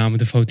andere namen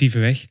de foutieve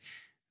weg.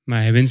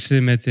 Maar hij wint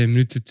ze met 2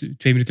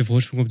 minuten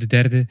voorsprong op de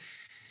derde.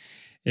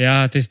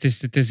 Ja,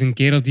 het is een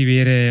kerel die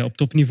weer op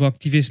topniveau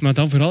actief is. Maar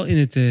dan vooral in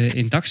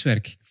het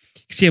dagswerk.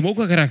 Ik zie hem ook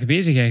wel graag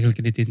bezig eigenlijk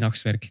in het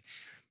eendagswerk.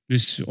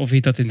 Dus of hij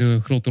dat in de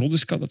grote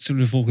rondes kan, dat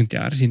zullen we volgend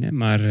jaar zien. Hè.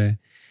 Maar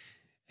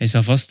hij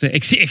zal vast...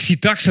 Ik zie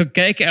Traxel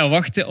kijken en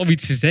wachten om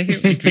iets te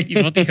zeggen. Ik weet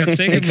niet wat hij gaat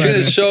zeggen. Ik vind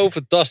het zo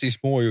fantastisch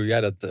mooi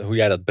hoe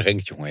jij dat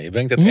brengt, jongen. Je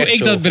brengt het hoe echt ik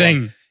zo dat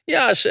breng?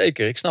 Ja,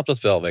 zeker. Ik snap dat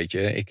wel, weet je.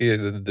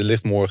 Er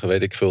ligt morgen,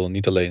 weet ik veel,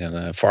 niet alleen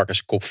een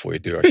varkenskop voor je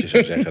deur, als je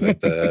zou zeggen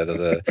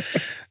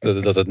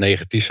dat het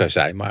negatief zou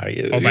zijn. Maar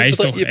hij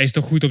is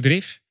toch goed op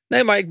dreef?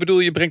 Nee, maar ik bedoel,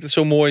 je brengt het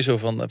zo mooi zo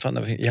van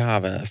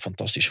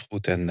fantastisch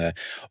goed. En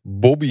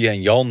Bobby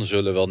en Jan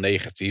zullen wel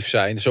negatief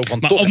zijn. Zo van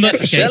maar toch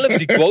even zelf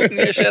die quote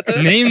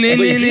neerzetten.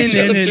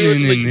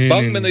 Nee.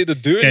 Bang ben dat je de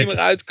deur niet meer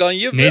uit kan.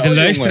 De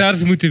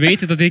luisteraars moeten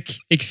weten dat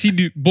ik zie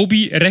nu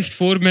Bobby recht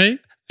voor mij.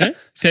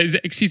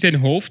 Ik zie zijn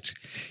hoofd.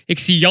 Ik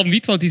zie Jan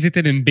niet, want die zit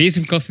in een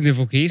bezemkast in de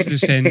Vogees. Dus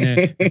zijn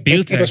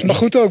beeld. Dat is maar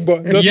goed ook,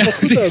 Bo. Dat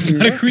is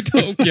maar goed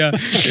ook.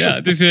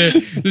 Ja. Dus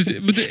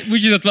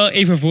moet je dat wel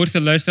even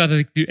voorstellen, luisteraar, dat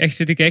ik nu echt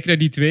zit te kijken naar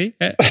die twee.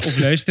 Of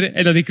luisteren.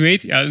 En dat ik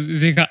weet,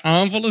 ze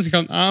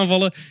gaan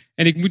aanvallen.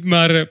 En ik moet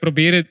maar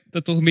proberen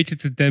dat toch een beetje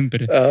te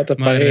temperen.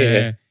 Maar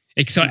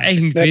ik zou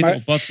eigenlijk niet weten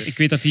op wat. Ik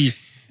weet dat hij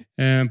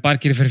een paar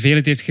keer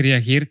vervelend heeft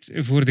gereageerd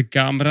voor de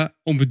camera.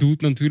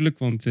 Onbedoeld natuurlijk,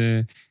 want...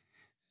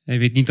 hij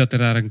weet niet dat er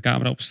daar een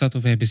camera op staat,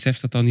 of hij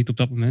beseft dat dan niet op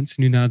dat moment.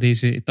 Nu na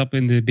deze etappe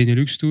in de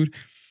Benelux Tour.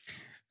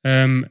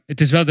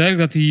 Het is wel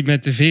duidelijk dat hij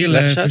met veel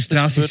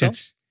frustratie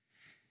zit.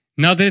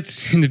 Na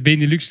dit in de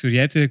Benelux Tour.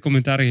 Jij hebt de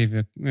commentaar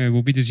gegeven,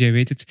 Bobby, dus jij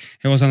weet het.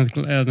 Hij was aan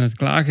het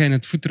klagen en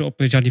het voeteren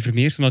op Gianni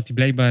Vermeers, omdat hij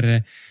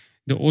blijkbaar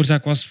de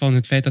oorzaak was van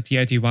het feit dat hij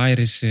uit die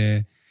wire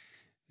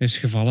is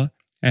gevallen.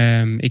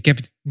 Ik heb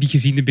het niet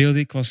gezien, de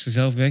beelden. Ik was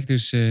zelf weg,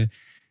 dus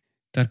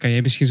daar kan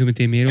jij misschien zo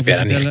meteen meer over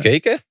vertellen. Heb jij daar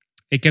niet gekeken?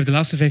 Ik heb de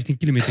laatste 15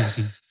 kilometer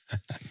gezien.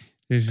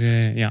 Dus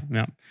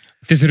ja.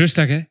 Het is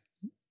rustig, hè.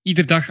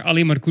 Iedere dag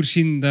alleen maar koers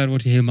zien, daar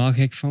word je helemaal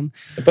gek van.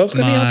 De boog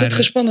kan niet altijd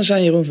gespannen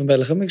zijn, Jeroen van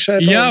Bellegem. Ik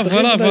zei het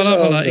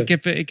al. Voilà.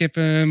 Ik heb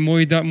een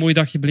mooi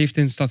dagje beleefd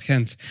in stad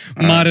Gent.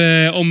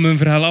 Maar om mijn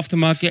verhaal af te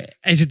maken,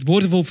 hij zit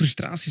woordenvol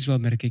frustraties wel,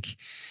 merk ik.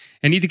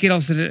 En iedere keer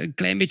als er een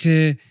klein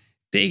beetje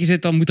tegen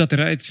zit, dan moet dat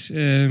eruit.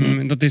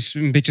 Dat is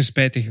een beetje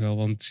spijtig wel,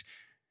 want...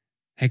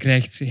 Hij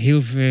krijgt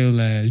heel veel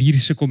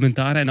lyrische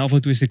commentaren en af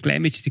en toe is het een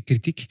klein beetje de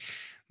kritiek.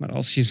 Maar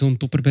als je zo'n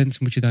topper bent,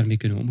 moet je daarmee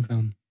kunnen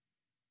omgaan.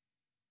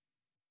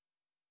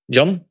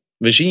 Jan,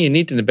 we zien je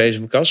niet in de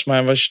bezemkast,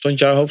 maar stond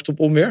jouw hoofd op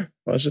onweer?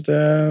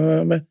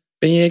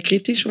 Ben je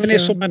kritisch? Wanneer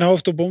stond mijn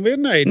hoofd op onweer?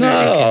 Nee.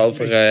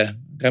 Over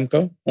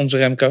Remco, onze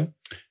Remco.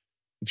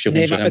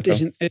 Nee, maar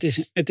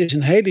het is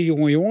een hele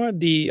jonge jongen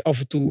die af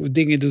en toe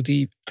dingen doet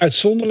die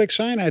uitzonderlijk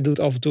zijn. Hij doet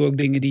af en toe ook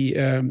dingen die,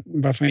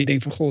 waarvan je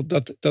denkt van goh,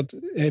 dat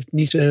heeft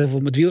niet zo heel veel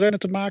met wielrennen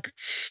te maken.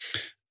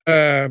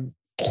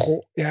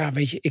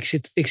 Weet je,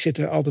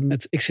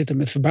 ik zit er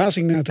met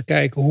verbazing naar te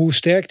kijken hoe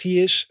sterk hij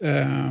is.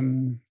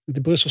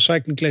 De Brussel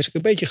Cycling Classic,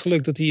 een beetje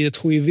geluk dat hij het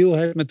goede wiel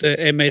heeft met de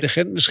Ermé de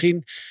Gent misschien.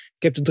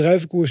 Ik heb de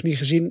druivenkoers niet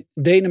gezien.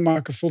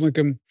 Denemarken vond ik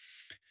hem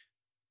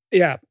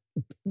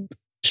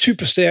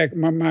supersterk,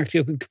 maar maakt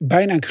hij ook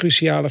bijna een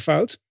cruciale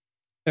fout.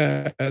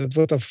 Dat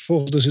wordt dan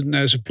vervolgens door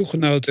zijn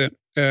ploeggenoten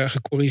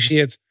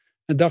gecorrigeerd.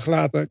 Een dag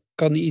later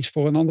kan hij iets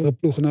voor een andere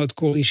ploeggenoot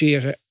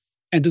corrigeren.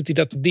 En doet hij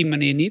dat op die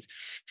manier niet.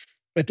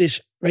 Het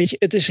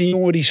is een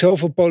jongen die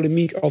zoveel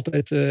polemiek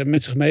altijd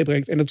met zich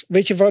meebrengt. En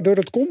weet je waardoor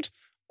dat komt?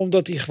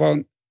 Omdat hij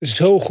gewoon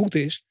zo goed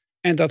is.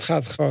 En dat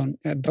gaat gewoon,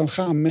 dan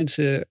gaan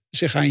mensen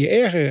zich aan je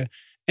ergeren.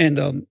 En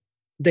dan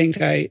denkt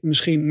hij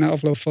misschien na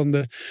afloop van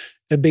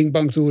de Bing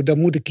Bang Tour, dan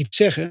moet ik iets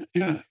zeggen.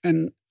 Ja,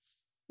 en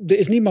er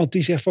is niemand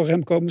die zegt van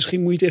Remco,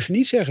 misschien moet je het even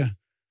niet zeggen.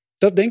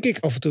 Dat denk ik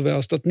af en toe wel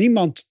eens. Dat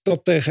niemand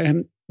dat tegen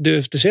hem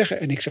durft te zeggen.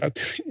 En ik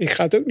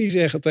ga het ook niet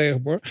zeggen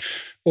tegen Bor.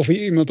 Of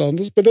iemand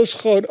anders. Maar dat is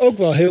gewoon ook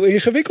wel heel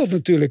ingewikkeld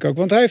natuurlijk ook.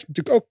 Want hij heeft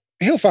natuurlijk ook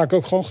heel vaak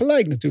ook gewoon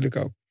gelijk natuurlijk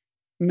ook.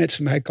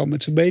 Hij kan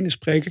met zijn benen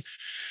spreken.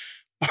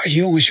 Maar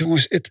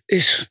jongens,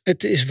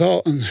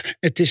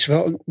 het is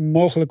wel een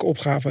onmogelijke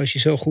opgave als je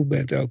zo goed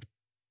bent ook.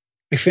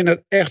 Ik vind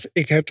dat echt,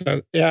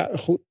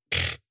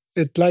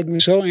 het lijkt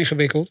me zo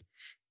ingewikkeld.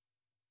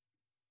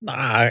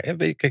 Nou,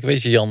 kijk,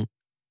 weet je Jan,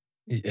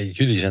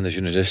 jullie zijn de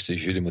journalisten,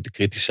 dus jullie moeten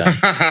kritisch zijn.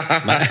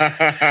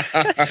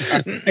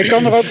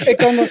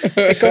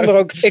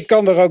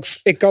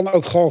 Ik kan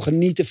ook gewoon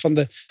genieten van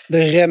de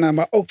renner,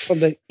 maar ook van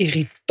de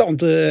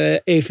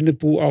irritante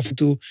Evenepoel af en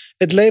toe.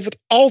 Het levert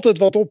altijd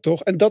wat op,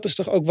 toch? En dat is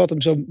toch ook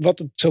wat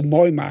het zo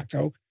mooi maakt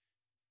ook.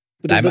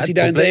 Dat hij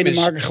daar in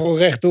Denemarken gewoon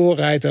rechtdoor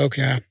rijdt ook,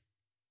 ja.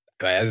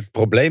 Het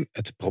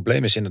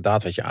probleem is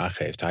inderdaad wat je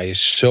aangeeft. Hij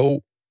is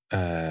zo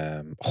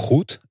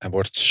goed en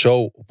wordt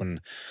zo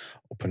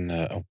op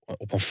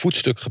een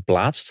voetstuk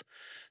geplaatst,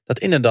 dat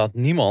inderdaad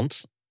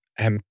niemand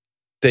hem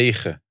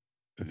tegen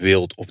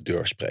wilt of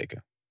durft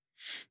spreken.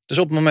 Dus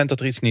op het moment dat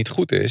er iets niet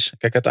goed is,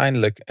 kijk,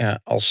 uiteindelijk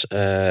als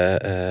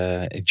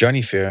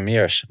Gianni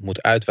Vermeers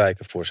moet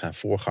uitwijken voor zijn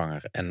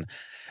voorganger en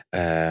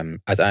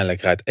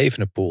uiteindelijk rijdt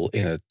Evenepoel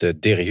in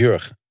het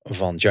derailleur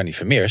van Gianni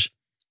Vermeers,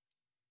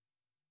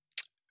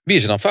 wie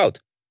is er dan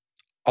fout?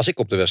 Als ik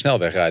op de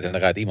snelweg rijd en er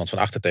rijdt iemand van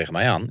achter tegen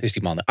mij aan, is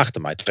die man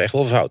achter mij toch echt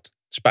wel fout.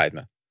 Spijt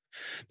me.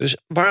 Dus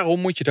waarom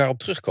moet je daarop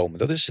terugkomen?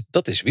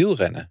 Dat is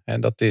wielrennen.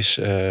 En dat is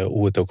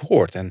hoe het ook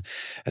hoort. En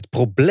het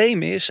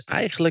probleem is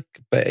eigenlijk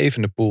bij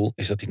Evenepoel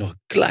is dat hij nog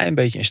een klein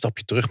beetje een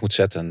stapje terug moet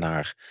zetten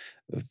naar,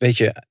 weet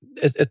je,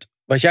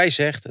 wat jij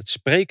zegt, het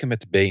spreken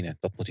met de benen,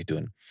 dat moet hij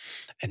doen.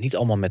 En niet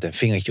allemaal met een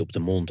vingertje op de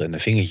mond en een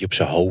vingertje op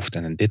zijn hoofd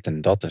en een dit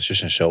en dat en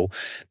zus en zo.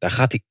 Daar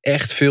gaat hij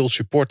echt veel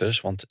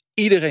supporters, want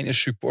iedereen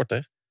is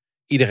supporter.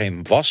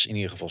 Iedereen was in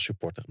ieder geval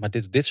supporter. Maar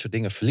dit soort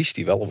dingen verliest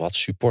hij wel wat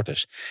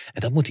supporters.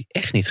 En dat moet hij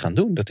echt niet gaan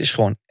doen. Dat is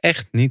gewoon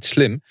echt niet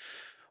slim.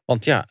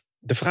 Want ja,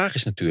 de vraag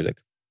is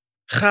natuurlijk,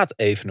 gaat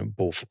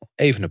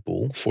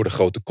Evenepoel voor de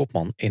grote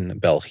kopman in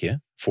België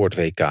voor het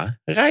WK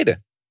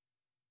rijden?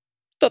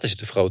 Dat is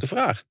de grote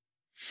vraag.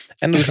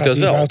 En doet hij dat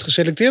wel?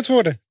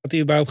 Gaat hij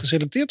überhaupt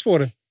geselecteerd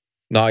worden?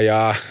 Nou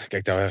ja,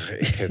 kijk,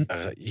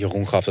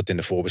 Jeroen gaf dat in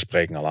de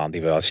voorbespreking al aan,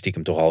 die we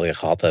stiekem toch alweer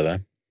gehad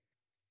hebben.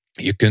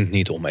 Je kunt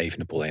niet om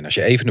Evenepoel heen. Als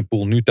je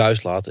Evenepoel nu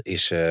thuis laat,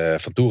 is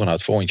Van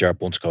Toerenhout volgend jaar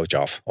bondscoach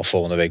af. Of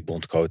volgende week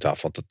bondscoach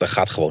af. Want dat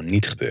gaat gewoon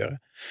niet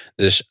gebeuren.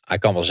 Dus hij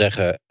kan wel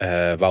zeggen,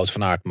 Wout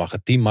van Aert mag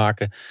het team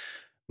maken.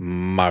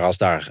 Maar als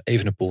daar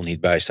Evenepoel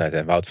niet bij staat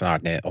en Wout van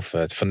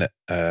Aert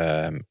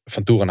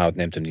Van Toerenhout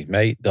neemt hem niet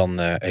mee, dan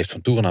heeft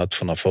Van Toerenhout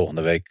vanaf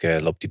volgende week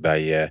loopt hij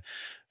bij.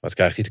 Wat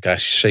krijgt hij? Dan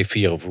krijgt hij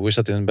C4 of hoe is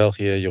dat in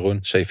België,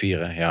 Jeroen?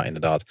 C4, ja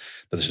inderdaad.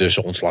 Dat is dus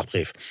een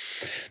ontslagbrief.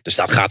 Dus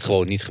dat gaat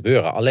gewoon niet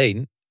gebeuren.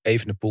 Alleen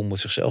Evenepoel moet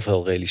zichzelf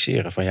wel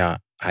realiseren van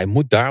ja, hij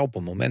moet daar op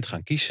een moment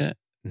gaan kiezen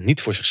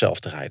niet voor zichzelf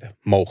te rijden.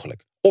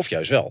 Mogelijk. Of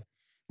juist wel.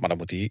 Maar dan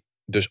moet hij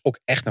dus ook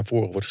echt naar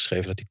voren wordt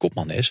geschreven dat hij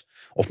kopman is.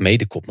 Of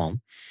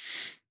mede-kopman.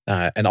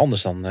 En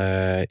anders dan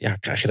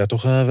krijg je daar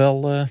toch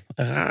wel een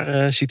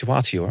rare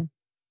situatie hoor.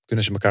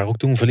 Kunnen ze elkaar ook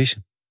doen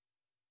verliezen.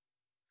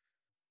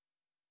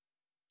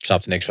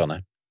 Snap er niks van hè?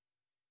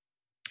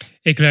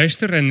 Ik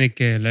luister en ik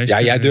luister.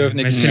 Ja, jij durft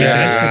niks te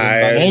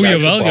zeggen.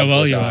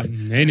 Jawel.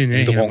 Nee,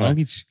 helemaal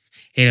niet.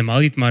 Helemaal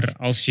niet, maar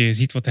als je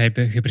ziet wat hij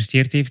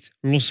gepresteerd heeft,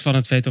 los van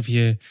het feit of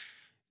je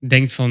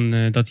denkt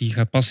van dat hij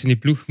gaat passen in die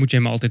ploeg, moet je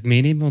hem altijd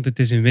meenemen, want het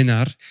is een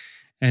winnaar.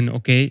 En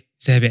oké,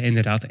 ze hebben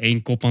inderdaad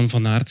 1 kopman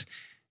van Aert,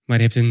 maar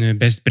je hebt een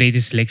best brede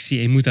selectie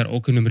en je moet daar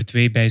ook een nummer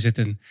 2 bij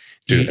zetten,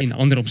 die je in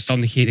andere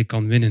omstandigheden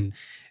kan winnen.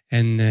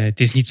 En het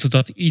is niet zo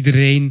dat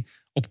iedereen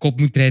op kop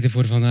moet rijden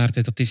voor Van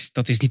Aert.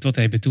 Dat is niet wat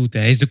hij bedoelt.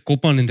 Hij is de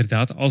kopman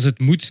inderdaad. Als het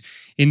moet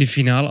in de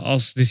finale,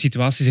 als de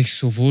situatie zich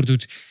zo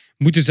voordoet,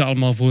 moeten ze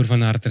allemaal voor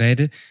Van Aert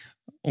rijden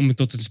om het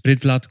tot een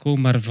sprint te laten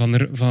komen. Maar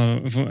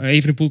Van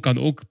Evenepoel kan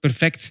ook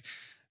perfect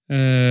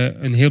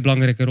een heel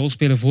belangrijke rol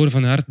spelen voor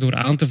Van Aert door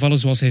aan te vallen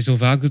zoals hij zo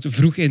vaak doet,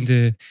 vroeg in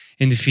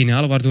de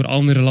finale, waardoor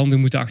andere landen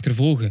moeten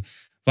achtervolgen.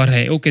 Waar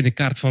hij ook in de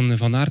kaart van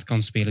Van Aert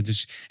kan spelen.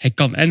 Dus hij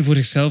kan en voor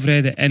zichzelf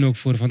rijden en ook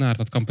voor Van Aert.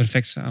 Dat kan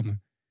perfect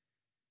samen.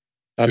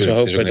 Laten we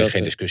hopen dat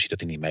geen discussie dat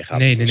hij niet meegaat.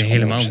 Nee,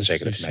 helemaal niet.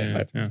 Zeker dat hij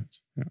meegaat. Ja.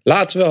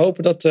 Laten we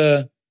hopen dat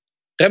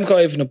Remco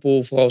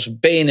Evenepoel vooral zijn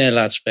benen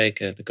laat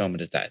spreken de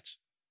komende tijd.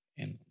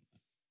 En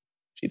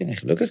iedereen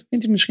gelukkig.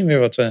 Vindt hij misschien weer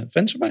wat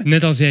fans erbij?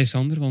 Net als jij,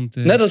 Sander. Want,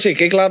 net als ik.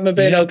 Ik laat mijn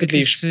benen ook het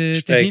liefst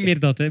het is niet meer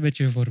dat, hè, met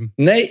je vorm.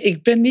 Nee,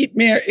 ik ben niet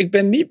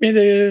meer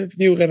de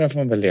wielrenner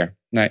van weleer.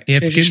 Nee,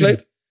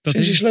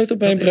 sinds je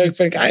sleutelbeenbreuk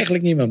ben ik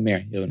eigenlijk niemand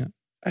meer, Jeroen. Ja.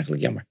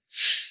 Eigenlijk jammer.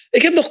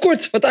 Ik heb nog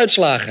kort wat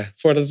uitslagen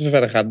voordat we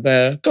verder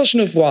gaan.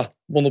 Cosnefroid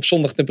won op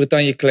zondag de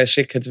Bretagne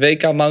Classic. Het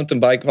WK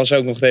Mountainbike was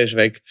ook nog deze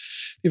week.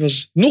 Die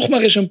was nog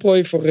maar eens een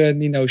prooi voor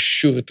Nino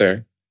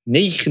Schurter.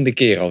 9e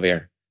keer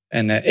alweer.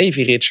 En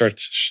Evie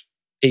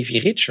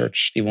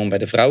Richards, die won bij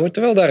de vrouwen.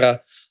 Terwijl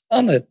daar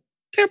Anne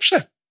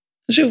Terpstra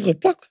een zilveren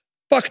plak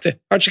pakte.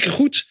 Hartstikke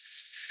goed.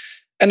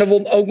 En er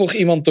won ook nog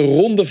iemand de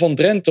Ronde van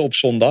Drenthe op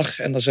zondag.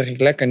 En dan zeg ik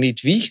lekker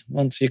niet wie.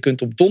 Want je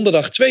kunt op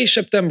donderdag 2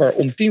 september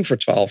om 11:10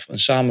 een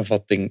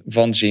samenvatting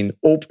van zien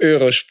op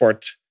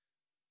Eurosport.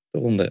 De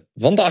Ronde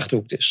van de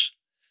Achterhoek dus.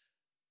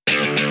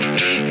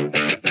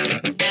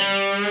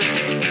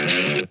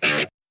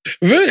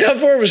 We gaan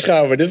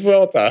voorbeschouwen de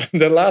Vuelta.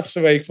 De laatste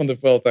week van de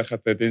Vuelta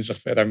gaat dinsdag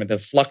verder met een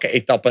vlakke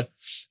etappe.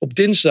 Op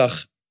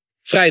dinsdag,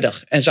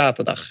 vrijdag en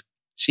zaterdag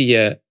zie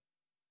je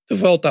de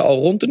Vuelta al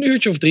rond een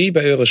uurtje of 3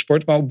 bij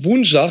Eurosport. Maar op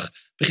woensdag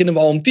beginnen we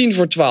al om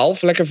 11:10.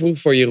 Lekker vroeg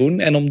voor Jeroen.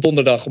 En om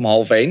donderdag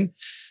om 12:30.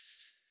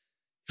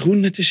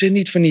 Jeroen, het is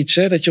niet voor niets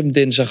hè, dat je op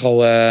dinsdag al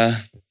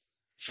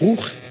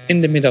vroeg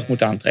in de middag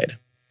moet aantreden.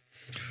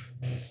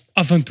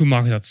 Af en toe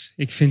mag dat.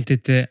 Ik vind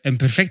dit een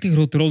perfecte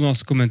grote rol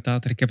als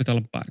commentator. Ik heb het al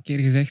een paar keer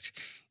gezegd.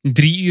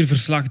 3 uur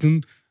verslag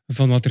doen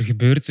van wat er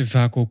gebeurt.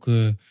 Vaak ook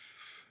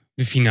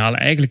de finale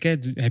eigenlijk. Hè.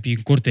 Dan heb je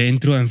een korte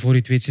intro en voor je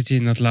het weet zit je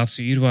in dat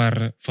laatste uur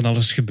waar van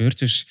alles gebeurt.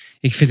 Dus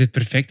ik vind het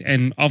perfect.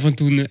 En af en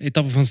toe een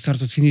etappe van start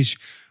tot finish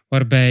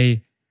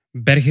waarbij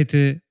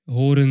bergen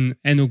horen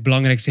en ook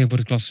belangrijk zijn voor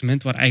het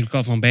klassement, waar eigenlijk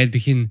al van bij het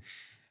begin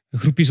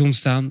groepjes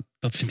ontstaan.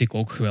 Dat vind ik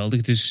ook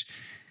geweldig. Dus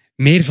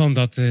meer van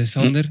dat,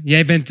 Sander.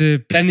 Jij bent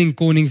de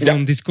planningkoning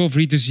van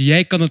Discovery, dus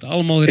jij kan het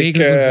allemaal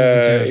regelen voor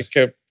volgend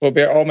jaar. Ik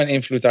probeer al mijn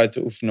invloed uit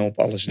te oefenen op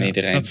alles en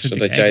iedereen,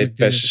 zodat jij het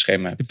beste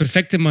schema hebt. De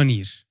perfecte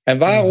manier. En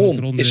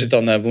waarom is het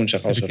dan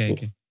woensdag al zo vroeg?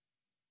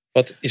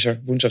 Wat is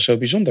er woensdag zo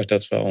bijzonder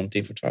dat we om 11:10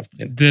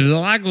 beginnen? De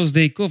Lagos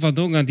de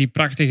Covadonga, die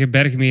prachtige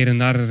bergmeren,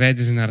 daar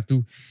rijden ze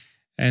naartoe.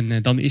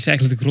 En dan is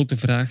eigenlijk de grote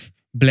vraag,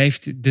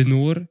 blijft de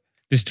Noor,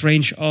 de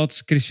Strange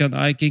Odds, Christian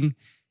Eiking,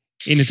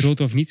 in het rood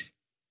of niet?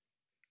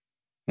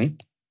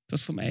 Dat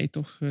is voor mij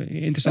toch een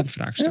interessant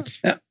vraagstuk.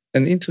 Ja,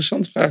 een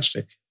interessant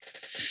vraagstuk.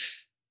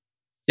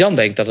 Jan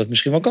denkt dat het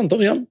misschien wel kan,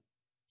 toch Jan?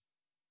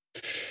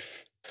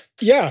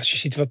 Ja, als je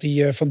ziet wat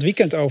hij van het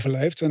weekend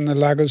overleeft. En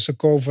Lagos de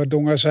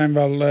Covadonga zijn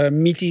wel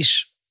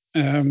mythisch.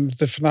 Het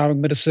heeft voornamelijk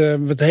met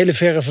het hele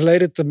verre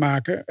verleden te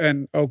maken.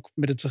 En ook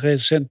met het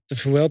recente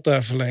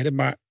Vuelta verleden.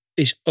 Maar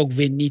is ook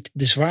weer niet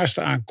de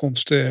zwaarste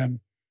aankomst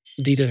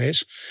die er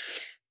is.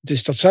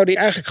 Dus dat zou hij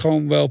eigenlijk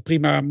gewoon wel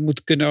prima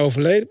moeten kunnen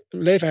overleven.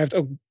 Hij heeft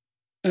ook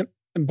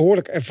een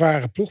behoorlijk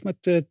ervaren ploeg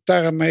met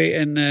Taramé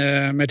en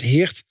met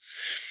Heert.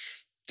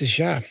 Dus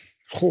ja,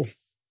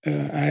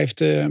 hij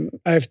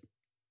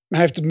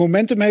heeft het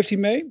momentum heeft hij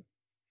mee.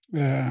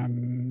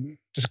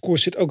 Dus de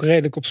koers zit ook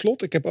redelijk op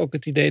slot. Ik heb ook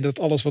het idee dat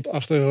alles wat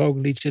achter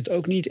Roglic zit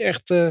ook niet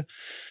echt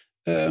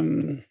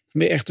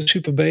meer echt een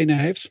superbenen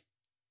heeft.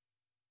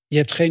 Je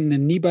hebt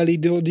geen Nibali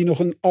die nog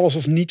een alles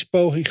of niets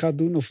poging gaat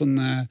doen. Of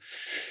een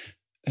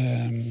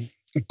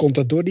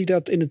Contador die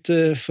dat in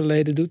het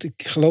verleden doet.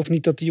 Ik geloof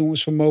niet dat de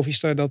jongens van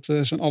Movistar dat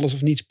zo'n alles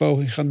of niets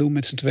poging gaan doen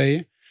met z'n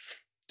tweeën.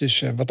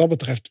 Dus wat dat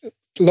betreft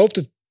loopt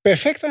het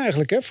perfect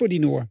eigenlijk hè, voor die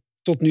Noor.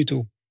 Tot nu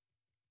toe.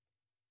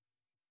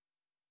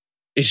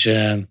 Is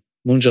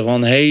woensdag wel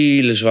een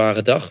hele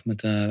zware dag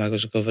met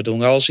Lagos de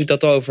Covadonga. Als hij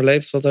dat al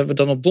overleeft, wat hebben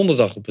we dan op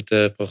donderdag op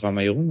het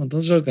programma, Jeroen? Want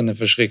dat is ook een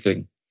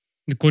verschrikking.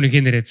 De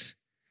koninginrit.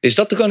 Is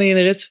dat de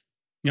koninginrit?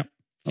 Ja,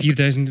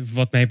 4000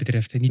 wat mij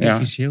betreft, niet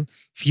officieel.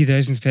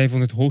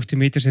 4500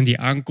 hoogtemeters en die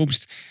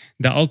aankomst.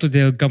 De Alto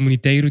del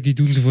Comuniteiro, die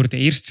doen ze voor het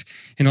eerst.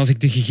 En als ik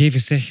de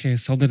gegevens zeg,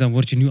 Sander, dan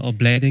word je nu al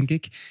blij, denk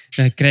ik.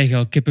 Dan krijg je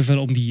al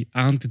kippenvel om die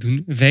aan te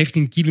doen.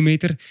 15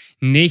 kilometer,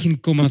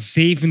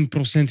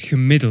 9,7%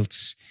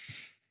 gemiddeld.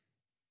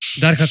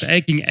 Daar gaat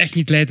Eiking echt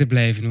niet leiden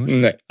blijven, hoor.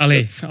 Nee.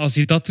 Allee, als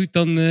hij dat doet,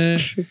 dan...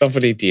 dan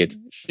verdient hij het.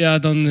 Ja,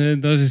 dan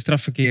dat is een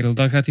straffe kerel.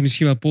 Dan gaat hij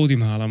misschien wel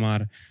podium halen,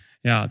 maar...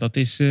 Ja, dat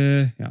is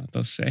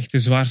echt de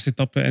zwaarste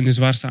etappe en de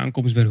zwaarste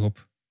aankomst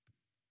bergop.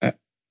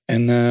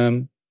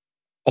 En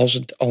als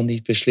het al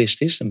niet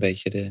beslist is, een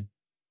beetje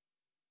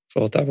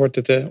daar wordt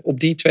het op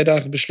die 2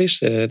 dagen beslist,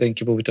 denk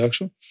je, Bobby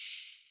Traxel?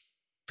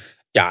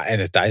 Ja, en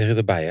de tijdrit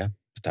erbij, hè.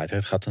 De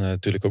tijdrit gaat er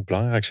natuurlijk ook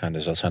belangrijk zijn.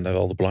 Dus dat zijn er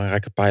wel de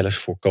belangrijke pijlers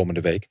voor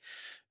komende week.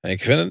 En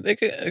ik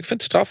vind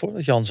het straf, hoor,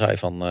 dat Jan zei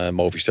van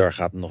Movistar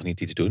gaat nog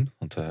niet iets doen.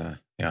 Want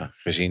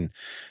gezien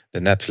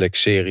de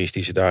Netflix-series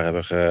die ze daar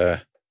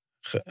hebben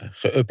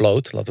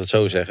geüpload, laten we het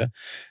zo zeggen,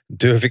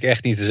 durf ik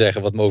echt niet te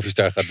zeggen wat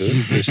Movistar gaat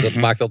doen. Dus dat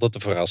maakt altijd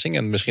een verrassing.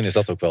 En misschien is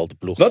dat ook wel de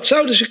ploeg. Wat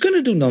zouden ze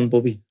kunnen doen dan,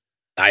 Bobby?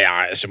 Nou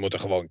ja, ze moeten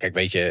gewoon... Kijk,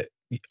 weet je,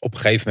 op een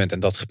gegeven moment, en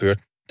dat gebeurt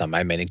naar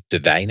mijn mening te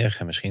weinig.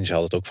 En misschien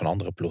zal het ook van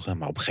andere ploegen.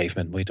 Maar op een gegeven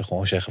moment moet je toch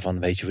gewoon zeggen van,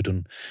 weet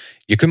je,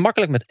 je kunt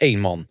makkelijk met 1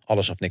 man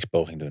alles of niks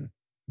poging doen.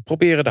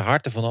 proberen de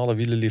harten van alle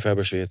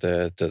wielerliefhebbers weer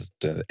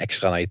te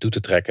extra naar je toe te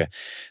trekken.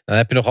 Dan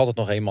heb je nog altijd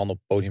nog 1 man op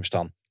het podium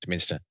staan.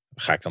 Tenminste,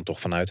 daar ga ik dan toch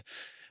vanuit.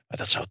 Maar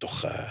dat zou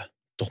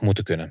toch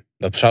moeten kunnen.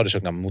 Dat zou dus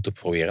ook naar moeten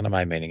proberen, naar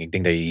mijn mening. Ik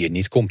denk dat je hier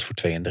niet komt voor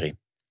 2 en 3.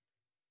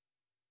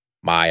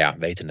 Maar ja,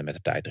 wetende met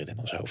de tijdrit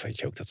en zo, weet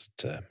je ook dat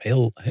het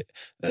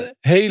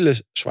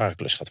hele zware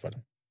klus gaat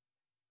worden.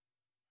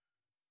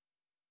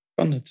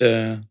 Kan het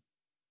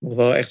nog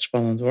wel echt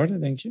spannend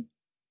worden, denk je?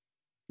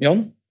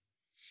 Jan?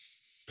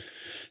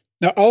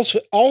 Nou,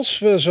 als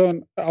we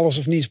zo'n alles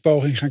of niets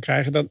poging gaan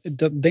krijgen,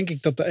 dan denk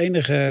ik dat de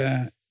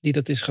enige die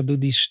dat is gaat doen,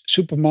 die is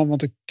Superman.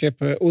 Want ik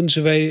heb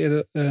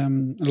Onze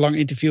een lang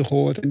interview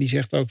gehoord en die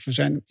zegt ook, we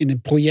zijn in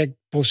een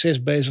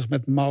proces bezig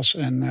met Mas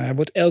en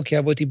elk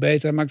jaar wordt hij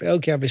beter. Hij maakt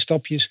elk jaar weer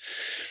stapjes.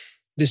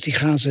 Dus die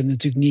gaan ze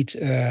natuurlijk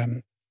niet...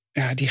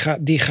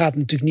 Die gaat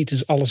natuurlijk niet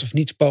een alles of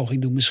niets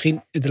poging doen.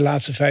 Misschien in de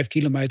laatste 5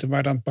 kilometer,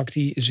 maar dan pakt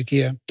hij eens een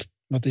keer,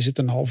 wat is het,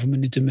 een halve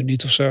minuut, een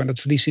minuut of zo. En dat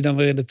verliest hij dan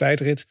weer in de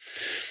tijdrit.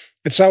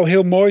 Het zou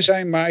heel mooi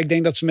zijn, maar ik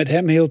denk dat ze met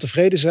hem heel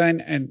tevreden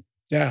zijn. En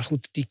ja,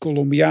 goed, die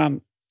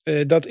Colombiaan,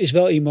 dat is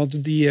wel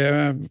iemand die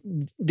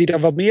daar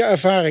wat meer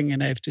ervaring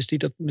in heeft. Dus die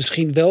dat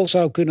misschien wel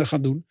zou kunnen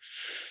gaan doen.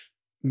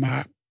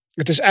 Maar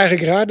het is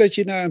eigenlijk raar dat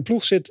je naar een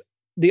ploeg zit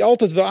die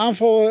altijd wel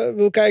aanvallen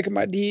wil kijken,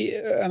 maar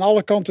die aan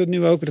alle kanten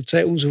nu ook, dat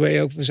zei Onze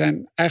ook, we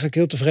zijn eigenlijk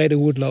heel tevreden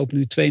hoe het loopt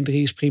nu. 2 en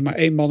 3 is prima,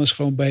 1 man is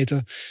gewoon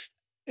beter.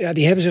 Ja,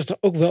 die hebben zich er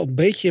ook wel een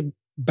beetje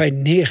bij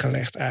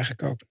neergelegd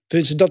eigenlijk ook.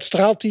 Tenminste, dat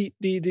straalt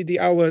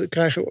die oude,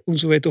 krijgen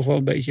Onze toch wel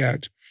een beetje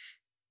uit.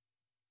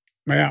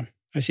 Maar ja,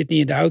 hij zit niet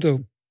in de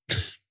auto.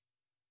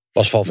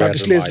 Was Valverde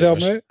beslist wel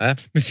mee.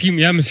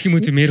 Misschien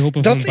moeten we meer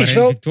hopen van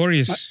Bahrein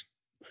Victorious.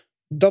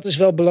 Dat is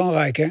wel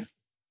belangrijk, hè?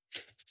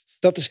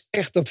 Dat is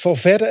echt, dat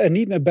Valverde er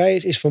niet meer bij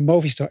is voor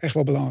Movistar echt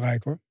wel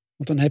belangrijk, hoor.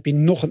 Want dan heb je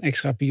nog een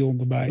extra pion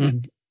erbij.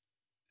 En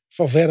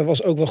Valverde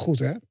was ook wel goed,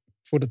 hè?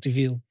 Voordat hij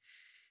viel.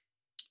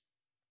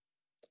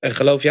 En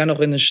geloof jij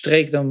nog in een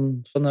streek dan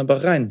van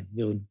Bahrein,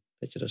 Jeroen?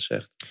 Dat je dat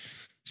zegt.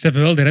 Ze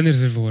hebben wel de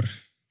renners ervoor.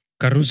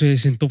 Caruso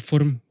is in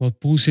topvorm. Wout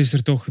Poels is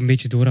er toch een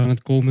beetje door aan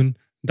het komen.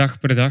 Dag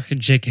per dag.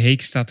 Jack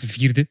Haig staat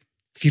 4e.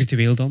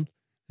 Virtueel dan.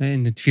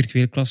 In het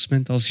virtueel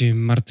klassement. Als je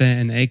Martin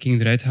en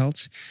Eiking eruit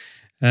haalt.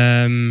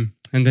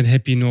 En dan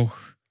heb je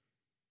nog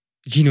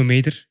Gino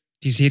Meder,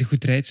 die zeer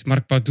goed rijdt.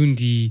 Marc Padoen,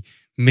 die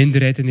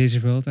minder rijdt in deze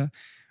Vuelta.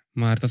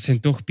 Maar dat zijn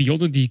toch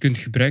pionnen die je kunt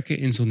gebruiken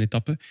in zo'n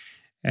etappe.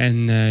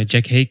 En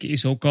Jack Haig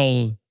is ook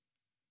al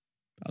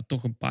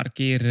toch een paar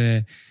keer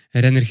een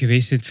renner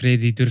geweest in het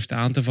verleden die durft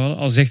aan te vallen.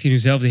 Al zegt hij nu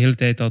zelf de hele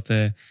tijd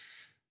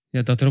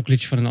dat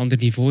Roglic van een ander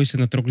niveau is en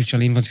dat Roglic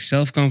alleen van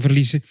zichzelf kan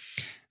verliezen.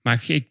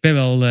 Maar ik ben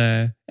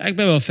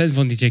wel fan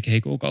van die Jack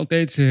Haig. Ook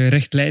altijd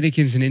rechtlijnig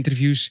in zijn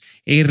interviews.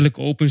 Eerlijk,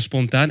 open,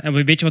 spontaan.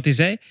 En weet je wat hij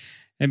zei?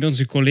 En bij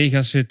onze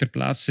collega's ter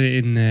plaatse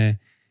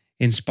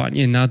in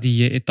Spanje, na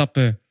die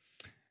etappe,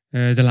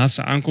 de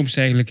laatste aankomst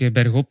eigenlijk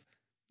bergop.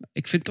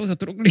 Ik vind toch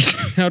dat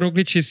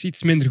Roglic is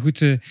iets minder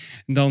goed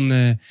dan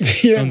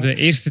de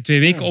eerste 2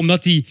 weken. Ja.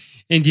 Omdat hij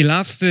in die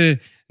laatste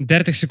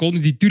 30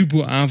 seconden, die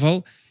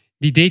turbo-aanval,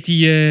 die deed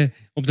hij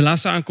op de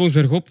laatste aankomst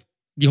bergop.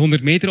 Die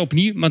 100 meter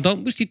opnieuw, maar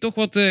dan moest hij toch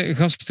wat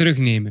gas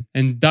terugnemen.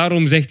 En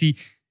daarom zegt hij,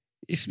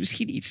 is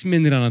misschien iets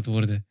minder aan het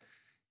worden.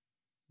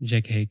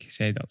 Jack Haig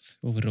zei dat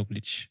over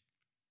Roglic.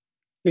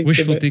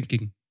 Wishful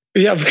thinking.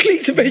 Ja, het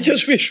klinkt een beetje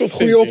als wishful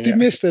thinking. Goeie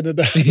optimist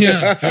inderdaad.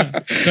 Ja,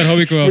 daar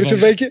hou ik wel van.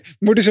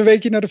 Moet eens een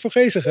weekje naar de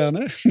Vogezen gaan,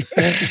 hè?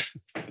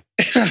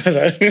 Ja,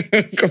 daar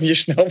kom je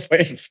snel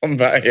van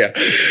bij, ja.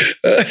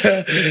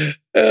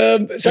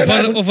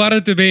 Of waren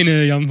het de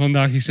benen, Jan,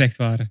 vandaag die slecht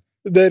waren?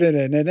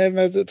 Nee,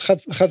 maar het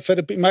gaat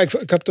verder. Maar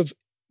ik heb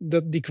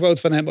die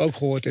quote van hem ook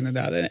gehoord,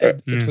 inderdaad.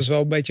 En het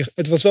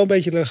was wel een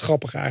beetje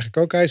grappig eigenlijk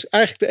ook. Hij is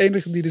eigenlijk de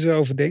enige die er zo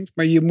over denkt.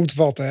 Maar je moet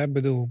wat, hè?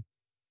 Bedoel,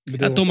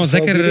 Thomas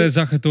Dekker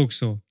zag het ook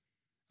zo.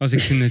 Als ik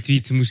zijn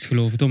tweets moest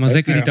geloven. Thomas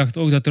Dekker die dacht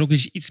ook dat er ook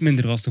iets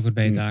minder was de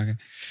voorbije dagen.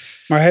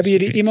 Maar hebben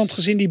jullie iemand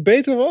gezien die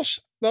beter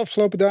was de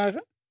afgelopen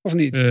dagen? Of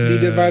niet?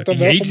 Waar het dan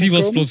wel Yates, die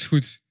was plots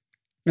goed.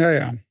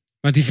 Ja.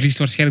 Maar die verliest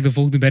waarschijnlijk de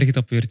volgende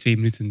bergetappe weer 2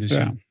 minuten. Dus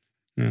ja.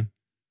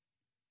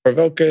 Voor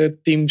welke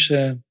teams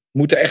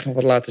moeten echt nog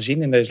wat laten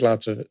zien in deze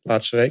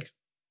laatste week?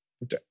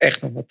 Moeten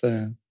echt nog wat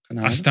gaan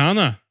halen?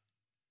 Astana.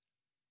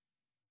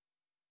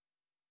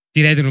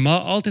 Die rijden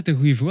normaal altijd een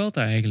goede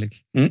Vuelta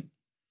eigenlijk.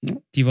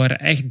 Die waren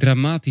echt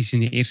dramatisch in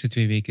de eerste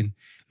 2 weken.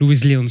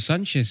 Luis Leon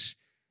Sanchez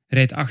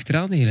rijdt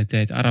achteraan de hele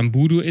tijd.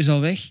 Aramburu is al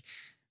weg.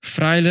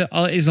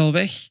 Fraile is al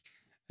weg.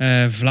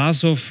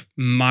 Vlasov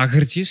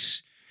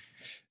magertjes.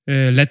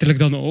 Letterlijk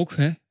dan ook.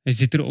 Hè. Hij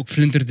ziet er ook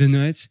flinterdun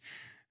uit.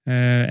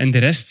 En de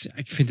rest,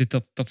 ik vind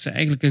het dat ze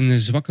eigenlijk een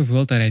zwakke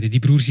Vuelta rijden. Die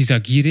broers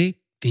Izagirre,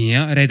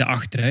 rijden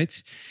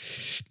achteruit.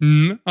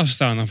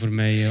 Astana voor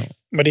mij.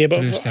 Maar die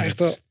hebben ook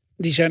echt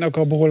die zijn ook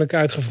al behoorlijk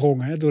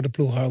uitgewrongen, hè, door de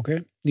ploeg ook, hè?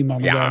 Die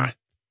mannen. Ja, daar.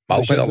 maar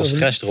ook met alle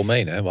stress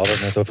eromheen. Hè? We hadden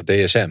het net over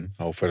DSM,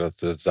 over dat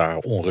het daar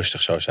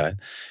onrustig zou zijn.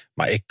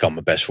 Maar ik kan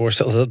me best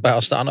voorstellen dat het bij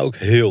Astana ook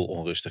heel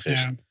onrustig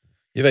is. Ja.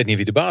 Je weet niet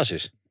wie de baas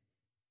is.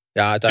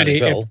 Ja,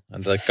 uiteindelijk wel.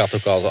 En ik had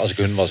ook al, als ik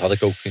hun was, had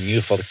ik ook in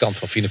ieder geval de kant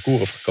van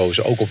Vinokourov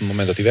gekozen. Ook op het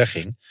moment dat hij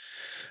wegging.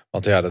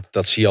 Want ja,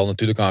 dat zie je al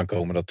natuurlijk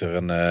aankomen.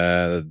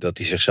 Dat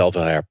hij zichzelf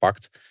wel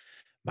herpakt.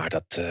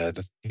 Maar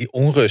die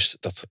onrust,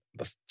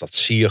 dat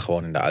zie je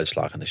gewoon in de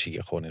uitslagen. En dat zie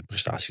je gewoon in de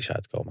prestaties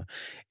uitkomen.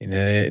 In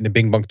de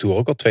Bing Bang Tour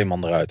ook al 2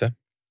 man eruit, hè?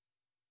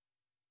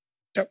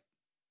 Ja.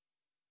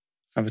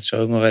 Gaan we het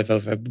zo ook nog even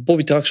over hebben.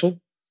 Bobby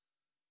Traxel.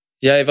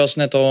 Jij was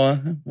net al, we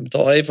hebben het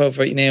al even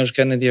over Ineos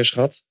Grenadiers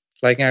gehad.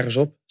 Gelijk nergens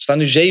op. Staan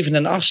nu 7e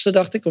en 8e,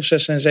 dacht ik. Of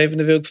 6e en 7e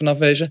wil ik vanaf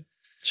wezen.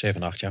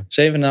 7 en 8, ja.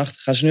 7 en 8.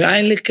 Gaan ze nu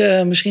eindelijk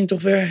misschien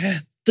toch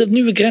weer... de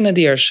nieuwe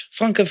Grenadiers.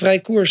 Frankenvrij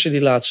koersen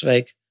die laatste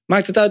week.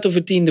 Maakt het uit of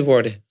we 10e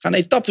worden. Gaan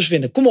etappes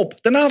winnen. Kom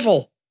op, ten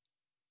aanval.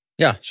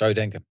 Ja, zou je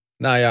denken.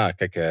 Nou ja,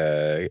 kijk,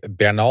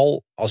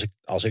 Bernal,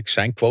 als ik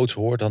zijn quotes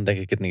hoor, dan denk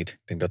ik het niet. Ik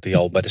denk dat hij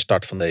al bij de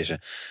start van deze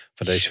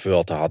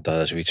Vuelta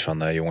had zoiets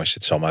van... jongens,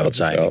 het zal mij wat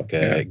zijn.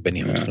 Ik ben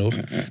niet goed genoeg.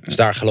 Dus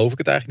daar geloof ik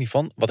het eigenlijk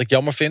niet van. Wat ik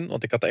jammer vind,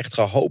 want ik had echt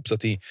gehoopt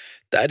dat hij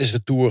tijdens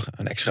de Tour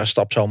een extra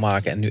stap zou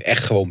maken. En nu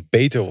echt gewoon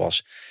beter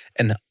was.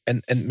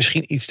 En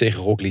misschien iets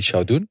tegen Roglic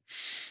zou doen.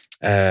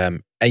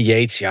 En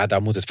Yates, ja,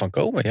 daar moet het van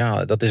komen.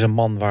 Ja, dat is een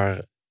man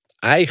waar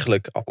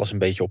eigenlijk alles een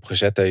beetje op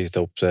gezet heeft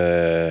op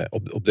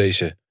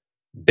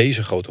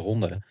deze grote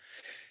ronde.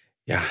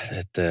 Ja,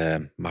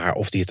 maar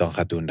of die het dan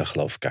gaat doen, dat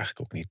geloof ik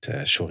eigenlijk ook niet.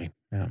 Sorry.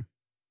 Ja.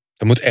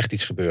 Er moet echt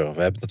iets gebeuren.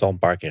 We hebben het al een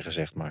paar keer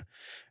gezegd, maar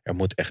er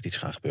moet echt iets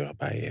gaan gebeuren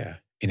bij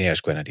Ineos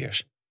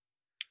Grenadiers.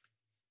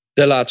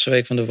 De laatste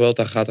week van de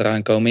Vuelta gaat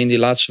eraan komen. In die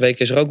laatste week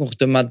is er ook nog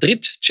de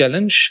Madrid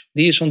Challenge.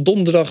 Die is van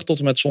donderdag tot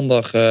en met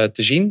zondag te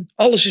zien.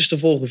 Alles is te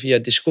volgen via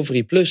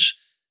Discovery Plus.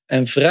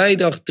 En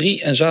vrijdag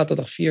 3 en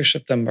zaterdag 4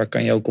 september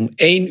kan je ook om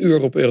 1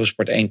 uur op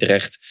Eurosport 1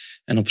 terecht.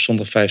 En op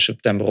zondag 5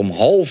 september om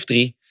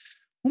 2:30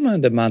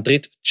 om de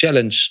Madrid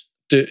Challenge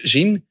te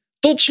zien.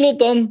 Tot slot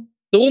dan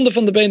de Ronde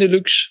van de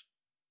Benelux.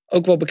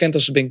 Ook wel bekend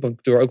als de Bing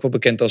Bang Tour. Ook wel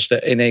bekend als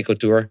de Eneco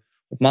Tour.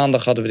 Op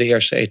maandag hadden we de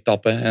eerste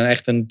etappe. En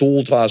echt een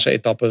doldwaze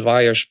etappe.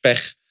 Waaiers,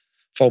 pech,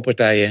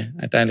 valpartijen.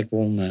 Uiteindelijk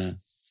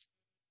won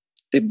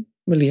Tim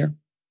Merlier.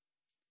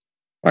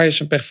 Waaiers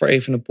en pech voor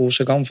Evenepoel.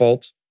 Sagan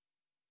valt.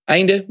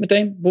 Einde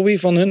meteen, Bobby,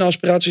 van hun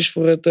aspiraties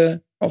voor het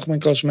algemeen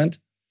klassement.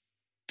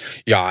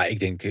 Ja, ik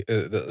denk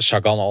dat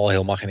Sagan al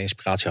helemaal geen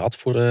inspiratie had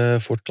voor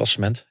het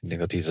klassement. Ik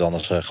denk dat hij het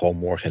anders gewoon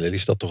morgen in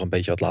Lelystad toch een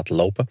beetje had laten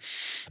lopen.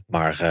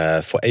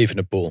 Maar voor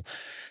Evenepoel,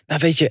 nou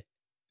weet je,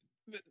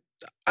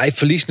 hij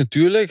verliest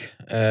natuurlijk.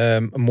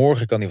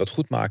 Morgen kan hij wat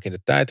goed maken in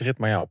de tijdrit.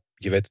 Maar ja,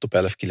 je weet het, op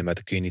 11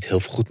 kilometer kun je niet heel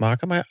veel goed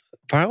maken. Maar ja,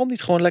 waarom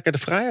niet gewoon lekker de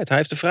vrijheid? Hij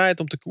heeft de vrijheid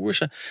om te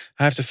koersen.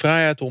 Hij heeft de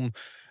vrijheid om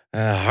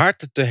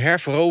harten te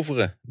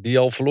herveroveren die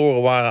al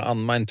verloren waren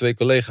aan mijn 2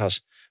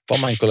 collega's. Van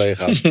mijn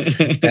collega's.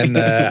 En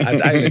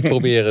uiteindelijk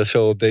proberen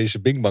zo op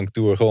deze Bing Bang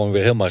Tour gewoon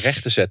weer helemaal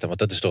recht te zetten. Want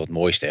dat is toch het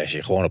mooiste. Als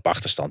je gewoon op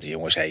achterstand die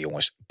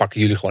jongens, pakken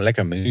jullie gewoon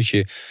lekker een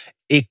minuutje.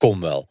 Ik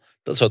kom wel.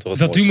 Dat zou toch het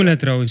mooiste. Zat Dumoulin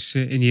trouwens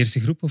in de eerste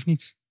groep of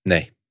niet?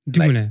 Nee.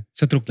 Dumoulin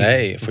zat er ook niet.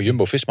 Nee, voor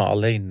Jumbo-Visma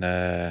alleen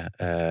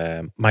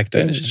Mike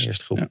Teunissen in de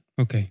eerste groep. Ja.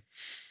 Oké.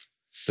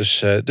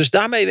 Dus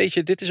daarmee weet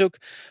je, dit is ook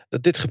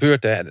dat dit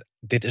gebeurt. Hè,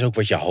 dit is ook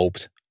wat je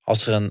hoopt.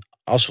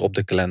 Als er op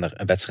de kalender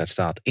een wedstrijd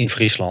staat in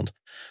Friesland,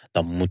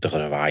 dan moeten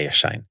er waaiers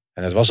zijn.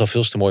 En het was al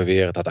veel te mooi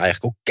weer. Het had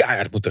eigenlijk ook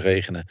keihard moeten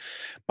regenen.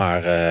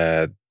 Maar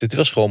dit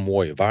was gewoon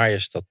mooi.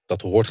 Waaiers,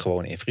 dat hoort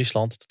gewoon in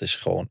Friesland. Dat is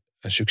gewoon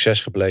een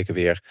succes gebleken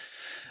weer.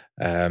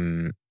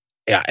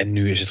 Ja, en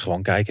nu is het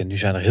gewoon kijken. Nu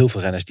zijn er heel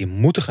veel renners die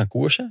moeten gaan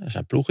koersen. Er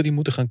zijn ploegen die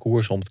moeten gaan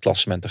koersen om het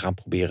klassement te gaan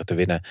proberen te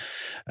winnen.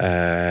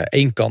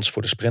 1 kans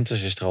voor de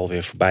sprinters is er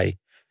alweer voorbij.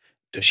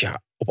 Dus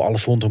ja, op alle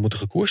fronten moeten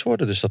gekoerst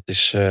worden. Dus dat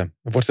is,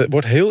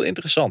 wordt heel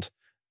interessant.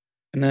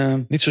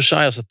 En, niet zo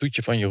saai als dat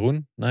toetje van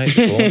Jeroen. Nee,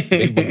 gewoon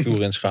Bing Bang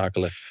Tour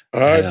inschakelen.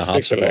 En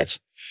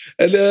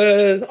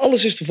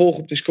alles is te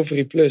volgen op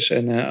Discovery Plus.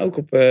 En ook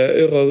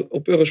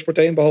op Eurosport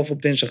 1, behalve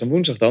op dinsdag en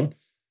woensdag dan.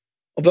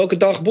 Op welke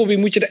dag, Bobby,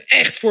 moet je er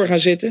echt voor gaan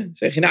zitten?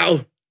 Zeg je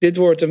nou, dit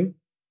wordt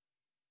hem.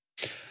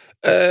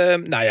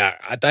 Nou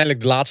ja,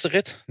 uiteindelijk de laatste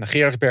rit. Naar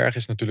Gerardsberg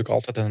is natuurlijk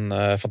altijd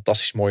een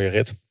fantastisch mooie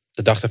rit.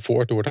 De dag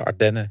ervoor door de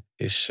Ardennen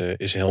is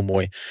heel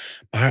mooi.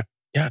 Maar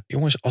ja,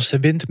 jongens, als de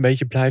wind een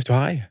beetje blijft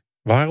waaien,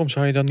 waarom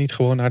zou je dan niet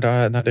gewoon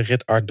naar de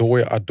rit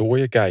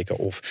Ardooien kijken?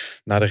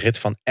 Of naar de rit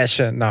van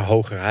Essen naar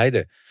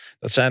Hogerheide?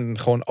 Dat zijn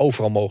gewoon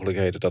overal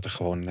mogelijkheden dat er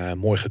gewoon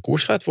mooi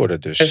gekoerst gaat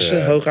worden. Dus,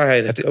 Essen,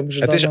 Hogerheide.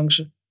 Het is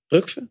langs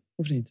Rukven,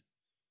 of niet?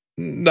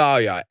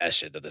 Nou ja,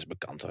 Essen, dat is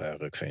bekend.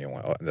 Rukven,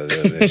 jongen.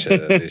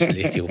 Dat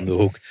ligt hier om de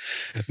hoek.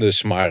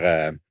 Dus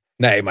maar...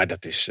 Nee, maar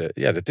dat is...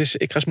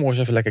 Ik ga eens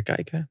morgen even lekker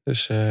kijken.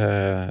 Dus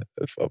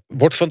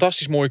wordt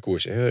fantastisch mooie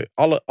koers.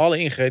 Alle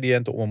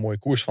ingrediënten om een mooie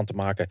koers van te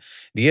maken,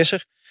 die is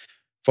er.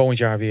 Volgend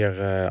jaar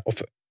weer,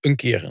 of een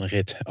keer een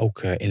rit,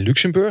 ook in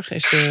Luxemburg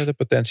is de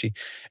potentie.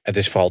 En het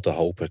is vooral te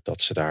hopen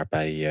dat ze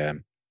daarbij...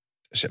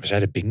 we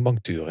zeiden Bing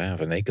Bang Tour, hè, of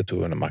een Eco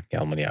Tour, dat maakt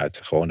helemaal niet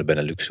uit. Gewoon de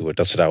Benelux Tour.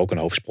 Dat ze daar ook een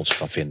hoofdsponsor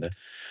van vinden.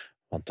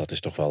 Want dat is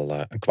toch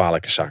wel een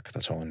kwalijke zaak.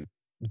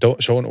 Dat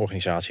zo'n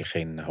organisatie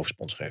geen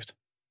hoofdsponsor heeft.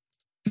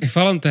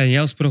 Valentijn,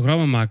 jij als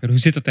programmamaker, hoe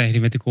zit dat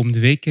eigenlijk met de komende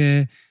week?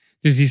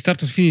 Dus die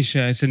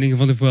start-tot-finish-uitzendingen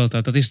van de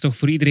Vuelta, dat is toch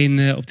voor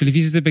iedereen op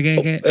televisie te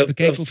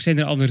bekijken? Of zijn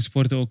er andere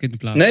sporten ook in de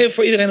plaats? Nee,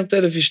 voor iedereen op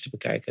televisie te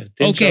bekijken.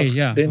 Dinsdag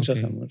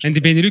en woensdag. En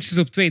de Benelux is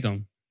op 2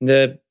 dan?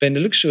 De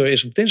Benelux Tour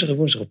is op dinsdag en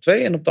woensdag op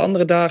 2. En op de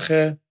andere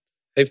dagen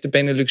heeft de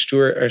Benelux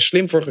Tour er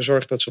slim voor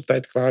gezorgd dat ze op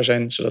tijd klaar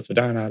zijn. Zodat we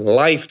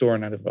daarna live door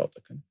naar de Vuelta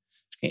kunnen.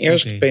 Dus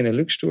eerst de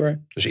Benelux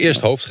Tour. Dus eerst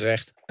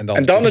hoofdgerecht. En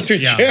dan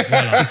natuurlijk. Ja,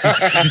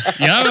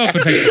 voilà. Wel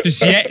perfect.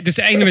 Dus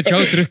eigenlijk met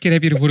jouw terugkeer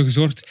heb je ervoor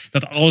gezorgd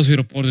dat alles weer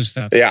op orde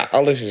staat. Ja,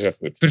 alles is weer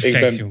goed.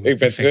 Perfect, ik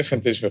ben terug en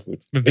het is weer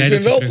goed. Ik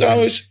vind wel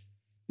trouwens,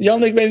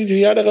 Jan, ik weet niet hoe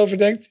jij daarover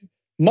denkt.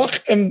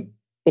 Mag een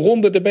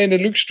ronde de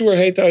Benelux Tour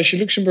heten als je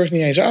Luxemburg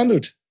niet eens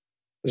aandoet?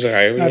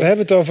 Daar hebben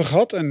we het over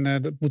gehad. En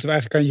dat moeten we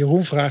eigenlijk aan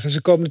Jeroen vragen.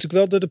 Ze komen natuurlijk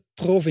wel door de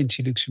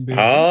provincie Luxemburg.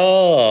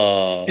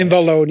 In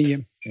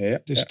Wallonië.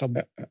 Ja, dus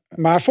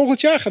maar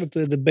volgend jaar gaat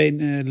het de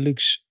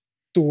Benelux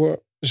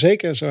Tour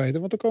zeker zo heten.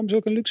 Want dan komen ze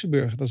ook in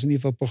Luxemburg. Dat is in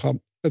ieder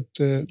geval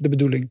de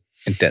bedoeling.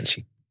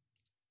 Intentie.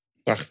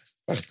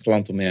 Prachtig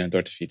land om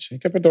door te fietsen.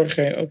 Ik heb er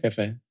doorheen ook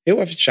heel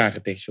eventjes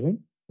aangetikt,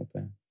 Jeroen.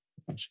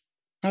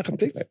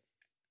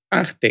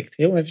 Aangetikt,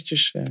 heel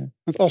eventjes.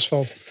 Het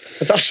asfalt.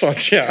 Het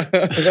asfalt, ja.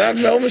 Daar heb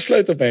ik wel mijn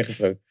sleutel op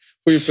gebroken.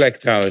 Goeie plek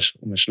trouwens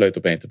om een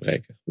sleutel op te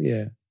breken.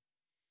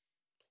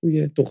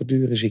 Goeie, toch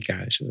dure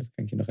ziekenhuizen. Dat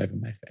kan ik je nog even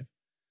meegeven.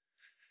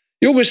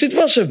 Jongens, dit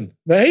was hem.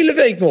 De hele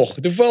week nog.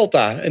 De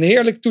Vuelta. Een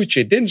heerlijk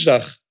toetje.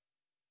 Dinsdag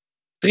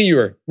 3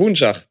 uur.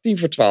 Woensdag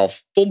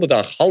 11:50.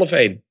 Donderdag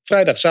 12:30.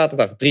 Vrijdag,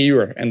 zaterdag 3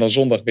 uur. En dan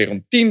zondag weer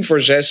om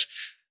 5:50.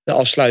 De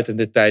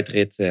afsluitende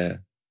tijdrit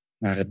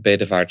naar het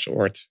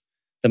bedevaartsoord.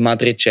 De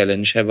Madrid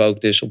Challenge hebben we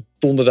ook dus op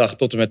donderdag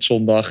tot en met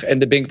zondag. En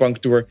de Bing Bang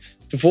Tour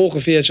te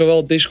volgen via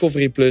zowel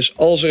Discovery Plus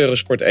als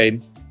Eurosport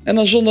 1. En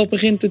dan zondag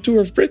begint de Tour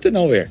of Britain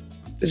alweer.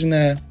 Het is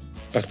een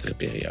prachtige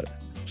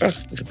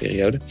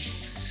periode.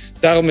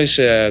 Daarom is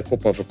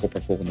Kop over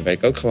Kopper volgende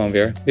week ook gewoon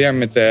weer. Weer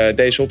met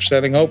deze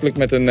opstelling. Hopelijk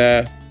met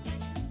een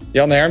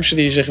Jan Hermsen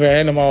die zich weer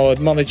helemaal het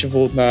mannetje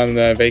voelt na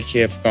een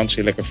weekje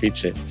vakantie. Lekker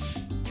fietsen.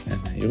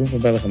 En Jeroen van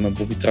Bellegem en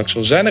Bobby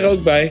Traxel zijn er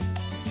ook bij.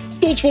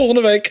 Tot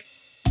volgende week.